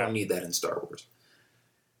we don't need that in Star Wars.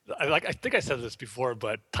 I think I said this before,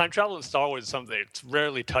 but time travel in Star Wars is something that's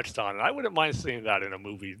rarely touched on, and I wouldn't mind seeing that in a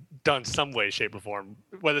movie done some way, shape, or form,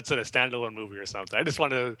 whether it's in a standalone movie or something. I just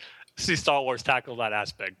want to see Star Wars tackle that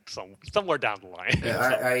aspect somewhere down the line.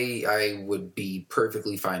 Yeah, I would be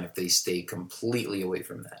perfectly fine if they stay completely away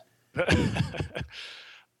from that.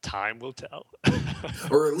 Time will tell.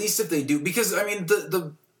 Or at least if they do, because I mean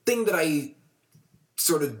the thing that I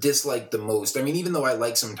sort of dislike the most, I mean, even though I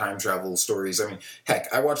like some time travel stories, I mean,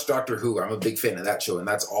 heck, I watch Doctor Who. I'm a big fan of that show, and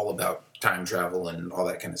that's all about time travel and all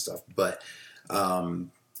that kind of stuff. But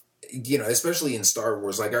especially in Star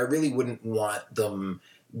Wars, like I really wouldn't want them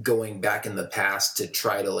going back in the past to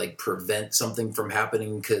try to like prevent something from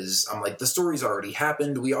happening, because I'm like, the story's already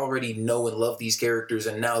happened. We already know and love these characters,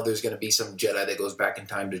 and now there's going to be some Jedi that goes back in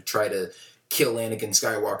time to try to kill Anakin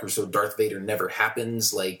Skywalker so Darth Vader never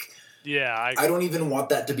happens. Like, yeah, I don't even want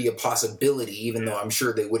that to be a possibility, even though I'm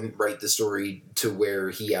sure they wouldn't write the story to where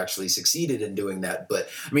he actually succeeded in doing that. But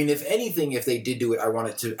I mean, if anything, if they did do it, I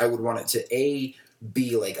would want it to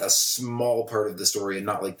be like a small part of the story and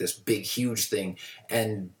not like this big huge thing,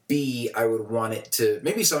 and B, I would want it to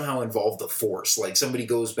maybe somehow involve the Force, like somebody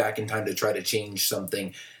goes back in time to try to change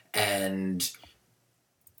something, and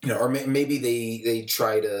or maybe they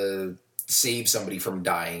try to save somebody from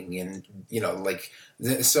dying, and like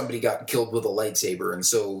somebody got killed with a lightsaber, and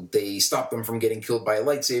so they stop them from getting killed by a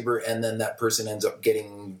lightsaber, and then that person ends up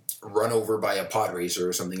getting run over by a pod racer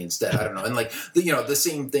or something instead. I don't know. And like the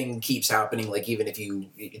same thing keeps happening. Like even if you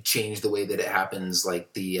change the way that it happens,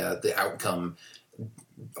 like the outcome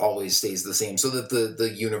always stays the same, so that the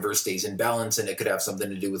universe stays in balance, and it could have something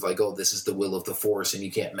to do with like, oh, this is the will of the Force, and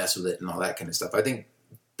you can't mess with it, and all that kind of stuff. I think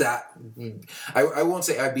that I won't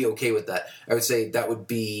say I'd be okay with that. I would say that would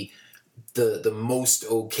be the most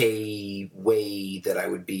okay way that I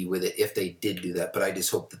would be with it if they did do that. But I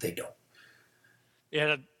just hope that they don't.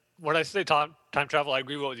 Yeah, when I say time travel, I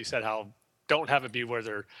agree with what you said. How don't have it be where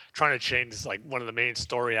they're trying to change like one of the main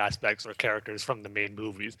story aspects or characters from the main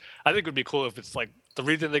movies. I think it would be cool if it's like the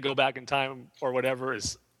reason they go back in time or whatever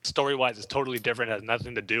is story-wise is totally different, has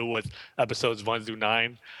nothing to do with episodes 1 through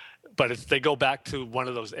 9. But if they go back to one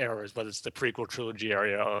of those eras, whether it's the prequel trilogy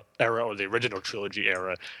era or the original trilogy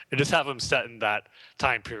era, and just have them set in that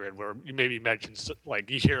time period where you maybe mention, like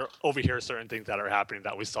you overhear certain things that are happening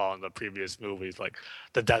that we saw in the previous movies, like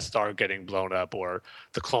the Death Star getting blown up or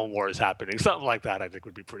the Clone Wars happening, something like that. I think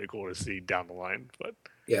would be pretty cool to see down the line. But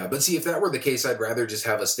yeah, but see, if that were the case, I'd rather just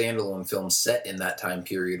have a standalone film set in that time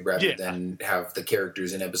period rather than have the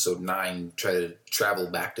characters in Episode 9 try to travel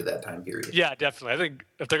back to that time period. Yeah, definitely. I think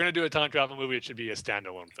if they're going to do a time travel movie, it should be a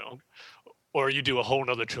standalone film. Or you do a whole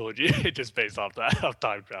nother trilogy just based off that, of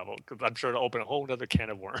time travel, because I'm sure it'll open a whole nother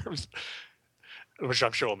can of worms, which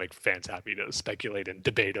I'm sure will make fans happy to speculate and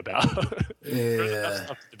debate about. Yeah.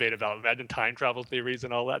 Stuff to debate about. Imagine time travel theories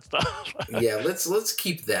and all that stuff. Yeah, let's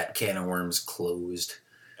keep that can of worms closed.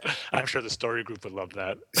 I'm sure the story group would love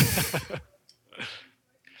that.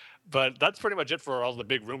 But that's pretty much it for all the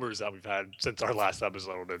big rumors that we've had since our last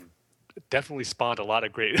episode, and it definitely spawned a lot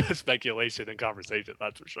of great speculation and conversation,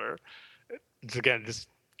 that's for sure. It's, again, just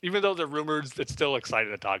even though they're rumors, it's still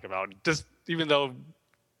exciting to talk about. Just even though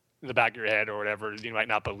in the back of your head or whatever, you might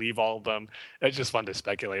not believe all of them, it's just fun to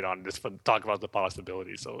speculate on, just fun to talk about the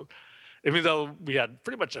possibilities. So even though we had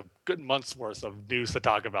pretty much a good month's worth of news to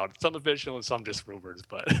talk about, some official and some just rumors,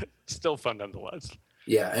 but still fun nonetheless.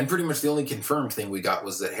 Yeah, and pretty much the only confirmed thing we got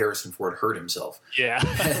was that Harrison Ford hurt himself. Yeah.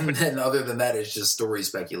 And then other than that, it's just story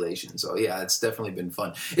speculation. So yeah, it's definitely been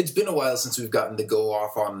fun. It's been a while since we've gotten to go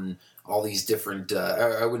off on all these different,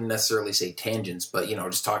 I wouldn't necessarily say tangents, but,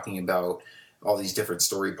 just talking about all these different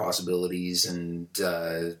story possibilities and,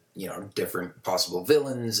 different possible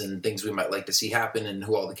villains and things we might like to see happen and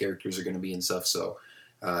who all the characters are going to be and stuff. So,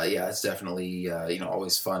 yeah, it's definitely,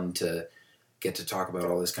 always fun to get to talk about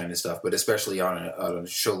all this kind of stuff, but especially on a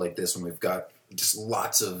show like this when we've got just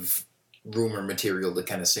lots of rumor material to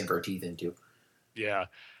kind of sink our teeth into. Yeah.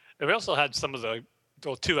 And we also had some of the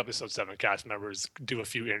 2 Episode 7 cast members do a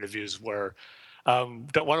few interviews where one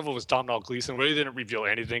of them was Domhnall Gleeson, where he didn't reveal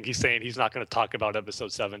anything. He's saying he's not going to talk about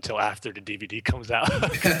Episode 7 until after the DVD comes out.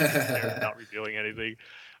 They're not revealing anything.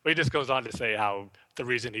 But he just goes on to say how the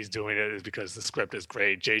reason he's doing it is because the script is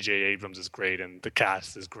great, J.J. Abrams is great, and the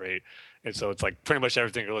cast is great. And so it's like pretty much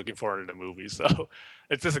everything you're looking for in the movie. So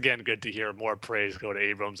it's just, again, good to hear more praise go to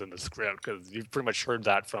Abrams and the script, because you've pretty much heard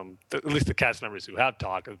that from at least the cast members who have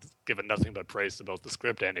talked, have given nothing but praise to both the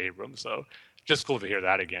script and Abrams. So just cool to hear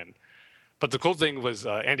that again. But the cool thing was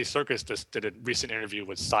Andy Serkis just did a recent interview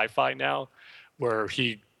with Sci-Fi Now, where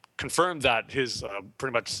he confirmed that his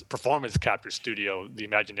pretty much performance capture studio, the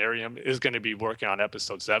Imaginarium, is going to be working on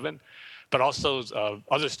Episode 7, but also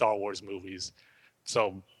other Star Wars movies.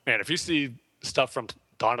 So, man, if you see stuff from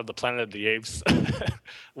Dawn of the Planet of the Apes,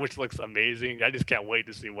 which looks amazing, I just can't wait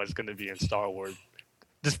to see what's going to be in Star Wars.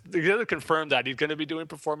 Just to confirm that he's going to be doing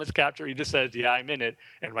performance capture. He just says, yeah, I'm in it,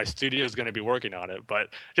 and my studio is going to be working on it. But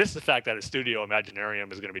just the fact that a studio,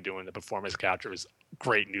 Imaginarium, is going to be doing the performance capture is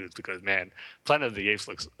great news because, man, Planet of the Apes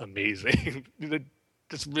looks amazing.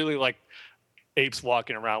 Just really like apes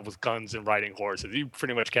walking around with guns and riding horses. You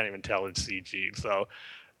pretty much can't even tell it's CG. So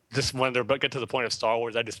just when they get to the point of Star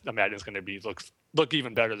Wars, I just imagine it's going to be look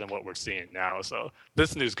even better than what we're seeing now. So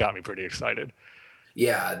this news got me pretty excited.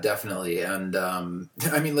 Yeah, definitely. And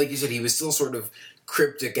I mean, like you said, he was still sort of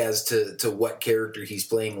cryptic as to what character he's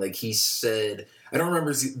playing. Like he said, I don't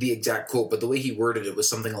remember the exact quote, but the way he worded it was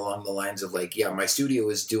something along the lines of like, yeah, my studio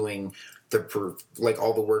is doing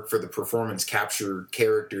all the work for the performance capture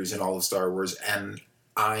characters in all of Star Wars, and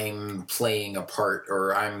I'm playing a part,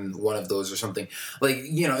 or I'm one of those or something. Like,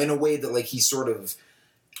 you know, in a way that like he sort of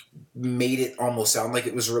made it almost sound like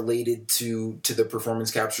it was related to the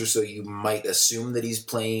performance capture, so you might assume that he's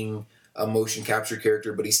playing a motion capture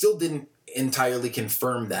character, but he still didn't entirely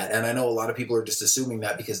confirm that. And I know a lot of people are just assuming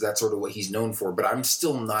that because that's sort of what he's known for, but I'm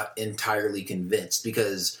still not entirely convinced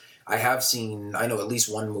because I know at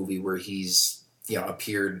least one movie where he's, you know,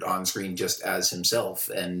 appeared on screen just as himself,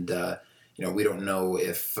 and you know, we don't know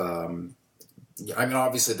if I mean,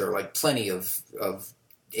 obviously there are like plenty of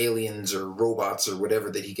aliens or robots or whatever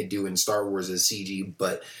that he could do in Star Wars as CG,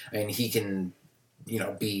 but I mean, he can, you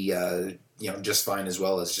know, be you know, just fine as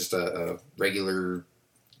well as just a regular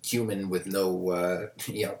human with no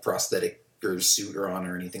you know, prosthetic or suit or on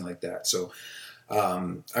or anything like that. So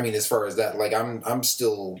I mean, as far as that, like I'm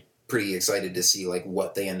still pretty excited to see like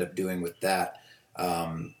what they end up doing with that.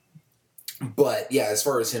 But yeah, as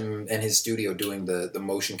far as him and his studio doing the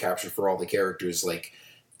motion capture for all the characters, like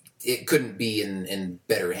it couldn't be in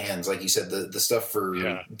better hands. Like you said, the stuff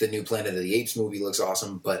for the new Planet of the Apes movie looks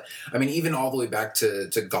awesome. But I mean, even all the way back to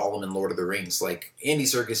Gollum and Lord of the Rings, like Andy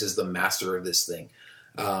Serkis is the master of this thing.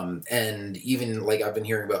 And even like I've been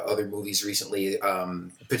hearing about other movies recently,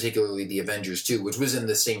 particularly the Avengers 2, which was in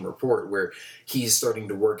the same report, where he's starting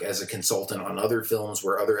to work as a consultant on other films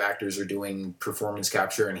where other actors are doing performance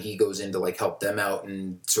capture, and he goes in to like help them out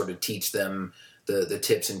and sort of teach them the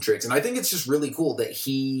tips and tricks. And I think it's just really cool that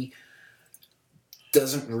he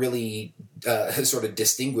doesn't really sort of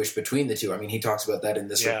distinguish between the two. I mean, he talks about that in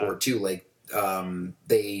this report too. Like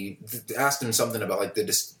they asked him something about like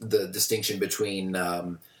the distinction between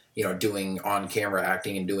you know, doing on camera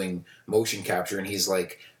acting and doing motion capture, and he's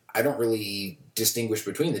like, I don't really distinguish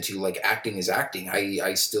between the two. Like, acting is acting.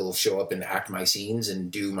 I still show up and act my scenes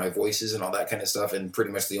and do my voices and all that kind of stuff, and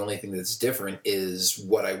pretty much the only thing that's different is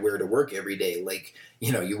what I wear to work every day. Like,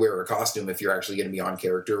 you know, you wear a costume if you're actually going to be on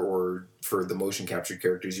character, or for the motion capture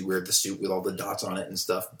characters, you wear the suit with all the dots on it and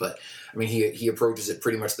stuff. But, I mean, he approaches it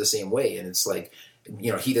pretty much the same way, and it's like,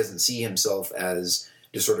 you know, he doesn't see himself as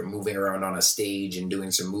just sort of moving around on a stage and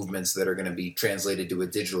doing some movements that are going to be translated to a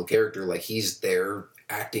digital character. Like, he's there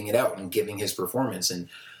acting it out and giving his performance. And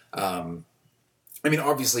I mean,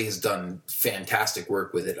 obviously has done fantastic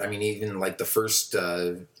work with it. I mean, even like the first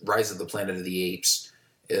Rise of the Planet of the Apes.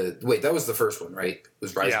 Wait, that was the first one, right? It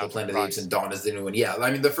was Rise of the Planet of the Apes and Dawn is the new one. Yeah,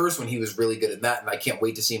 I mean, the first one, he was really good at that, and I can't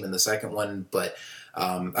wait to see him in the second one. But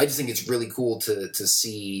I just think it's really cool to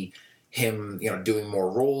see him, you know, doing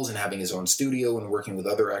more roles and having his own studio and working with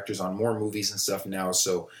other actors on more movies and stuff now.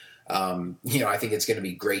 So, you know, I think it's going to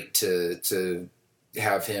be great to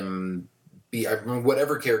have him be, I mean,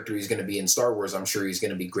 whatever character he's going to be in Star Wars, I'm sure he's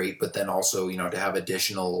going to be great. But then also, you know, to have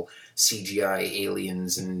additional CGI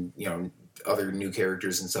aliens and, you know, other new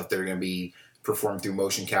characters and stuff that are going to be performed through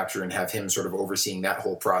motion capture, and have him sort of overseeing that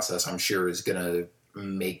whole process, I'm sure is going to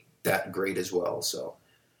make that great as well. So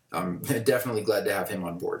I'm definitely glad to have him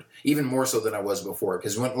on board, even more so than I was before.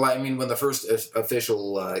 Because when the first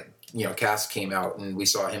official you know, cast came out and we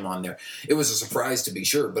saw him on there, it was a surprise to be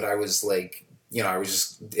sure. But I was like, you know, I was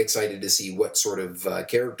just excited to see what sort of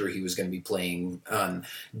character he was going to be playing.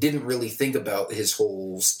 Didn't really think about his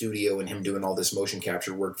whole studio and him doing all this motion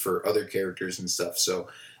capture work for other characters and stuff. So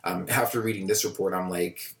after reading this report, I'm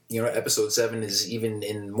like, you know, Episode 7 is even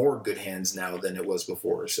in more good hands now than it was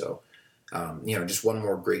before. So, you know, just one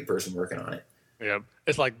more great person working on it. Yeah,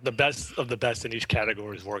 it's like the best of the best in each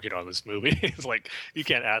category is working on this movie. It's like you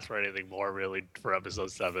can't ask for anything more, really, for Episode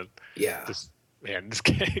 7. Yeah. Just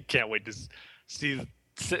can't wait to see,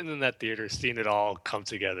 sitting in that theater, seeing it all come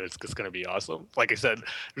together. It's just going to be awesome. Like I said,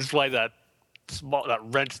 this is why that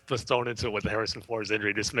wrench was thrown into it with Harrison Ford's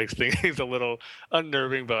injury just makes things a little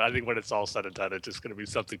unnerving. But I think when it's all said and done, it's just going to be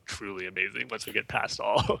something truly amazing once we get past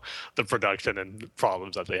all the production and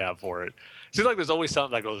problems that they have for it. Seems like there's always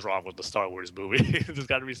something that goes wrong with the Star Wars movie. There's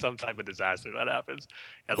got to be some type of disaster that happens.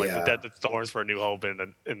 And like the Desert Storms for A New Hope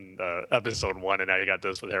in Episode 1, and now you got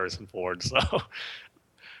this with Harrison Ford. So,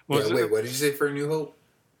 what did you say for A New Hope?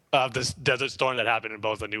 This Desert Storm that happened in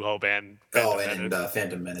both A New Hope and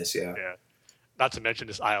Phantom Menace, yeah. Not to mention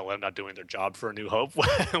this ILM not doing their job for A New Hope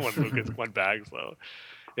when Lucas went back. So,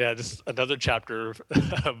 yeah, just another chapter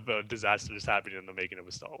of disaster just happening in the making of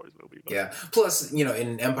a Star Wars movie. But. Yeah. Plus,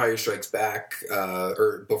 in Empire Strikes Back,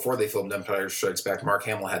 or before they filmed Empire Strikes Back, Mark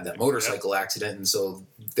Hamill had that motorcycle accident, and so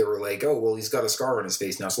they were like, "Oh, well, he's got a scar on his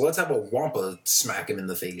face now, so let's have a Wampa smack him in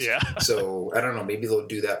the face." Yeah. So I don't know. Maybe they'll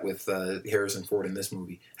do that with Harrison Ford in this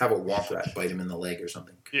movie. Have a Wampa rat bite him in the leg or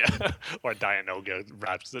something. Yeah. Or Dianoga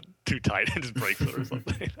wraps it too tight and just breaks it or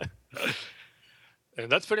something. And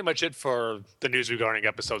that's pretty much it for the news regarding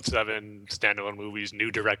Episode 7, standalone movies, new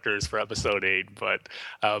directors for Episode 8. But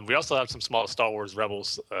we also have some small Star Wars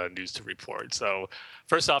Rebels news to report. So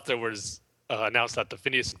first off, there was announced that the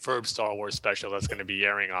Phineas and Ferb Star Wars special that's going to be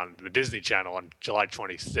airing on the Disney Channel on July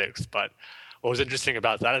 26th. But what was interesting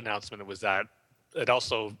about that announcement was that it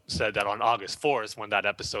also said that on August 4th, when that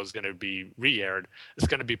episode is going to be re-aired, it's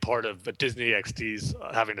going to be part of Disney XD's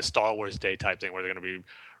having a Star Wars Day type thing where they're going to be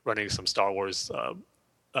running some Star Wars, I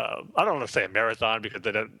don't want to say a marathon because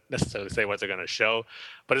they don't necessarily say what they're going to show,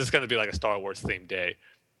 but it's going to be like a Star Wars themed day.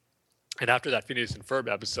 And after that Phineas and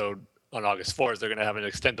Ferb episode on August 4th, they're going to have an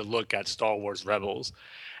extended look at Star Wars Rebels.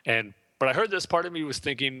 And when I heard this, part of me was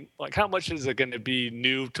thinking, like, how much is it going to be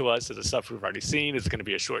new to us? Is it stuff we've already seen? Is it going to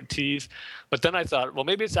be a short tease? But then I thought, well,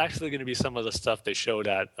 maybe it's actually going to be some of the stuff they showed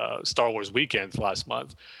at Star Wars Weekends last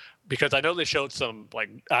month. Because I know they showed some like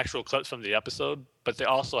actual clips from the episode, but they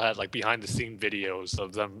also had like behind the scene videos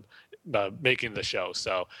of them making the show.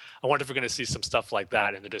 So I wonder if we're going to see some stuff like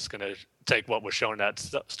that, and they're just going to take what was shown at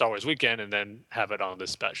Star Wars Weekend and then have it on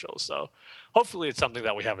this special. So hopefully it's something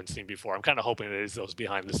that we haven't seen before. I'm kind of hoping it is those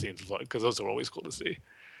behind the scenes look, because those are always cool to see.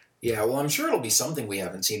 Yeah, well, I'm sure it'll be something we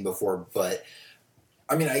haven't seen before, but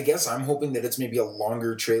I mean, I guess I'm hoping that it's maybe a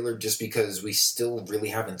longer trailer just because we still really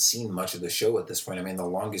haven't seen much of the show at this point. I mean, the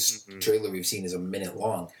longest trailer we've seen is a minute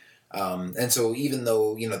long. And so even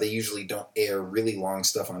though, they usually don't air really long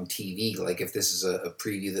stuff on TV, like if this is a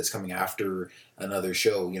preview that's coming after another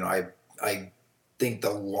show, I think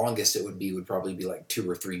the longest it would probably be like 2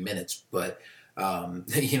 or 3 minutes. But,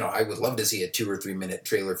 I would love to see a 2 or 3 minute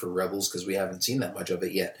trailer for Rebels because we haven't seen that much of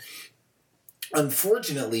it yet.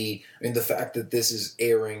 Unfortunately, I mean, the fact that this is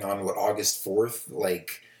airing on, August 4th,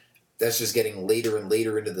 like, that's just getting later and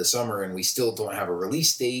later into the summer, and we still don't have a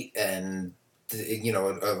release date, and,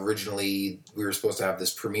 originally we were supposed to have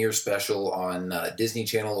this premiere special on Disney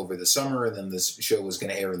Channel over the summer, and then this show was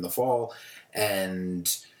going to air in the fall,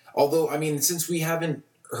 and although, I mean, since we haven't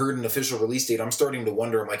heard an official release date, I'm starting to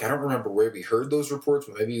wonder, I don't remember where we heard those reports,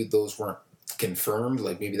 but maybe those weren't confirmed,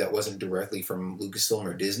 like, maybe that wasn't directly from Lucasfilm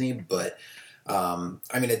or Disney, but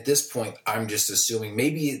I mean, at this point, I'm just assuming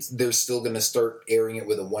maybe they're still going to start airing it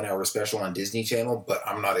with a 1 hour special on Disney Channel, but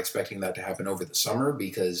I'm not expecting that to happen over the summer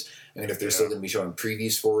because, I mean, if they're still going to be showing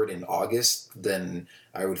previews for it in August, then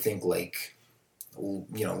I would think late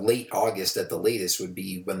August at the latest would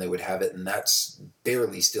be when they would have it, and that's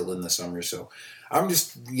barely still in the summer. So I'm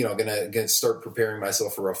just, gonna start preparing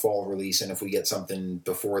myself for a fall release, and if we get something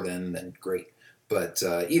before then great. But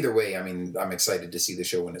either way, I mean, I'm excited to see the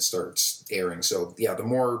show when it starts airing. So, yeah, the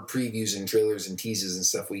more previews and trailers and teases and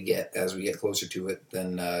stuff we get as we get closer to it,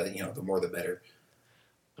 then, the more the better.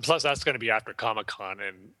 Plus, that's going to be after Comic-Con,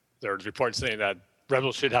 and there's reports saying that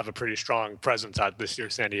Rebels should have a pretty strong presence at this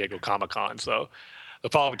year's San Diego Comic-Con. So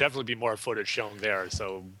there'll probably definitely be more footage shown there.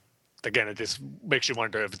 So, again, it just makes you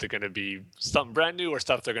wonder if it's going to be something brand new or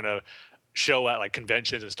stuff they're going to show at, like,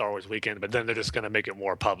 conventions and Star Wars Weekend, but then they're just going to make it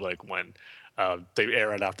more public when they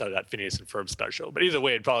air it after that Phineas and Ferb special. But either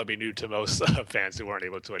way, it'd probably be new to most fans who weren't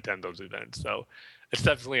able to attend those events. So it's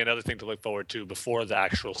definitely another thing to look forward to before the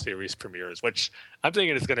actual series premieres, which I'm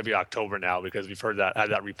thinking is going to be October now because we've had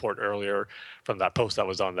that report earlier from that post that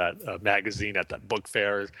was on that magazine at that book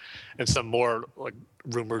fair, and some more like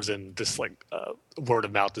rumors and just like word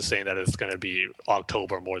of mouth is saying that it's going to be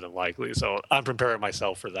October more than likely. So I'm preparing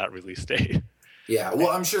myself for that release date. Yeah, well,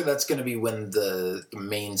 I'm sure that's going to be when the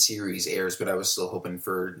main series airs, but I was still hoping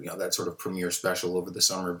for, that sort of premiere special over the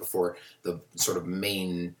summer before the sort of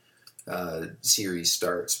main series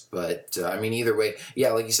starts. But I mean, either way,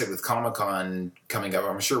 yeah, like you said, with Comic-Con coming up,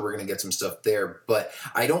 I'm sure we're going to get some stuff there. But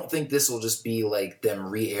I don't think this will just be like them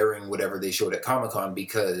re-airing whatever they showed at Comic-Con,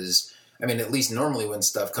 because I mean, at least normally when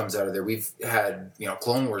stuff comes out of there, we've had, you know,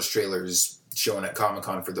 Clone Wars trailers shown at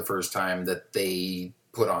Comic-Con for the first time that they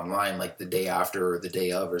put online like the day after or the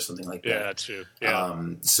day of or something like that. Yeah, that's true. Yeah.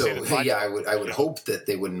 So yeah, I would hope that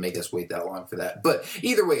they wouldn't make us wait that long for that. But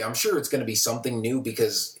either way, I'm sure it's going to be something new,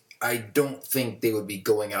 because I don't think they would be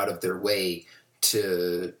going out of their way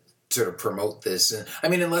to sort of promote this. And I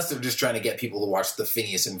mean, unless they're just trying to get people to watch the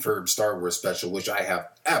Phineas and Ferb Star Wars special, which I have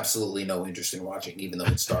absolutely no interest in watching, even though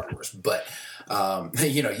it's Star Wars. But,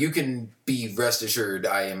 you know, you can be rest assured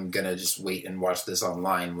I am going to just wait and watch this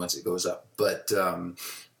online once it goes up. But,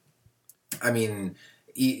 I mean,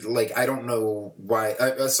 like, I don't know why,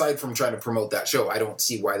 aside from trying to promote that show, I don't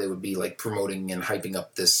see why they would be, like, promoting and hyping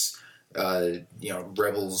up this, you know,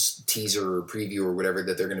 Rebels teaser or preview or whatever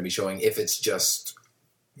that they're going to be showing, if it's just,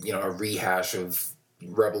 you know, a rehash of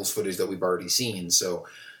Rebels footage that we've already seen. So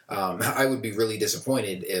I would be really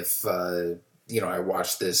disappointed if, you know, I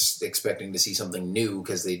watched this expecting to see something new,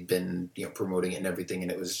 because they'd been, you know, promoting it and everything,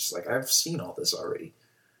 and it was just like, I've seen all this already.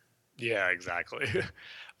 Yeah, exactly.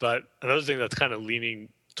 But another thing that's kind of leaning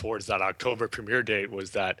towards that October premiere date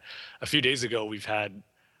was that a few days ago we've had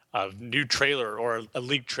a new trailer, or a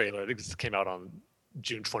leaked trailer. I think this came out on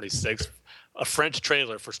June 26th. A French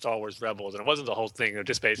trailer for Star Wars Rebels, and it wasn't the whole thing. It was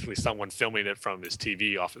just basically someone filming it from his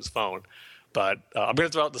TV off his phone. But I'm going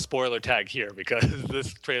to throw out the spoiler tag here, because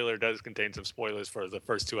this trailer does contain some spoilers for the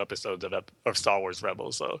first 2 episodes of Star Wars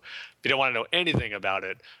Rebels. So if you don't want to know anything about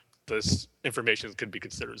it, this information could be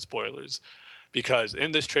considered spoilers. Because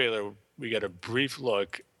in this trailer, we get a brief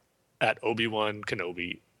look at Obi-Wan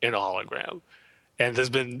Kenobi in a hologram. And there's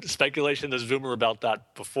been speculation, there's rumor about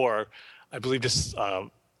that before. I believe just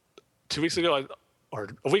 2 weeks ago, or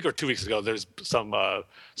a week or 2 weeks ago, there's some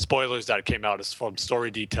spoilers that came out from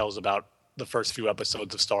story details about the first few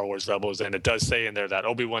episodes of Star Wars Rebels, and it does say in there that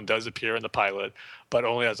Obi-Wan does appear in the pilot, but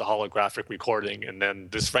only as a holographic recording, and then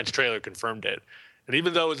this French trailer confirmed it. And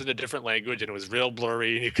even though it was in a different language and it was real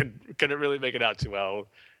blurry, you couldn't really make it out too well,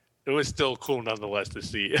 it was still cool nonetheless to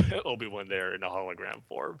see Obi-Wan there in a hologram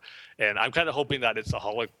form. And I'm kind of hoping that it's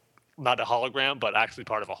not a hologram, but actually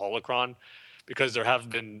part of a holocron, because there have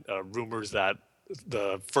been rumors that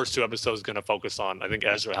the first 2 episodes are going to focus on, I think,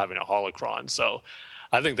 Ezra having a holocron. So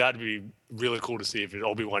I think that'd be really cool to see if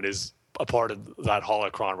Obi-Wan is a part of that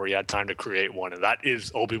holocron where he had time to create one, and that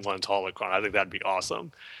is Obi-Wan's holocron. I think that'd be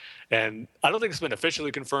awesome. And I don't think it's been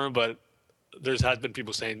officially confirmed, but has been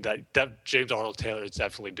people saying that James Arnold Taylor is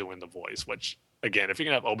definitely doing the voice, which, again, if you're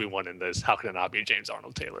going to have Obi-Wan in this, how can it not be James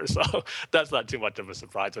Arnold Taylor? So that's not too much of a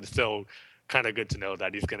surprise, but it's still kind of good to know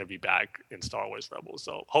that he's going to be back in Star Wars Rebels.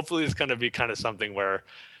 So hopefully it's going to be kind of something where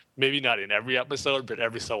maybe not in every episode, but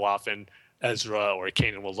every so often Ezra or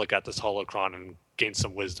Kanan will look at this holocron and gain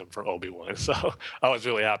some wisdom from Obi-Wan. So I was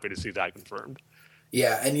really happy to see that confirmed.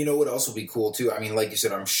 Yeah, and you know what else would be cool too? I mean, like you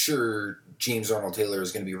said, I'm sure James Arnold Taylor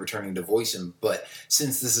is going to be returning to voice him, but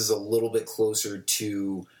since this is a little bit closer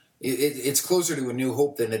to... It's closer to A New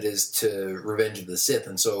Hope than it is to Revenge of the Sith,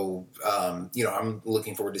 and so you know, I'm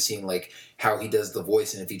looking forward to seeing like how he does the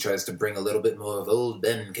voice, and if he tries to bring a little bit more of old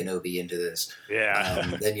Ben Kenobi into this,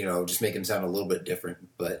 then you know, just make him sound a little bit different.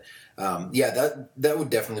 But yeah, that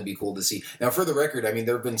would definitely be cool to see. Now, for the record, I mean,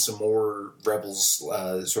 there have been some more Rebels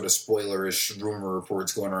sort of spoilerish rumor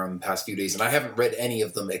reports going around the past few days, and I haven't read any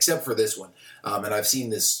of them except for this one. And I've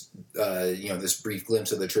seen this, you know, this brief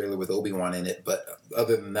glimpse of the trailer with Obi-Wan in it, but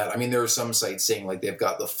other than that, I mean, there are some sites saying like they've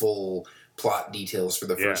got the full plot details for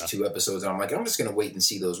the first 2 episodes, and I'm like, I'm just going to wait and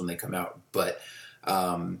see those when they come out. But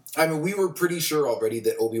I mean, we were pretty sure already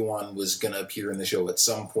that Obi-Wan was going to appear in the show at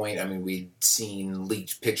some point. I mean, we'd seen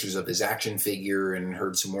leaked pictures of his action figure and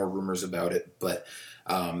heard some more rumors about it, but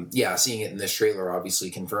yeah, seeing it in this trailer obviously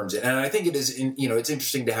confirms it. And I think it is, you know, it's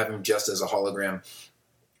interesting to have him just as a hologram.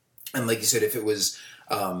 And like you said, if it was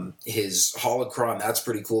his holocron, that's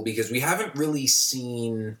pretty cool, because we haven't really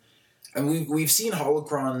seen... I mean, we've seen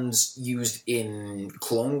holocrons used in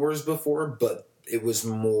Clone Wars before, but it was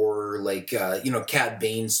more like, you know, Cad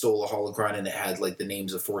Bane stole a holocron and it had like the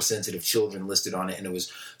names of Force-sensitive children listed on it, and it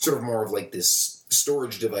was sort of more of like this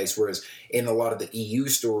storage device, whereas in a lot of the EU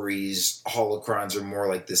stories, holocrons are more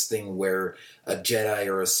like this thing where a Jedi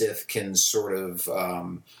or a Sith can sort of...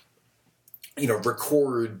 you know,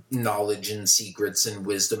 record knowledge and secrets and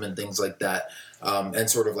wisdom and things like that, and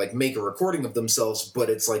sort of like make a recording of themselves, but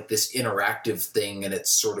it's like this interactive thing, and it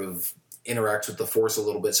sort of interacts with the Force a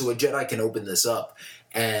little bit. So a Jedi can open this up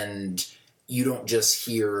and, you don't just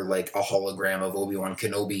hear like a hologram of Obi-Wan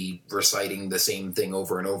Kenobi reciting the same thing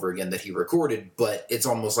over and over again that he recorded, but it's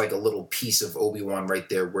almost like a little piece of Obi-Wan right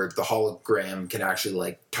there where the hologram can actually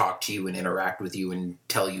like talk to you and interact with you and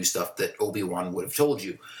tell you stuff that Obi-Wan would have told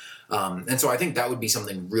you. And so I think that would be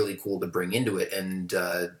something really cool to bring into it and,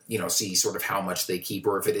 see sort of how much they keep,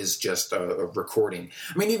 or if it is just a recording.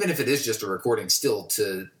 I mean, even if it is just a recording, still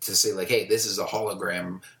to say like, hey, this is a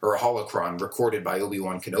hologram or a holocron recorded by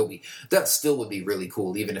Obi-Wan Kenobi, that still would be really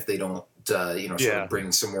cool, even if they don't, sort of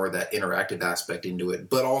bring some more of that interactive aspect into it.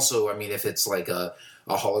 But also, I mean, if it's like a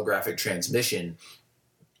holographic transmission,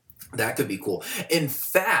 that could be cool. In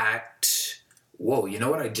fact, whoa, you know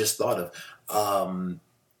what I just thought of?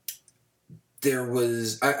 There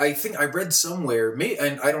was, I think I read somewhere,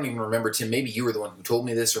 and I don't even remember, Tim, maybe you were the one who told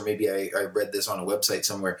me this, or maybe I read this on a website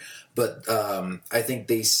somewhere, but I think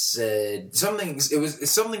they said it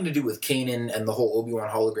was something to do with Kanan and the whole Obi-Wan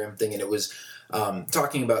hologram thing, and it was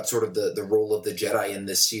talking about sort of the role of the Jedi in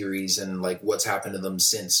this series and like what's happened to them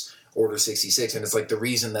since Order 66, and it's like the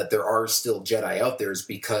reason that there are still Jedi out there is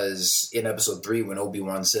because in Episode 3 when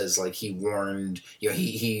Obi-Wan says like he warned,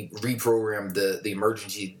 he reprogrammed the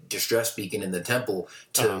emergency distress beacon in the temple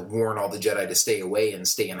to warn all the Jedi to stay away and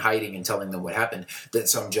stay in hiding and telling them what happened, that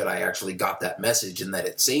some Jedi actually got that message and that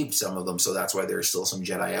it saved some of them, so that's why there's still some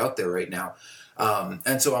Jedi out there right now.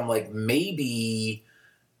 And so I'm like, maybe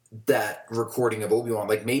that recording of Obi-Wan,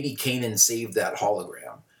 like maybe Kanan saved that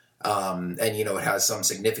hologram. And, it has some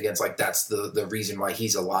significance, like that's the reason why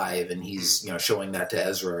he's alive and he's, showing that to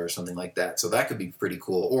Ezra or something like that. So that could be pretty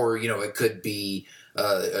cool. Or, it could be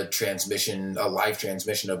a live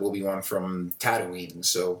transmission of Obi-Wan from Tatooine.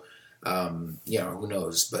 So, who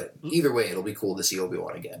knows? But either way, it'll be cool to see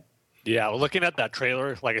Obi-Wan again. Yeah, well, looking at that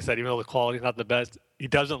trailer, like I said, even though the quality's not the best, he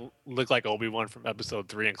doesn't look like Obi-Wan from Episode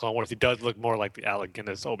 3 in Clone Wars. He does look more like the Alec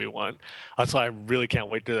Guinness Obi-Wan. So I really can't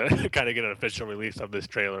wait to kind of get an official release of this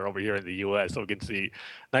trailer over here in the U.S. so we can see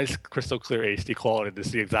nice, crystal clear HD quality to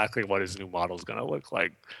see exactly what his new model is going to look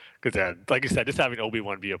like. Because, like you said, just having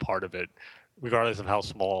Obi-Wan be a part of it, regardless of how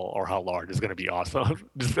small or how large, is going to be awesome.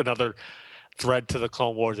 Just another thread to the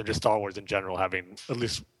Clone Wars and just Star Wars in general, having at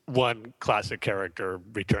least one classic character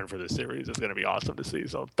return for the series is going to be awesome to see.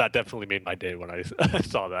 So that definitely made my day when I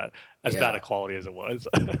saw that, as bad a quality as it was.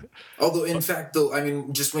 Although, in fact, though, I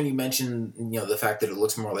mean, just when you mention, the fact that it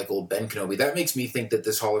looks more like old Ben Kenobi, that makes me think that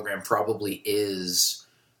this hologram probably is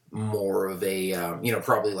more of a,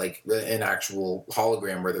 probably like an actual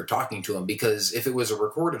hologram where they're talking to him. Because if it was a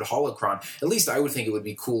recorded holocron, at least I would think it would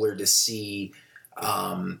be cooler to see,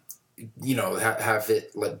 have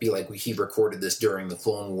it be like he recorded this during the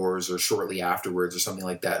Clone Wars or shortly afterwards or something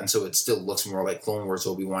like that. And so it still looks more like Clone Wars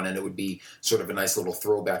Obi-Wan, and it would be sort of a nice little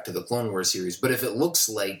throwback to the Clone Wars series. But if it looks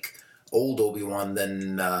like old Obi-Wan,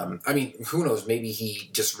 then, who knows? Maybe he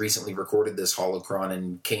just recently recorded this holocron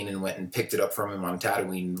and Kanan went and picked it up from him on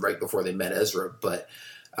Tatooine right before they met Ezra. But,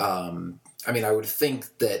 I would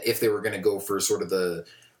think that if they were going to go for sort of the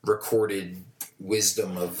recorded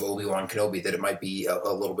wisdom of Obi-Wan Kenobi, that it might be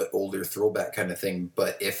a little bit older throwback kind of thing.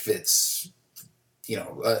 But if it's,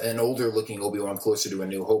 an older looking Obi-Wan closer to A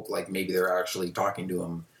New Hope, like maybe they're actually talking to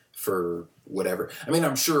him for whatever. I mean,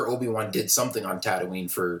 I'm sure Obi-Wan did something on Tatooine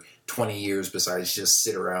for 20 years besides just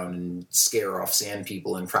sit around and scare off sand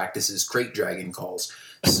people and practice his crate dragon calls.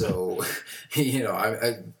 So,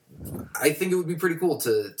 I think it would be pretty cool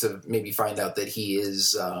to maybe find out that he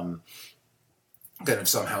is, kind of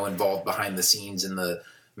somehow involved behind the scenes in the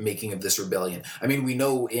making of this rebellion. I mean, we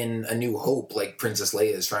know in A New Hope, like Princess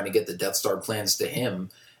Leia is trying to get the Death Star plans to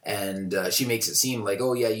him, and she makes it seem like,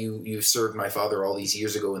 oh yeah, you served my father all these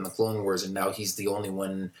years ago in the Clone Wars, and now he's the only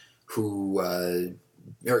one who,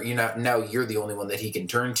 now you're the only one that he can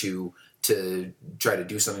turn to try to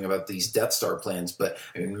do something about these Death Star plans. But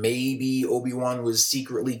maybe Obi-Wan was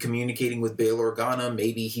secretly communicating with Bail Organa.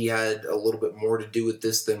 Maybe he had a little bit more to do with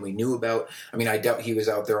this than we knew about. I mean, I doubt he was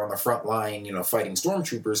out there on the front line, fighting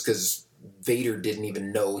stormtroopers, because Vader didn't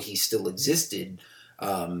even know he still existed,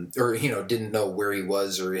 or didn't know where he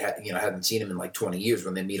was, or hadn't seen him in like 20 years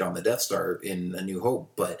when they meet on the Death Star in A New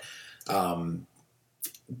Hope. But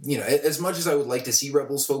as much as I would like to see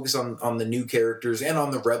Rebels focus on the new characters and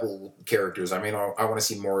on the Rebel characters, I mean, I want to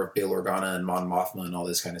see more of Bail Organa and Mon Mothma and all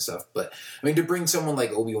this kind of stuff. But, I mean, to bring someone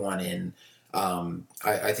like Obi-Wan in,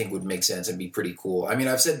 I think would make sense and be pretty cool. I mean,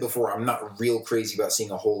 I've said before, I'm not real crazy about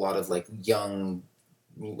seeing a whole lot of, like, young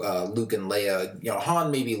Luke and Leia.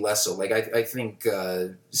 Han maybe less so. Like, I think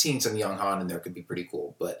seeing some young Han in there could be pretty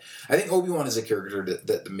cool. But I think Obi-Wan is a character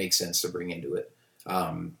that makes sense to bring into it.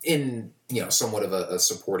 In somewhat of a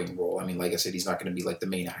supporting role. I mean, like I said, he's not going to be like the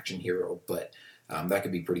main action hero, but that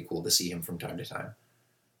could be pretty cool to see him from time to time.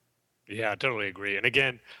 Yeah, I totally agree. And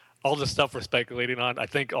again, all the stuff we're speculating on, I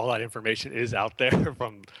think all that information is out there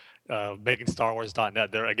from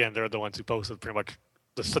MakingStarWars.net. They're the ones who posted pretty much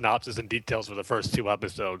the synopsis and details for the first 2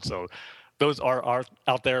 episodes. So those are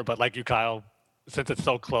out there. But like you, Kyle, since it's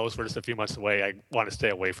so close, we're just a few months away, I want to stay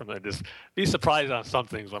away from it and just be surprised on some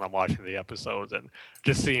things when I'm watching the episodes, and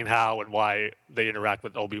just seeing how and why they interact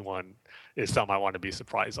with Obi-Wan is something I want to be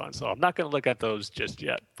surprised on. So I'm not going to look at those just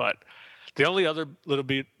yet. But the only other little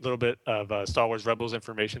bit of Star Wars Rebels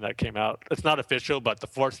information that came out, it's not official, but the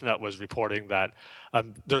Forcenet was reporting that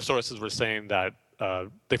their sources were saying that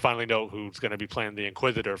they finally know who's going to be playing the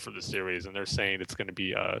Inquisitor for the series, and they're saying it's going to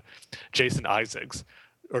be Jason Isaacs,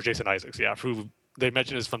 who they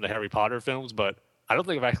mentioned is from the Harry Potter films, but I don't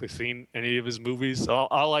think I've actually seen any of his movies. So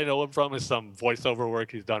all I know him from is some voiceover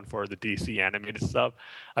work he's done for the DC animated stuff.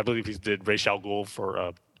 I believe he did Ra's al Ghul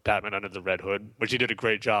for Batman Under the Red Hood, which he did a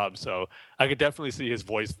great job. So I could definitely see his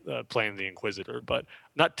voice playing the Inquisitor, but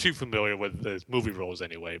not too familiar with his movie roles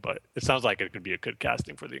anyway. But it sounds like it could be a good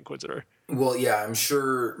casting for the Inquisitor. Well, yeah, I'm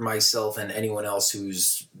sure myself and anyone else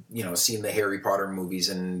who's seen the Harry Potter movies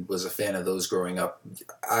and was a fan of those growing up,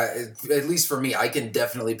 at least for me, I can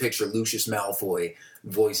definitely picture Lucius Malfoy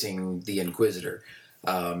voicing the Inquisitor.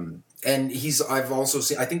 And I've also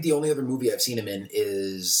seen, I think the only other movie I've seen him in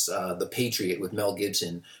is The Patriot with Mel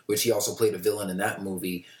Gibson, which he also played a villain in that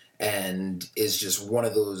movie, and is just one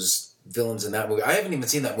of those villains in that movie. I haven't even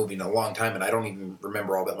seen that movie in a long time, and I don't even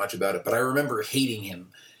remember all that much about it, but I remember hating him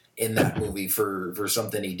in that movie for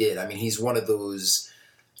something he did. I mean, he's one of those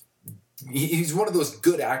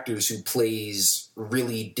good actors who plays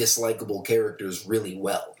really dislikable characters really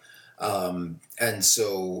well. And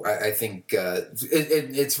so I think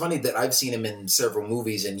it's funny that I've seen him in several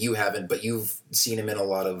movies and you haven't, but you've seen him in a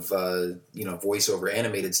lot of voiceover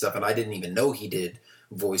animated stuff, and I didn't even know he did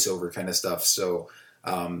voiceover kind of stuff. So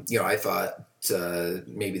I thought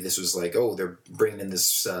maybe this was like, oh, they're bringing in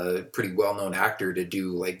this pretty well-known actor to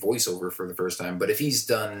do like voiceover for the first time. But if he's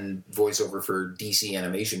done voiceover for DC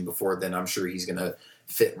animation before, then I'm sure he's gonna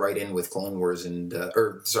fit right in with Clone Wars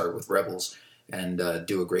with Rebels. And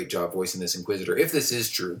do a great job voicing this Inquisitor, if this is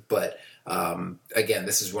true. But again,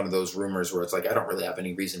 this is one of those rumors where it's like, I don't really have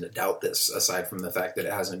any reason to doubt this, aside from the fact that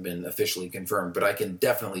it hasn't been officially confirmed. But I can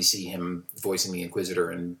definitely see him voicing the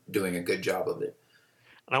Inquisitor and doing a good job of it.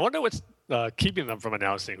 And I wonder what's keeping them from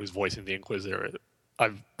announcing who's voicing the Inquisitor.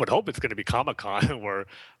 I would hope it's going to be Comic-Con where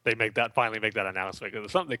they finally make that announcement, because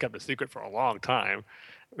it's something they kept a secret for a long time.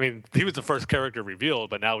 I mean, he was the first character revealed,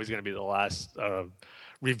 but now he's going to be the last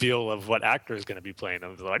reveal of what actor is going to be playing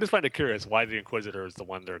him. So I just find it curious why the Inquisitor is the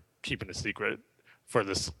one they're keeping a secret for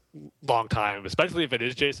this long time, especially if it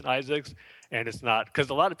is Jason Isaacs and it's not,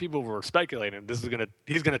 because a lot of people were speculating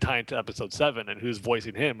he's gonna tie into episode 7, and who's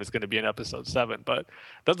voicing him is going to be in episode 7, but it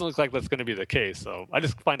doesn't look like that's going to be the case. So I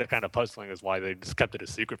just find it kind of puzzling as why they just kept it a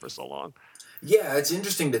secret for so long. Yeah, it's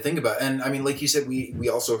interesting to think about. And I mean, like you said, we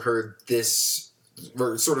also heard this,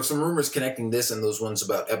 or sort of some rumors connecting this and those ones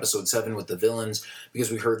about episode 7 with the villains,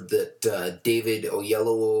 because we heard that David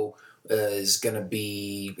Oyelowo is going to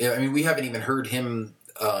be, I mean, we haven't even heard him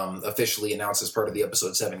officially announced as part of the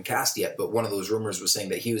episode 7 cast yet, but one of those rumors was saying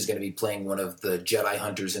that he was going to be playing one of the Jedi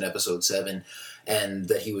Hunters in episode 7, and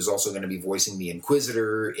that he was also going to be voicing the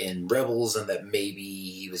Inquisitor in Rebels, and that maybe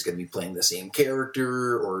he was going to be playing the same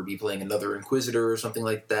character or be playing another Inquisitor or something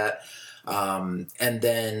like that. And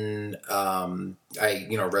then I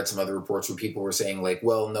read some other reports where people were saying like,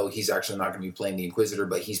 well, no, he's actually not going to be playing the Inquisitor,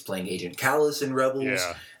 but he's playing Agent Kallus in Rebels.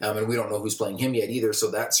 Yeah. And we don't know who's playing him yet either.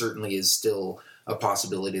 So that certainly is still a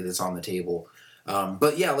possibility that's on the table.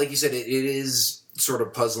 But yeah, like you said, it is sort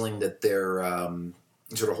of puzzling that they're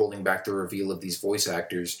sort of holding back the reveal of these voice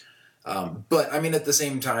actors. But I mean, at the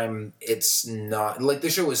same time, it's not like the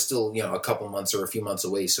show is still, a couple months or a few months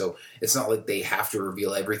away. So it's not like they have to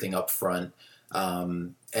reveal everything up front.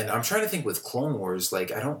 And I'm trying to think with Clone Wars,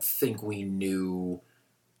 like, I don't think we knew,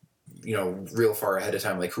 real far ahead of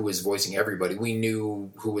time, like who was voicing everybody. We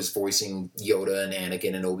knew who was voicing Yoda and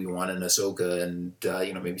Anakin and Obi-Wan and Ahsoka and,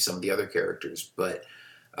 maybe some of the other characters. But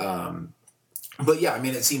yeah, I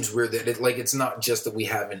mean, it seems weird that it's not just that we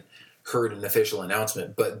haven't heard an official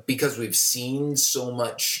announcement, but because we've seen so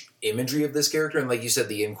much imagery of this character, and like you said,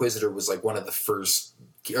 the Inquisitor was like one of the first,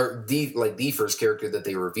 or the first character that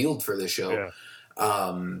they revealed for this show.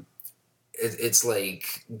 Yeah. It's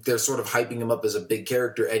like they're sort of hyping him up as a big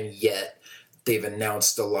character, and yet they've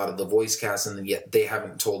announced a lot of the voice cast, and yet they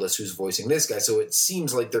haven't told us who's voicing this guy. So it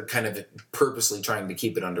seems like they're kind of purposely trying to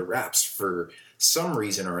keep it under wraps for some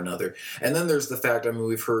reason or another. And then there's the fact, I mean,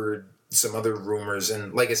 we've heard some other rumors,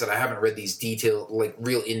 and like I said, I haven't read these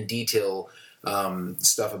real in detail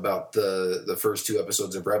stuff about the first 2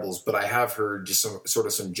 episodes of Rebels, but I have heard just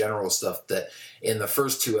some general stuff that in the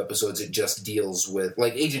first 2 episodes it just deals with,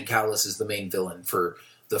 like, Agent Kallus is the main villain for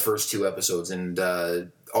the first 2 episodes, and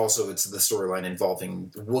also it's the storyline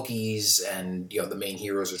involving Wookiees, and the main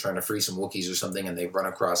heroes are trying to free some Wookiees or something, and they run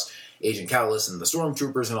across Agent Kallus and the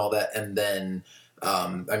Stormtroopers and all that, and then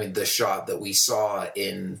the shot that we saw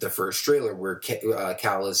in the first trailer where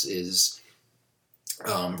Kallus is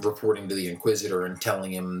reporting to the Inquisitor and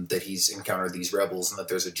telling him that he's encountered these rebels and that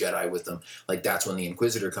there's a Jedi with them, like, that's when the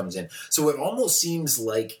Inquisitor comes in. So it almost seems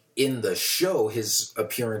like in the show his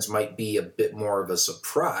appearance might be a bit more of a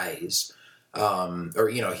surprise, or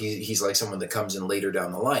he's like someone that comes in later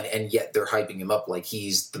down the line, and yet they're hyping him up like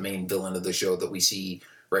he's the main villain of the show that we see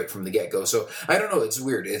right from the get-go. So I don't know, it's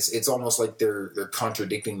weird. It's almost like they're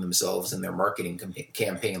contradicting themselves in their marketing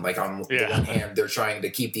campaign. Like, on the one hand, they're trying to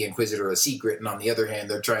keep the Inquisitor a secret, and on the other hand,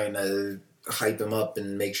 they're trying to hype him up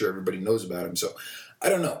and make sure everybody knows about him. So I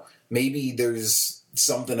don't know. Maybe there's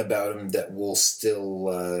something about him that we'll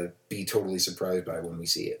still be totally surprised by when we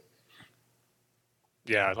see it.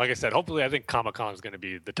 Yeah, like I said, hopefully I think Comic-Con is going to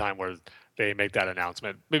be the time where they make that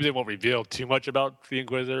announcement. Maybe they won't reveal too much about the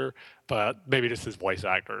Inquisitor, but maybe just his voice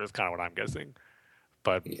actor is kind of what I'm guessing.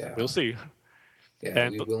 But we'll see. Yeah,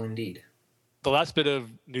 and we will indeed. The last bit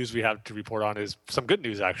of news we have to report on is some good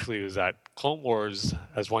news, actually, is that Clone Wars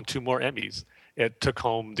has won 2 more Emmys. It took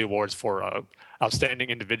home the awards for Outstanding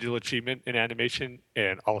Individual Achievement in Animation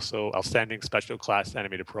and also Outstanding Special Class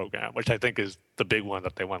Animated Program, which I think is the big one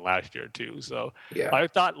that they won last year, too. So I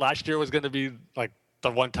thought last year was going to be like the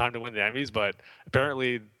one time to win the Emmys, but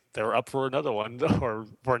apparently they were up for another one or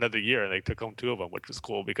for another year, and they took home 2 of them, which was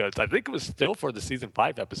cool because I think it was still for the season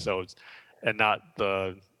 5 episodes and not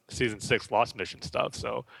the season 6 Lost Mission stuff.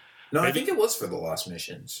 So no, I think it was for the Lost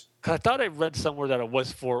Missions. I thought I read somewhere that it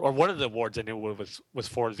was for, or one of the awards I knew was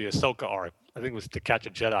for the Ahsoka arc. I think it was To Catch a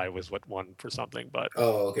Jedi was what won for something. But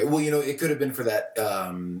okay. Well, it could have been for that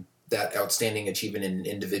that outstanding achievement in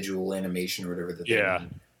individual animation or whatever.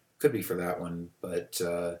 Could be for that one, but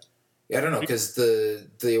I don't know, because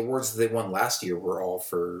the awards that they won last year were all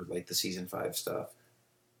for like the season 5 stuff.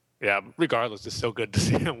 Yeah, regardless, it's so good to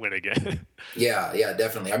see him win again. Yeah,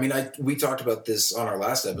 definitely. I mean, we talked about this on our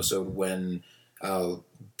last episode when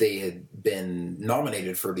they had been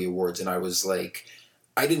nominated for the awards, and I was like,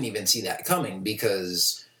 I didn't even see that coming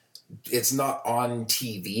because it's not on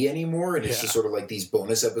TV anymore, and it's just sort of like these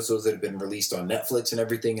bonus episodes that have been released on Netflix and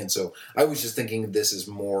everything. And so I was just thinking this is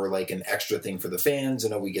more like an extra thing for the fans. I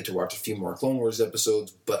know we get to watch a few more Clone Wars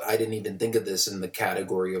episodes, but I didn't even think of this in the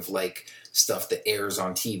category of like stuff that airs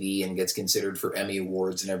on TV and gets considered for Emmy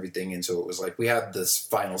Awards and everything. And so it was like we had this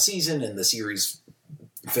final season and the series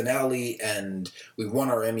finale, and we won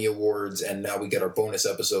our Emmy Awards, and now we get our bonus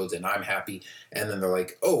episodes, and I'm happy. And then they're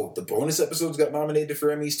like, oh, the bonus episodes got nominated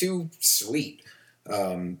for Emmys too? Sweet.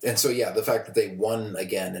 And so, the fact that they won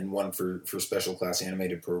again and won for Special Class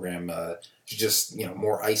Animated Program, just,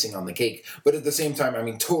 more icing on the cake. But at the same time, I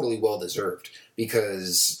mean, totally well-deserved,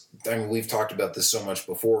 because, I mean, we've talked about this so much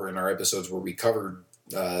before in our episodes where we covered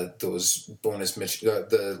those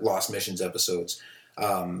the Lost Missions episodes.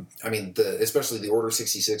 I mean, especially the Order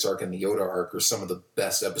 66 arc and the Yoda arc are some of the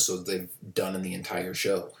best episodes they've done in the entire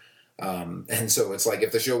show. And so it's like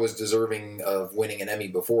if the show was deserving of winning an Emmy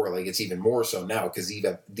before, like it's even more so now because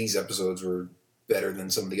these episodes were better than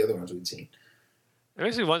some of the other ones we'd seen. I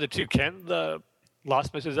actually wonder too, can the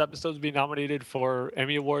Lost Missions episodes be nominated for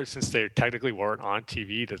Emmy Awards since they technically weren't on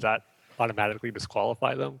TV? Does that automatically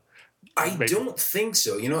disqualify them? I don't think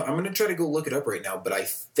so. I'm going to try to go look it up right now, but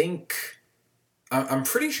I'm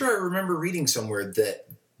pretty sure I remember reading somewhere that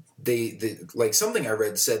they like something I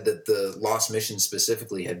read said that the Lost Mission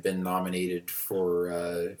specifically had been nominated for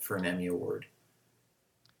an Emmy Award.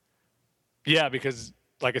 Yeah, because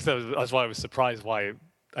like I said, that's why I was surprised why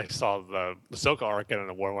I saw the Ahsoka arc get an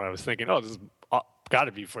award when I was thinking, oh, this is got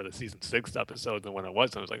to be for the season 6 episode. And when it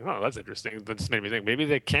was, I was like, oh, that's interesting. That just made me think maybe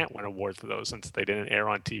they can't win awards for those since they didn't air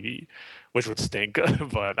on TV, which would stink.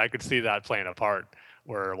 But I could see that playing a part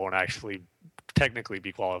where it won't actually technically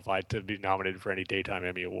be qualified to be nominated for any daytime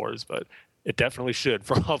Emmy Awards, but it definitely should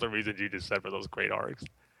for all the reasons you just said for those great arcs.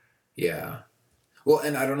 Yeah. Well,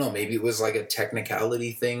 and I don't know, maybe it was like a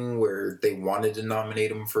technicality thing where they wanted to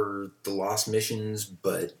nominate him for the Lost Missions,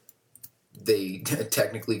 but they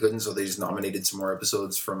technically couldn't, so they just nominated some more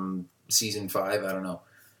episodes from season 5. I don't know.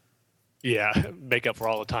 Yeah, make up for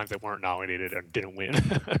all the times they weren't nominated and didn't win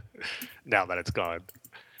now that it's gone.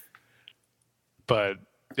 But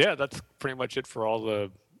yeah, that's pretty much it for all the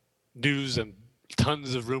news and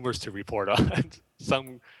tons of rumors to report on.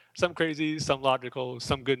 Some crazy, some logical,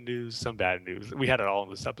 some good news, some bad news. We had it all in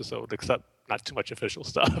this episode, except not too much official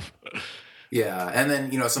stuff. Yeah, and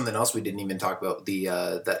then something else we didn't even talk about, the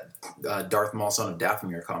that Darth Maul Son of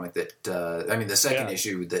Dathomir comic that the second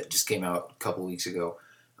issue that just came out a couple weeks ago.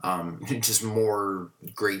 Just more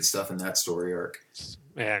great stuff in that story arc.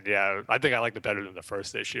 Man, yeah, I think I liked it better than the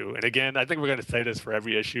first issue. And again, I think we're going to say this for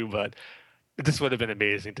every issue, but this would have been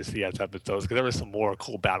amazing to see as episodes because there were some more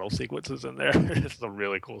cool battle sequences in there. Some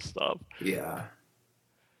really cool stuff. Yeah.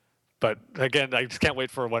 But again, I just can't wait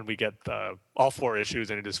for when we get all 4 issues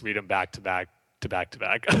and just read them back to back to back to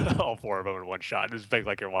back, all 4 of them in one shot. It's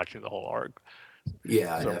like you're watching the whole arc.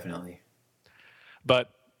 Yeah, definitely. But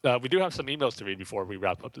we do have some emails to read before we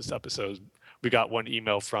wrap up this episode. We got one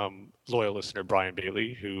email from loyal listener Brian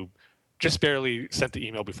Bailey, who just barely sent the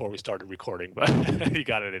email before we started recording, but he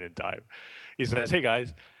got it in time. He says, "Hey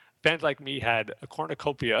guys, fans like me had a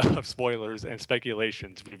cornucopia of spoilers and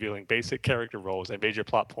speculations revealing basic character roles and major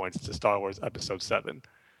plot points to Star Wars Episode 7.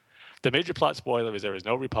 The major plot spoiler is there is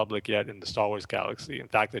no Republic yet in the Star Wars galaxy. In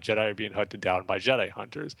fact, the Jedi are being hunted down by Jedi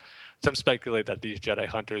hunters. Some speculate that these Jedi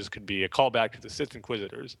hunters could be a callback to the Sith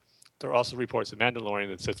Inquisitors. There are also reports of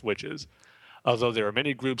Mandalorian and Sith witches. Although there are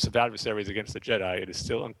many groups of adversaries against the Jedi, it is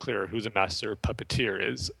still unclear who the master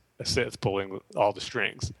puppeteer is, a Sith pulling all the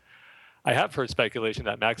strings. I have heard speculation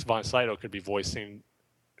that Max von Sydow could be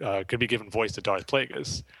given voice to Darth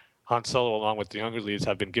Plagueis. Han Solo, along with the younger leads,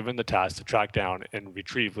 have been given the task to track down and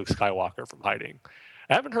retrieve Luke Skywalker from hiding.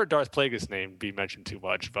 I haven't heard Darth Plagueis' name be mentioned too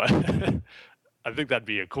much, but I think that'd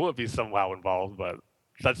be cool if he's somehow involved, but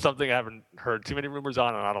that's something I haven't heard too many rumors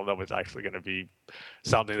on, and I don't know if it's actually going to be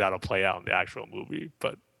something that'll play out in the actual movie.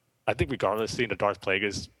 But I think regardless, seeing a Darth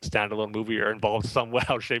Plagueis standalone movie or involved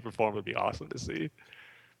somehow, shape, or form would be awesome to see.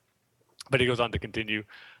 But he goes on to continue.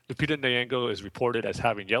 Lupita Nyong'o is reported as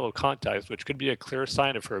having yellow contacts, which could be a clear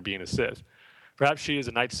sign of her being a Sith. Perhaps she is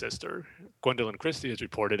a Night Sister. Gwendolyn Christie is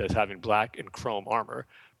reported as having black and chrome armor.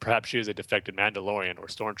 Perhaps she is a defected Mandalorian or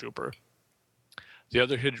Stormtrooper. The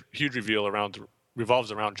other huge reveal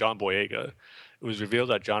revolves around John Boyega. It was revealed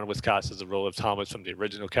that John was cast as the role of Thomas from the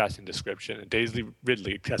original casting description, and Daisy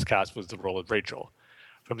Ridley cast was the role of Rachel.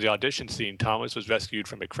 From the audition scene, Thomas was rescued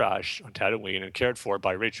from a crash on Tatooine and cared for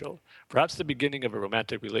by Rachel, perhaps the beginning of a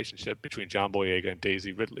romantic relationship between John Boyega and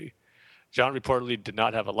Daisy Ridley. John reportedly did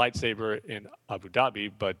not have a lightsaber in Abu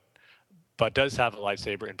Dhabi, but does have a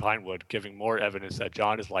lightsaber in Pinewood, giving more evidence that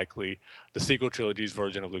John is likely the sequel trilogy's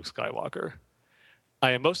version of Luke Skywalker.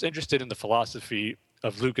 I am most interested in the philosophy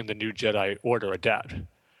of Luke and the new Jedi Order adapt.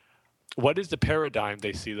 What is the paradigm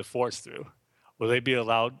they see the Force through? Will they be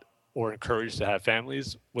allowed or encouraged to have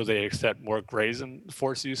families? Will they accept more grays in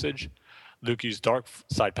Force usage? Luke used dark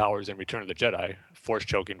side powers in Return of the Jedi, Force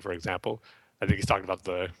choking, for example. I think he's talking about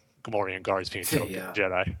the Gamorrean guards being choked in the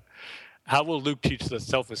Jedi. How will Luke teach that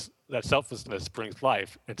selflessness brings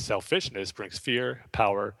life and selfishness brings fear,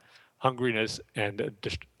 power, hungriness, and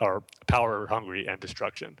power, hungry, and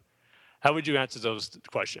destruction? How would you answer those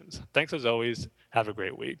questions? Thanks as always. Have a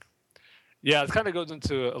great week. Yeah, it kind of goes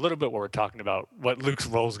into a little bit what we're talking about, what Luke's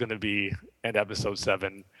role is going to be in Episode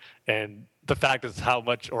 7, and the fact is how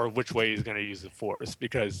much or which way he's going to use the Force.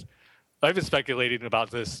 Because I've been speculating about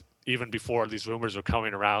this even before these rumors were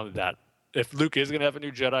coming around, that if Luke is going to have a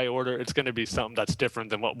new Jedi Order, it's going to be something that's different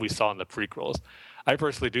than what we saw in the prequels. I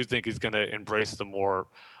personally do think he's going to embrace the more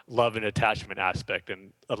love and attachment aspect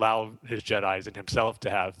and allow his Jedis and himself to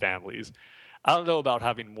have families. I don't know about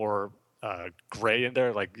having more gray in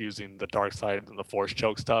there, like using the dark side and the Force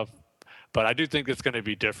choke stuff, but I do think it's going to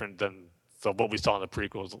be different than what we saw in the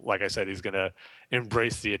prequels. Like I said, he's going to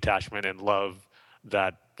embrace the attachment and love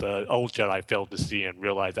that the old Jedi failed to see and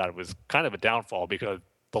realize that it was kind of a downfall, because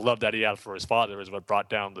the love that he had for his father is what brought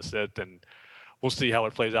down the Sith, and we'll see how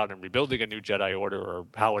it plays out in rebuilding a new Jedi Order or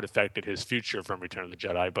how it affected his future from Return of the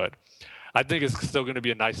Jedi. But I think it's still going to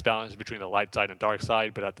be a nice balance between the light side and dark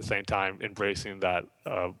side, but at the same time embracing that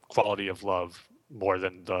quality of love more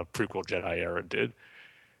than the prequel Jedi era did.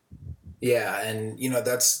 Yeah, and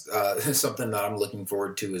that's something that I'm looking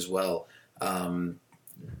forward to as well. For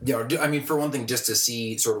one thing, just to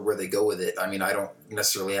see sort of where they go with it. I mean, I don't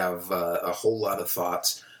necessarily have a whole lot of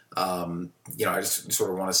thoughts. I just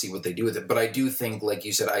sort of want to see what they do with it. But I do think, like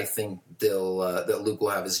you said, I think that Luke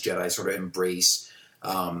will have his Jedi sort of embrace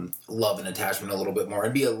love and attachment a little bit more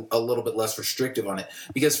and be a little bit less restrictive on it.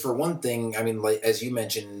 Because for one thing, I mean, like as you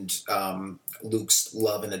mentioned, Luke's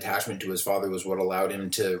love and attachment to his father was what allowed him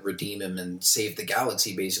to redeem him and save the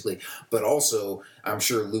galaxy, basically. But also, I'm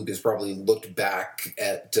sure Luke has probably looked back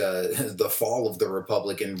at the fall of the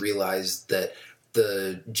Republic and realized that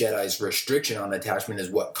the Jedi's restriction on attachment is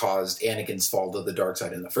what caused Anakin's fall to the dark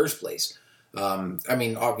side in the first place. I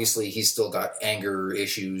mean, obviously, he's still got anger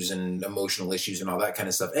issues and emotional issues and all that kind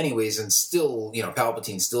of stuff anyways, and still,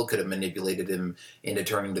 Palpatine still could have manipulated him into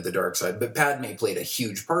turning to the dark side, but Padme played a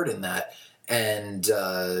huge part in that. And,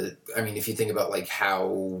 I mean, if you think about, like,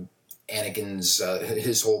 how Anakin's,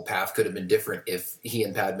 his whole path could have been different if he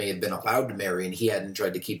and Padme had been allowed to marry and he hadn't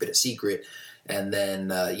tried to keep it a secret. And then,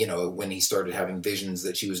 when he started having visions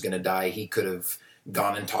that she was going to die, he could have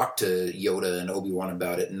gone and talked to Yoda and Obi-Wan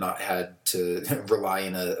about it and not had to rely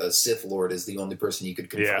on a Sith Lord as the only person he could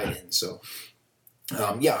confide in. So,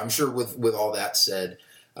 I'm sure with all that said,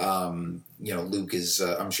 Luke is,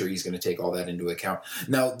 I'm sure he's going to take all that into account.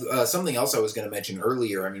 Now, something else I was going to mention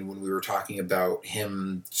earlier, I mean, when we were talking about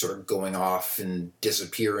him sort of going off and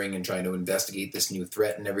disappearing and trying to investigate this new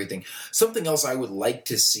threat and everything, something else I would like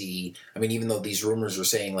to see, I mean, even though these rumors are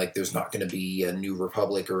saying, like, there's not going to be a new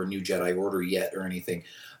Republic or a new Jedi Order yet or anything,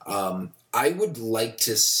 I would like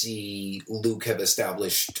to see Luke have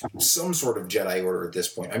established some sort of Jedi Order at this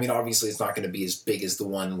point. I mean, obviously it's not going to be as big as the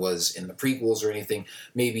one was in the prequels or anything.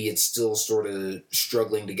 Maybe it's still sort of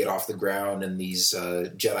struggling to get off the ground and these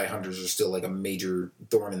Jedi hunters are still like a major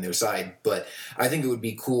thorn in their side. But I think it would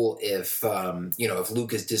be cool if, if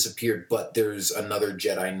Luke has disappeared, but there's another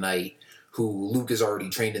Jedi Knight who Luke has already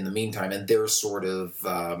trained in the meantime, and they're sort of,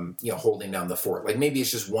 holding down the fort. Like, maybe it's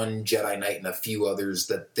just one Jedi Knight and a few others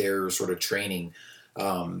that they're sort of training,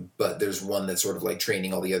 but there's one that's sort of, like,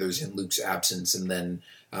 training all the others in Luke's absence, and then,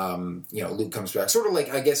 Luke comes back. Sort of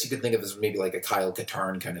like, I guess you could think of it as maybe like a Kyle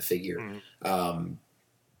Katarn kind of figure. Mm-hmm.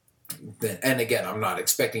 And again, I'm not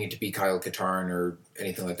expecting it to be Kyle Katarn or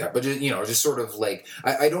anything like that, but, just sort of like,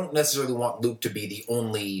 I don't necessarily want Luke to be the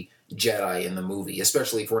only Jedi in the movie,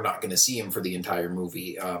 especially if we're not going to see him for the entire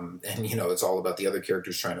movie. And, it's all about the other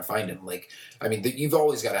characters trying to find him. Like, I mean, you've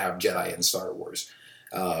always got to have Jedi in Star Wars.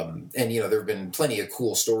 And, there have been plenty of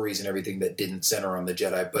cool stories and everything that didn't center on the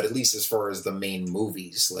Jedi, but at least as far as the main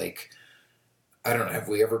movies, like, I don't know, have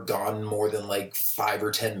we ever gone more than like 5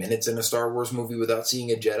 or 10 minutes in a Star Wars movie without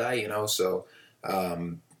seeing a Jedi, So,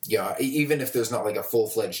 even if there's not like a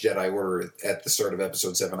full-fledged Jedi Order at the start of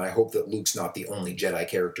Episode 7, I hope that Luke's not the only Jedi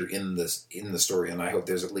character in the story, and I hope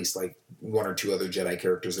there's at least like 1 or 2 other Jedi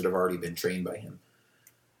characters that have already been trained by him.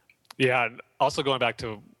 Yeah, and also going back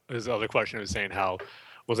to his other question, he was saying how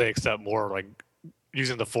will they accept more like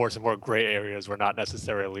using the Force in more gray areas where not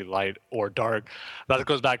necessarily light or dark. That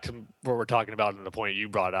goes back to what we're talking about and the point you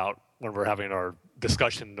brought out when we're having our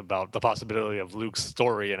discussion about the possibility of Luke's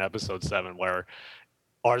story in Episode 7, where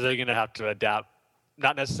are they going to have to adapt,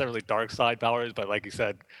 not necessarily dark side powers, but like you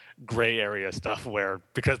said, gray area stuff where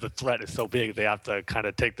because the threat is so big, they have to kind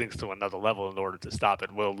of take things to another level in order to stop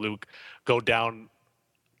it. Will Luke go down,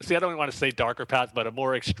 I don't even want to say darker path, but a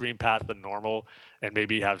more extreme path than normal, and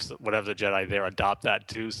maybe have whatever the Jedi there adopt that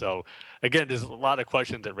too? So again, there's a lot of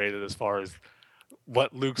questions that raise it as far as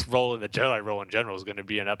what Luke's role in the Jedi role in general is going to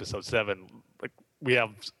be in Episode 7. Like, we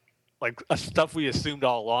have like stuff we assumed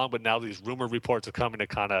all along, but now these rumor reports are coming to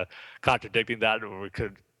kind of contradicting that, or we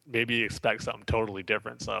could maybe expect something totally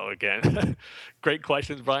different. So again, great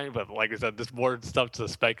questions, Brian, but like I said, there's more stuff to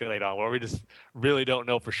speculate on where we just really don't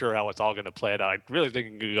know for sure how it's all going to play out. I really think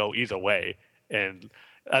it could go either way. And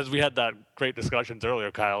as we had that great discussions earlier,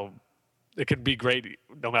 Kyle, it can be great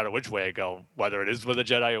no matter which way it go, whether it is with a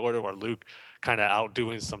Jedi Order or Luke kind of out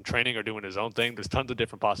doing some training or doing his own thing. There's tons of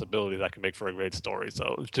different possibilities that can make for a great story.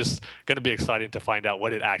 So it's just going to be exciting to find out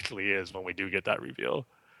what it actually is when we do get that reveal.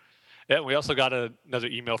 And we also got another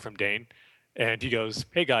email from Dane, and he goes,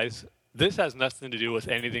 "Hey guys, this has nothing to do with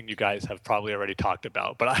anything you guys have probably already talked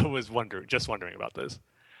about, but I was wondering about this.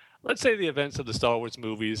 Let's say the events of the Star Wars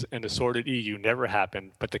movies and the sordid EU never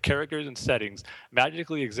happened, but the characters and settings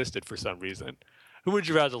magically existed for some reason. Who would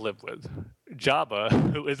you rather live with?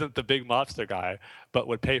 Jabba, who isn't the big mobster guy, but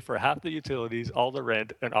would pay for half the utilities, all the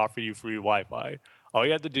rent, and offer you free Wi-Fi. All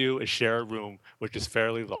you have to do is share a room, which is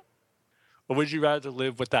fairly low. Or would you rather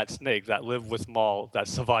live with that snake that lived with Maul that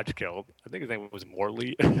Savage killed? I think his name was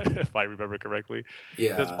Morley, if I remember correctly.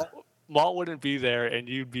 Yeah. Maul wouldn't be there, and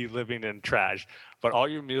you'd be living in trash, but all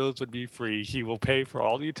your meals would be free. He will pay for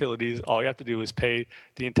all the utilities. All you have to do is pay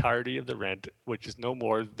the entirety of the rent, which is no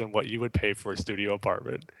more than what you would pay for a studio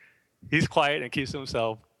apartment. He's quiet and keeps to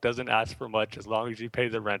himself, doesn't ask for much as long as you pay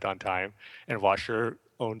the rent on time and wash your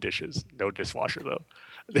own dishes. No dishwasher, though.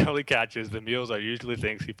 The only catch is the meals are usually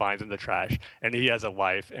things he finds in the trash, and he has a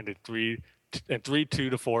wife and three 2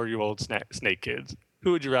 to 4 year old snake kids.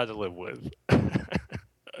 Who would you rather live with?"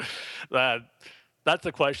 That that's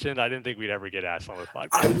a question I didn't think we'd ever get asked on this podcast.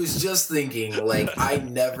 I was just thinking, like, I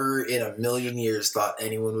never in a million years thought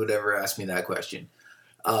anyone would ever ask me that question.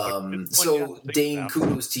 So, Dane,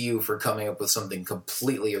 kudos to you for coming up with something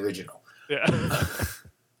completely original. Yeah.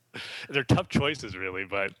 They're tough choices, really,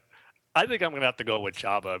 but I think I'm going to have to go with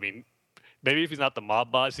Jabba. I mean, maybe if he's not the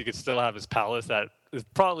mob boss, he could still have his palace that is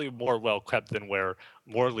probably more well-kept than where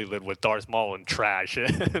Morley lived with Darth Maul and trash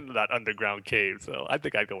in that underground cave. So I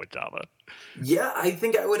think I'd go with Jabba. Yeah, I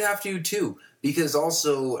think I would have to, too. Because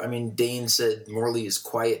also, I mean, Dane said Morley is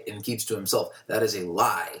quiet and keeps to himself. That is a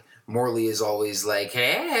lie. Morley is always like,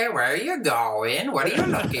 hey, where are you going? What are you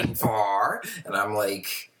looking for? And I'm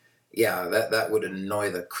like, yeah, that would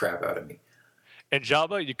annoy the crap out of me. And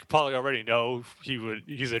Jabba, you could probably already know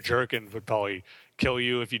he's a jerk and would probably kill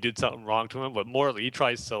you if you did something wrong to him. But Morley, he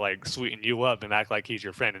tries to like sweeten you up and act like he's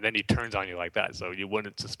your friend, and then he turns on you like that, so you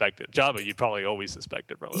wouldn't suspect it. Jabba, you'd probably always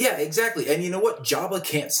suspect it, bro. Yeah, exactly. And you know what? Jabba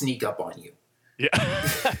can't sneak up on you. Yeah.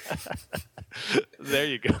 There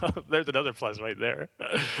you go. There's another plus right there.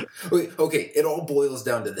 Okay, it all boils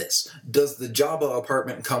down to this. Does the Jabba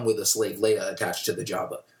apartment come with a slave Leia attached to the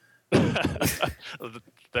Jabba?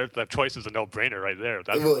 The choice is a no-brainer right there.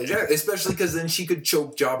 Well, exactly. Especially because then she could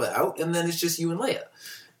choke Jabba out, and then it's just you and Leia.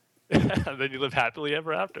 And then you live happily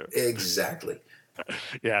ever after. Exactly.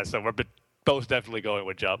 Yeah, so we're both definitely going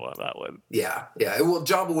with Jabba on that one. Yeah. Well,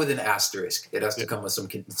 Jabba with an asterisk. It has to come with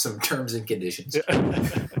some terms and conditions.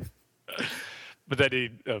 But then he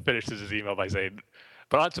finishes his email by saying,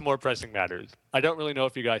 "But on to more pressing matters. I don't really know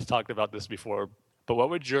if you guys talked about this before, but what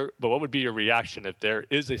would be your reaction if there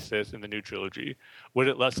is a Sith in the new trilogy? Would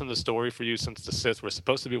it lessen the story for you since the Sith were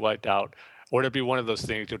supposed to be wiped out, or would it be one of those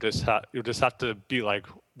things you'll just have to be like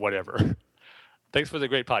whatever? Thanks for the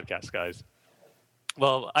great podcast, guys."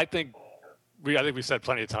 Well, I think we said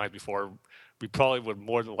plenty of times before, we probably would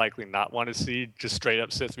more than likely not want to see just straight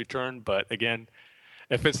up Sith return. But again,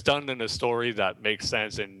 if it's done in a story that makes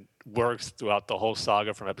sense and works throughout the whole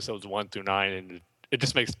saga from episodes 1 through 9, and it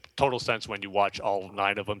just makes total sense when you watch all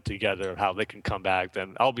 9 of them together, how they can come back,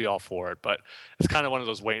 then I'll be all for it. But it's kind of one of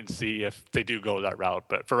those wait and see if they do go that route.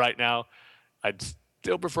 But for right now, I'd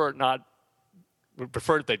still prefer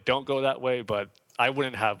if they don't go that way, but I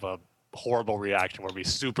wouldn't have a horrible reaction where I'd be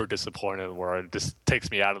super disappointed where it just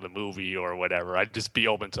takes me out of the movie or whatever. I'd just be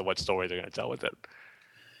open to what story they're going to tell with it.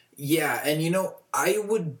 Yeah, and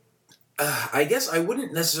I guess I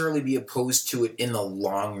wouldn't necessarily be opposed to it in the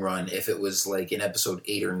long run if it was like in episode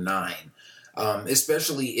 8 or 9.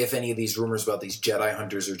 Especially if any of these rumors about these Jedi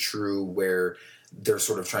hunters are true, where they're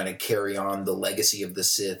sort of trying to carry on the legacy of the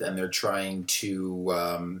Sith and they're trying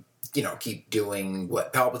to, keep doing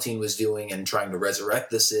what Palpatine was doing and trying to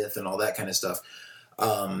resurrect the Sith and all that kind of stuff.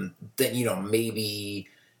 Then, maybe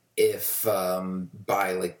if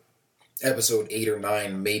by like episode 8 or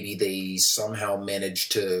 9, maybe they somehow manage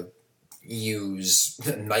to use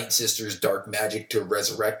Night Sister's dark magic to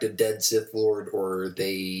resurrect a dead Sith Lord, or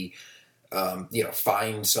they,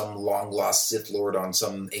 find some long-lost Sith Lord on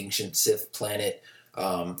some ancient Sith planet,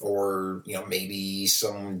 or, maybe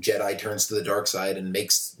some Jedi turns to the dark side and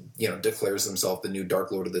declares himself the new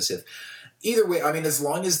Dark Lord of the Sith. Either way, I mean, as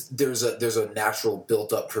long as there's a natural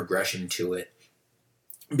built-up progression to it.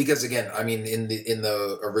 Because again, I mean, in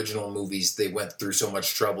the original movies, they went through so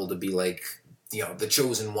much trouble to be like, the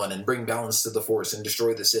chosen one and bring balance to the Force and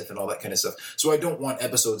destroy the Sith and all that kind of stuff. So I don't want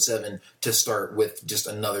episode 7 to start with just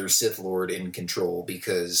another Sith Lord in control,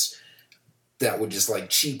 because that would just like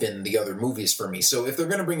cheapen the other movies for me. So if they're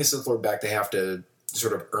going to bring a Sith Lord back, they have to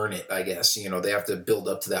sort of earn it, I guess. They have to build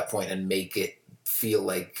up to that point and make it feel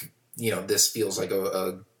like, this feels like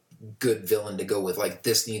a good villain to go with. Like,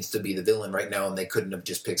 this needs to be the villain right now, and they couldn't have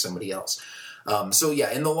just picked somebody else. So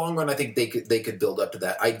yeah, in the long run, I think they could build up to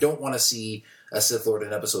that. I don't want to see a Sith Lord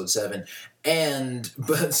in episode 7.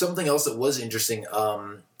 But something else that was interesting,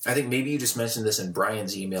 I think maybe you just mentioned this in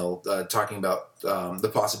Brian's email, talking about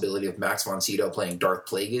the possibility of Max von Sydow playing Darth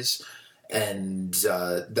Plagueis. And,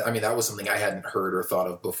 that was something I hadn't heard or thought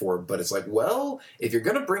of before, but it's like, well, if you're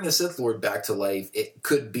going to bring a Sith Lord back to life, it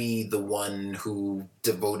could be the one who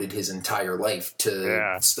devoted his entire life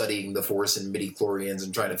to studying the Force and midi-chlorians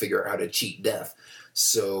and trying to figure out how to cheat death.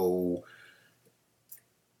 So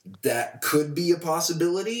that could be a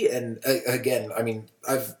possibility. And again,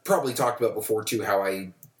 I've probably talked about before too, how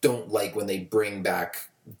I don't like when they bring back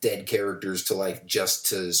dead characters to life just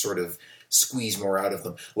to sort of squeeze more out of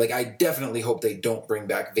them. Like, I definitely hope they don't bring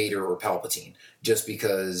back Vader or Palpatine, just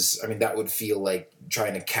because, that would feel like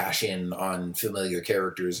trying to cash in on familiar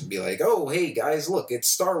characters and be like, oh, hey, guys, look, it's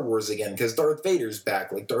Star Wars again, because Darth Vader's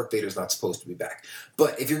back. Like, Darth Vader's not supposed to be back.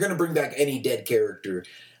 But if you're going to bring back any dead character,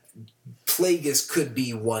 Plagueis could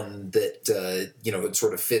be one that it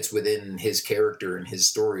sort of fits within his character and his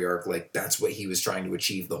story arc. Like that's what he was trying to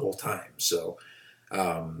achieve the whole time. So,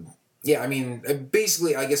 I mean,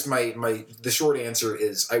 basically, I guess the short answer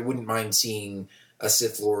is I wouldn't mind seeing a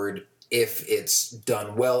Sith Lord if it's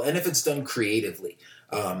done well and if it's done creatively.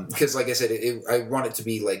 Because, like I said, I want it to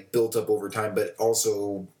be like built up over time, but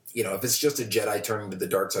also, if it's just a Jedi turning to the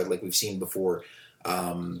dark side like we've seen before.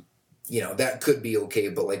 That could be okay,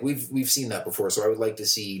 but like we've seen that before, so I would like to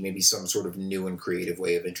see maybe some sort of new and creative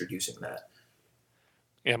way of introducing that.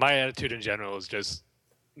 Yeah, my attitude in general is just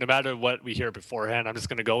no matter what we hear beforehand, I'm just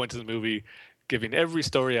going to go into the movie giving every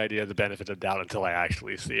story idea the benefit of the doubt until I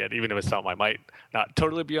actually see it. Even if it's something I might not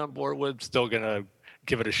totally be on board with, still going to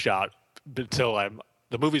give it a shot until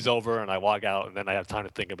the movie's over and I walk out and then I have time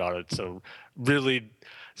to think about it. So really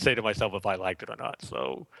say to myself if I liked it or not.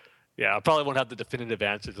 So yeah, I probably won't have the definitive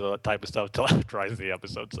answer to that type of stuff until after I see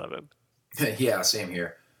episode 7. Yeah, same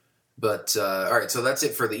here. But, all right, so that's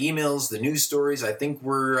it for the emails, the news stories. I think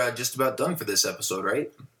we're just about done for this episode, right?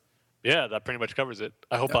 Yeah, that pretty much covers it.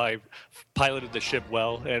 I hope I piloted the ship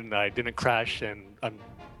well and I didn't crash, and I'm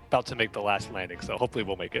about to make the last landing, so hopefully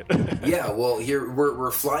we'll make it. Yeah, well, here we're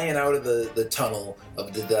flying out of the tunnel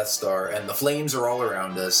of the Death Star, and the flames are all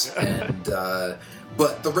around us, and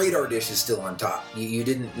but the radar dish is still on top. You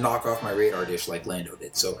didn't knock off my radar dish like Lando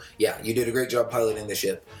did, so yeah, you did a great job piloting the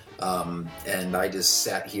ship, and I just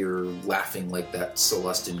sat here laughing like that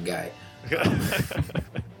Celestin guy.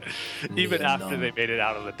 Even after they made it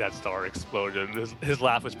out of the Death Star explosion, his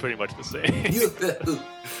laugh was pretty much the same.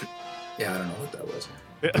 Yeah, I don't know what that was.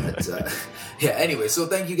 But, anyway, so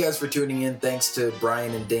thank you guys for tuning in. Thanks to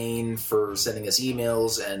Brian and Dane for sending us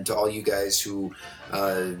emails, and to all you guys who,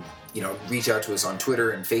 reach out to us on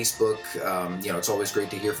Twitter and Facebook. It's always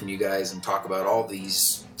great to hear from you guys and talk about all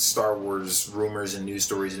these Star Wars rumors and news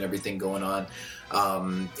stories and everything going on.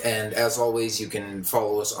 And as always, you can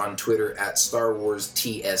follow us on Twitter at Star Wars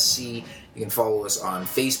TSC. You can follow us on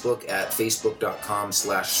Facebook at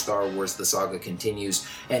facebook.com/Star Wars The Saga Continues.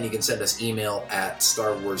 And you can send us email at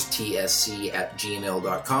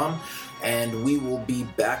starwarstsc@gmail.com. And we will be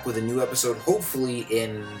back with a new episode, hopefully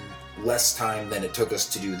in less time than it took us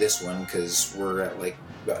to do this one, because we're at like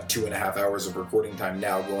about 2.5 hours of recording time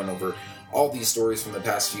now, going over all these stories from the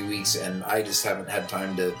past few weeks, and I just haven't had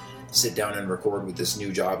time to sit down and record with this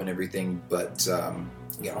new job and everything, but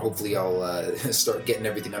hopefully I'll start getting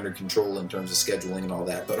everything under control in terms of scheduling and all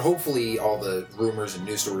that. But hopefully all the rumors and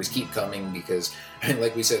news stories keep coming, because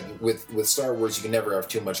like we said, with Star Wars, you can never have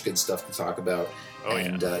too much good stuff to talk about.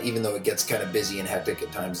 Even though it gets kind of busy and hectic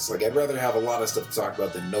at times, it's like I'd rather have a lot of stuff to talk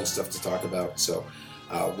about than no stuff to talk about. So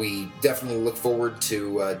we definitely look forward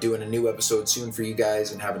to doing a new episode soon for you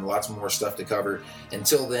guys and having lots more stuff to cover.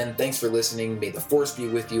 Until then, thanks for listening. May the Force be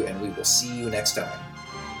with you, and we will see you next time.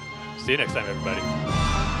 See you next time, everybody.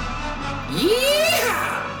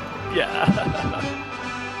 Yeah! Yeah.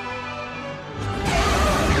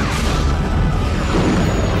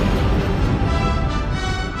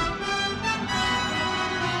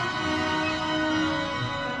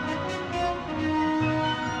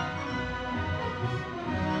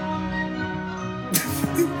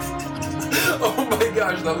 Oh my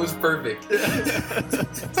gosh, that was perfect.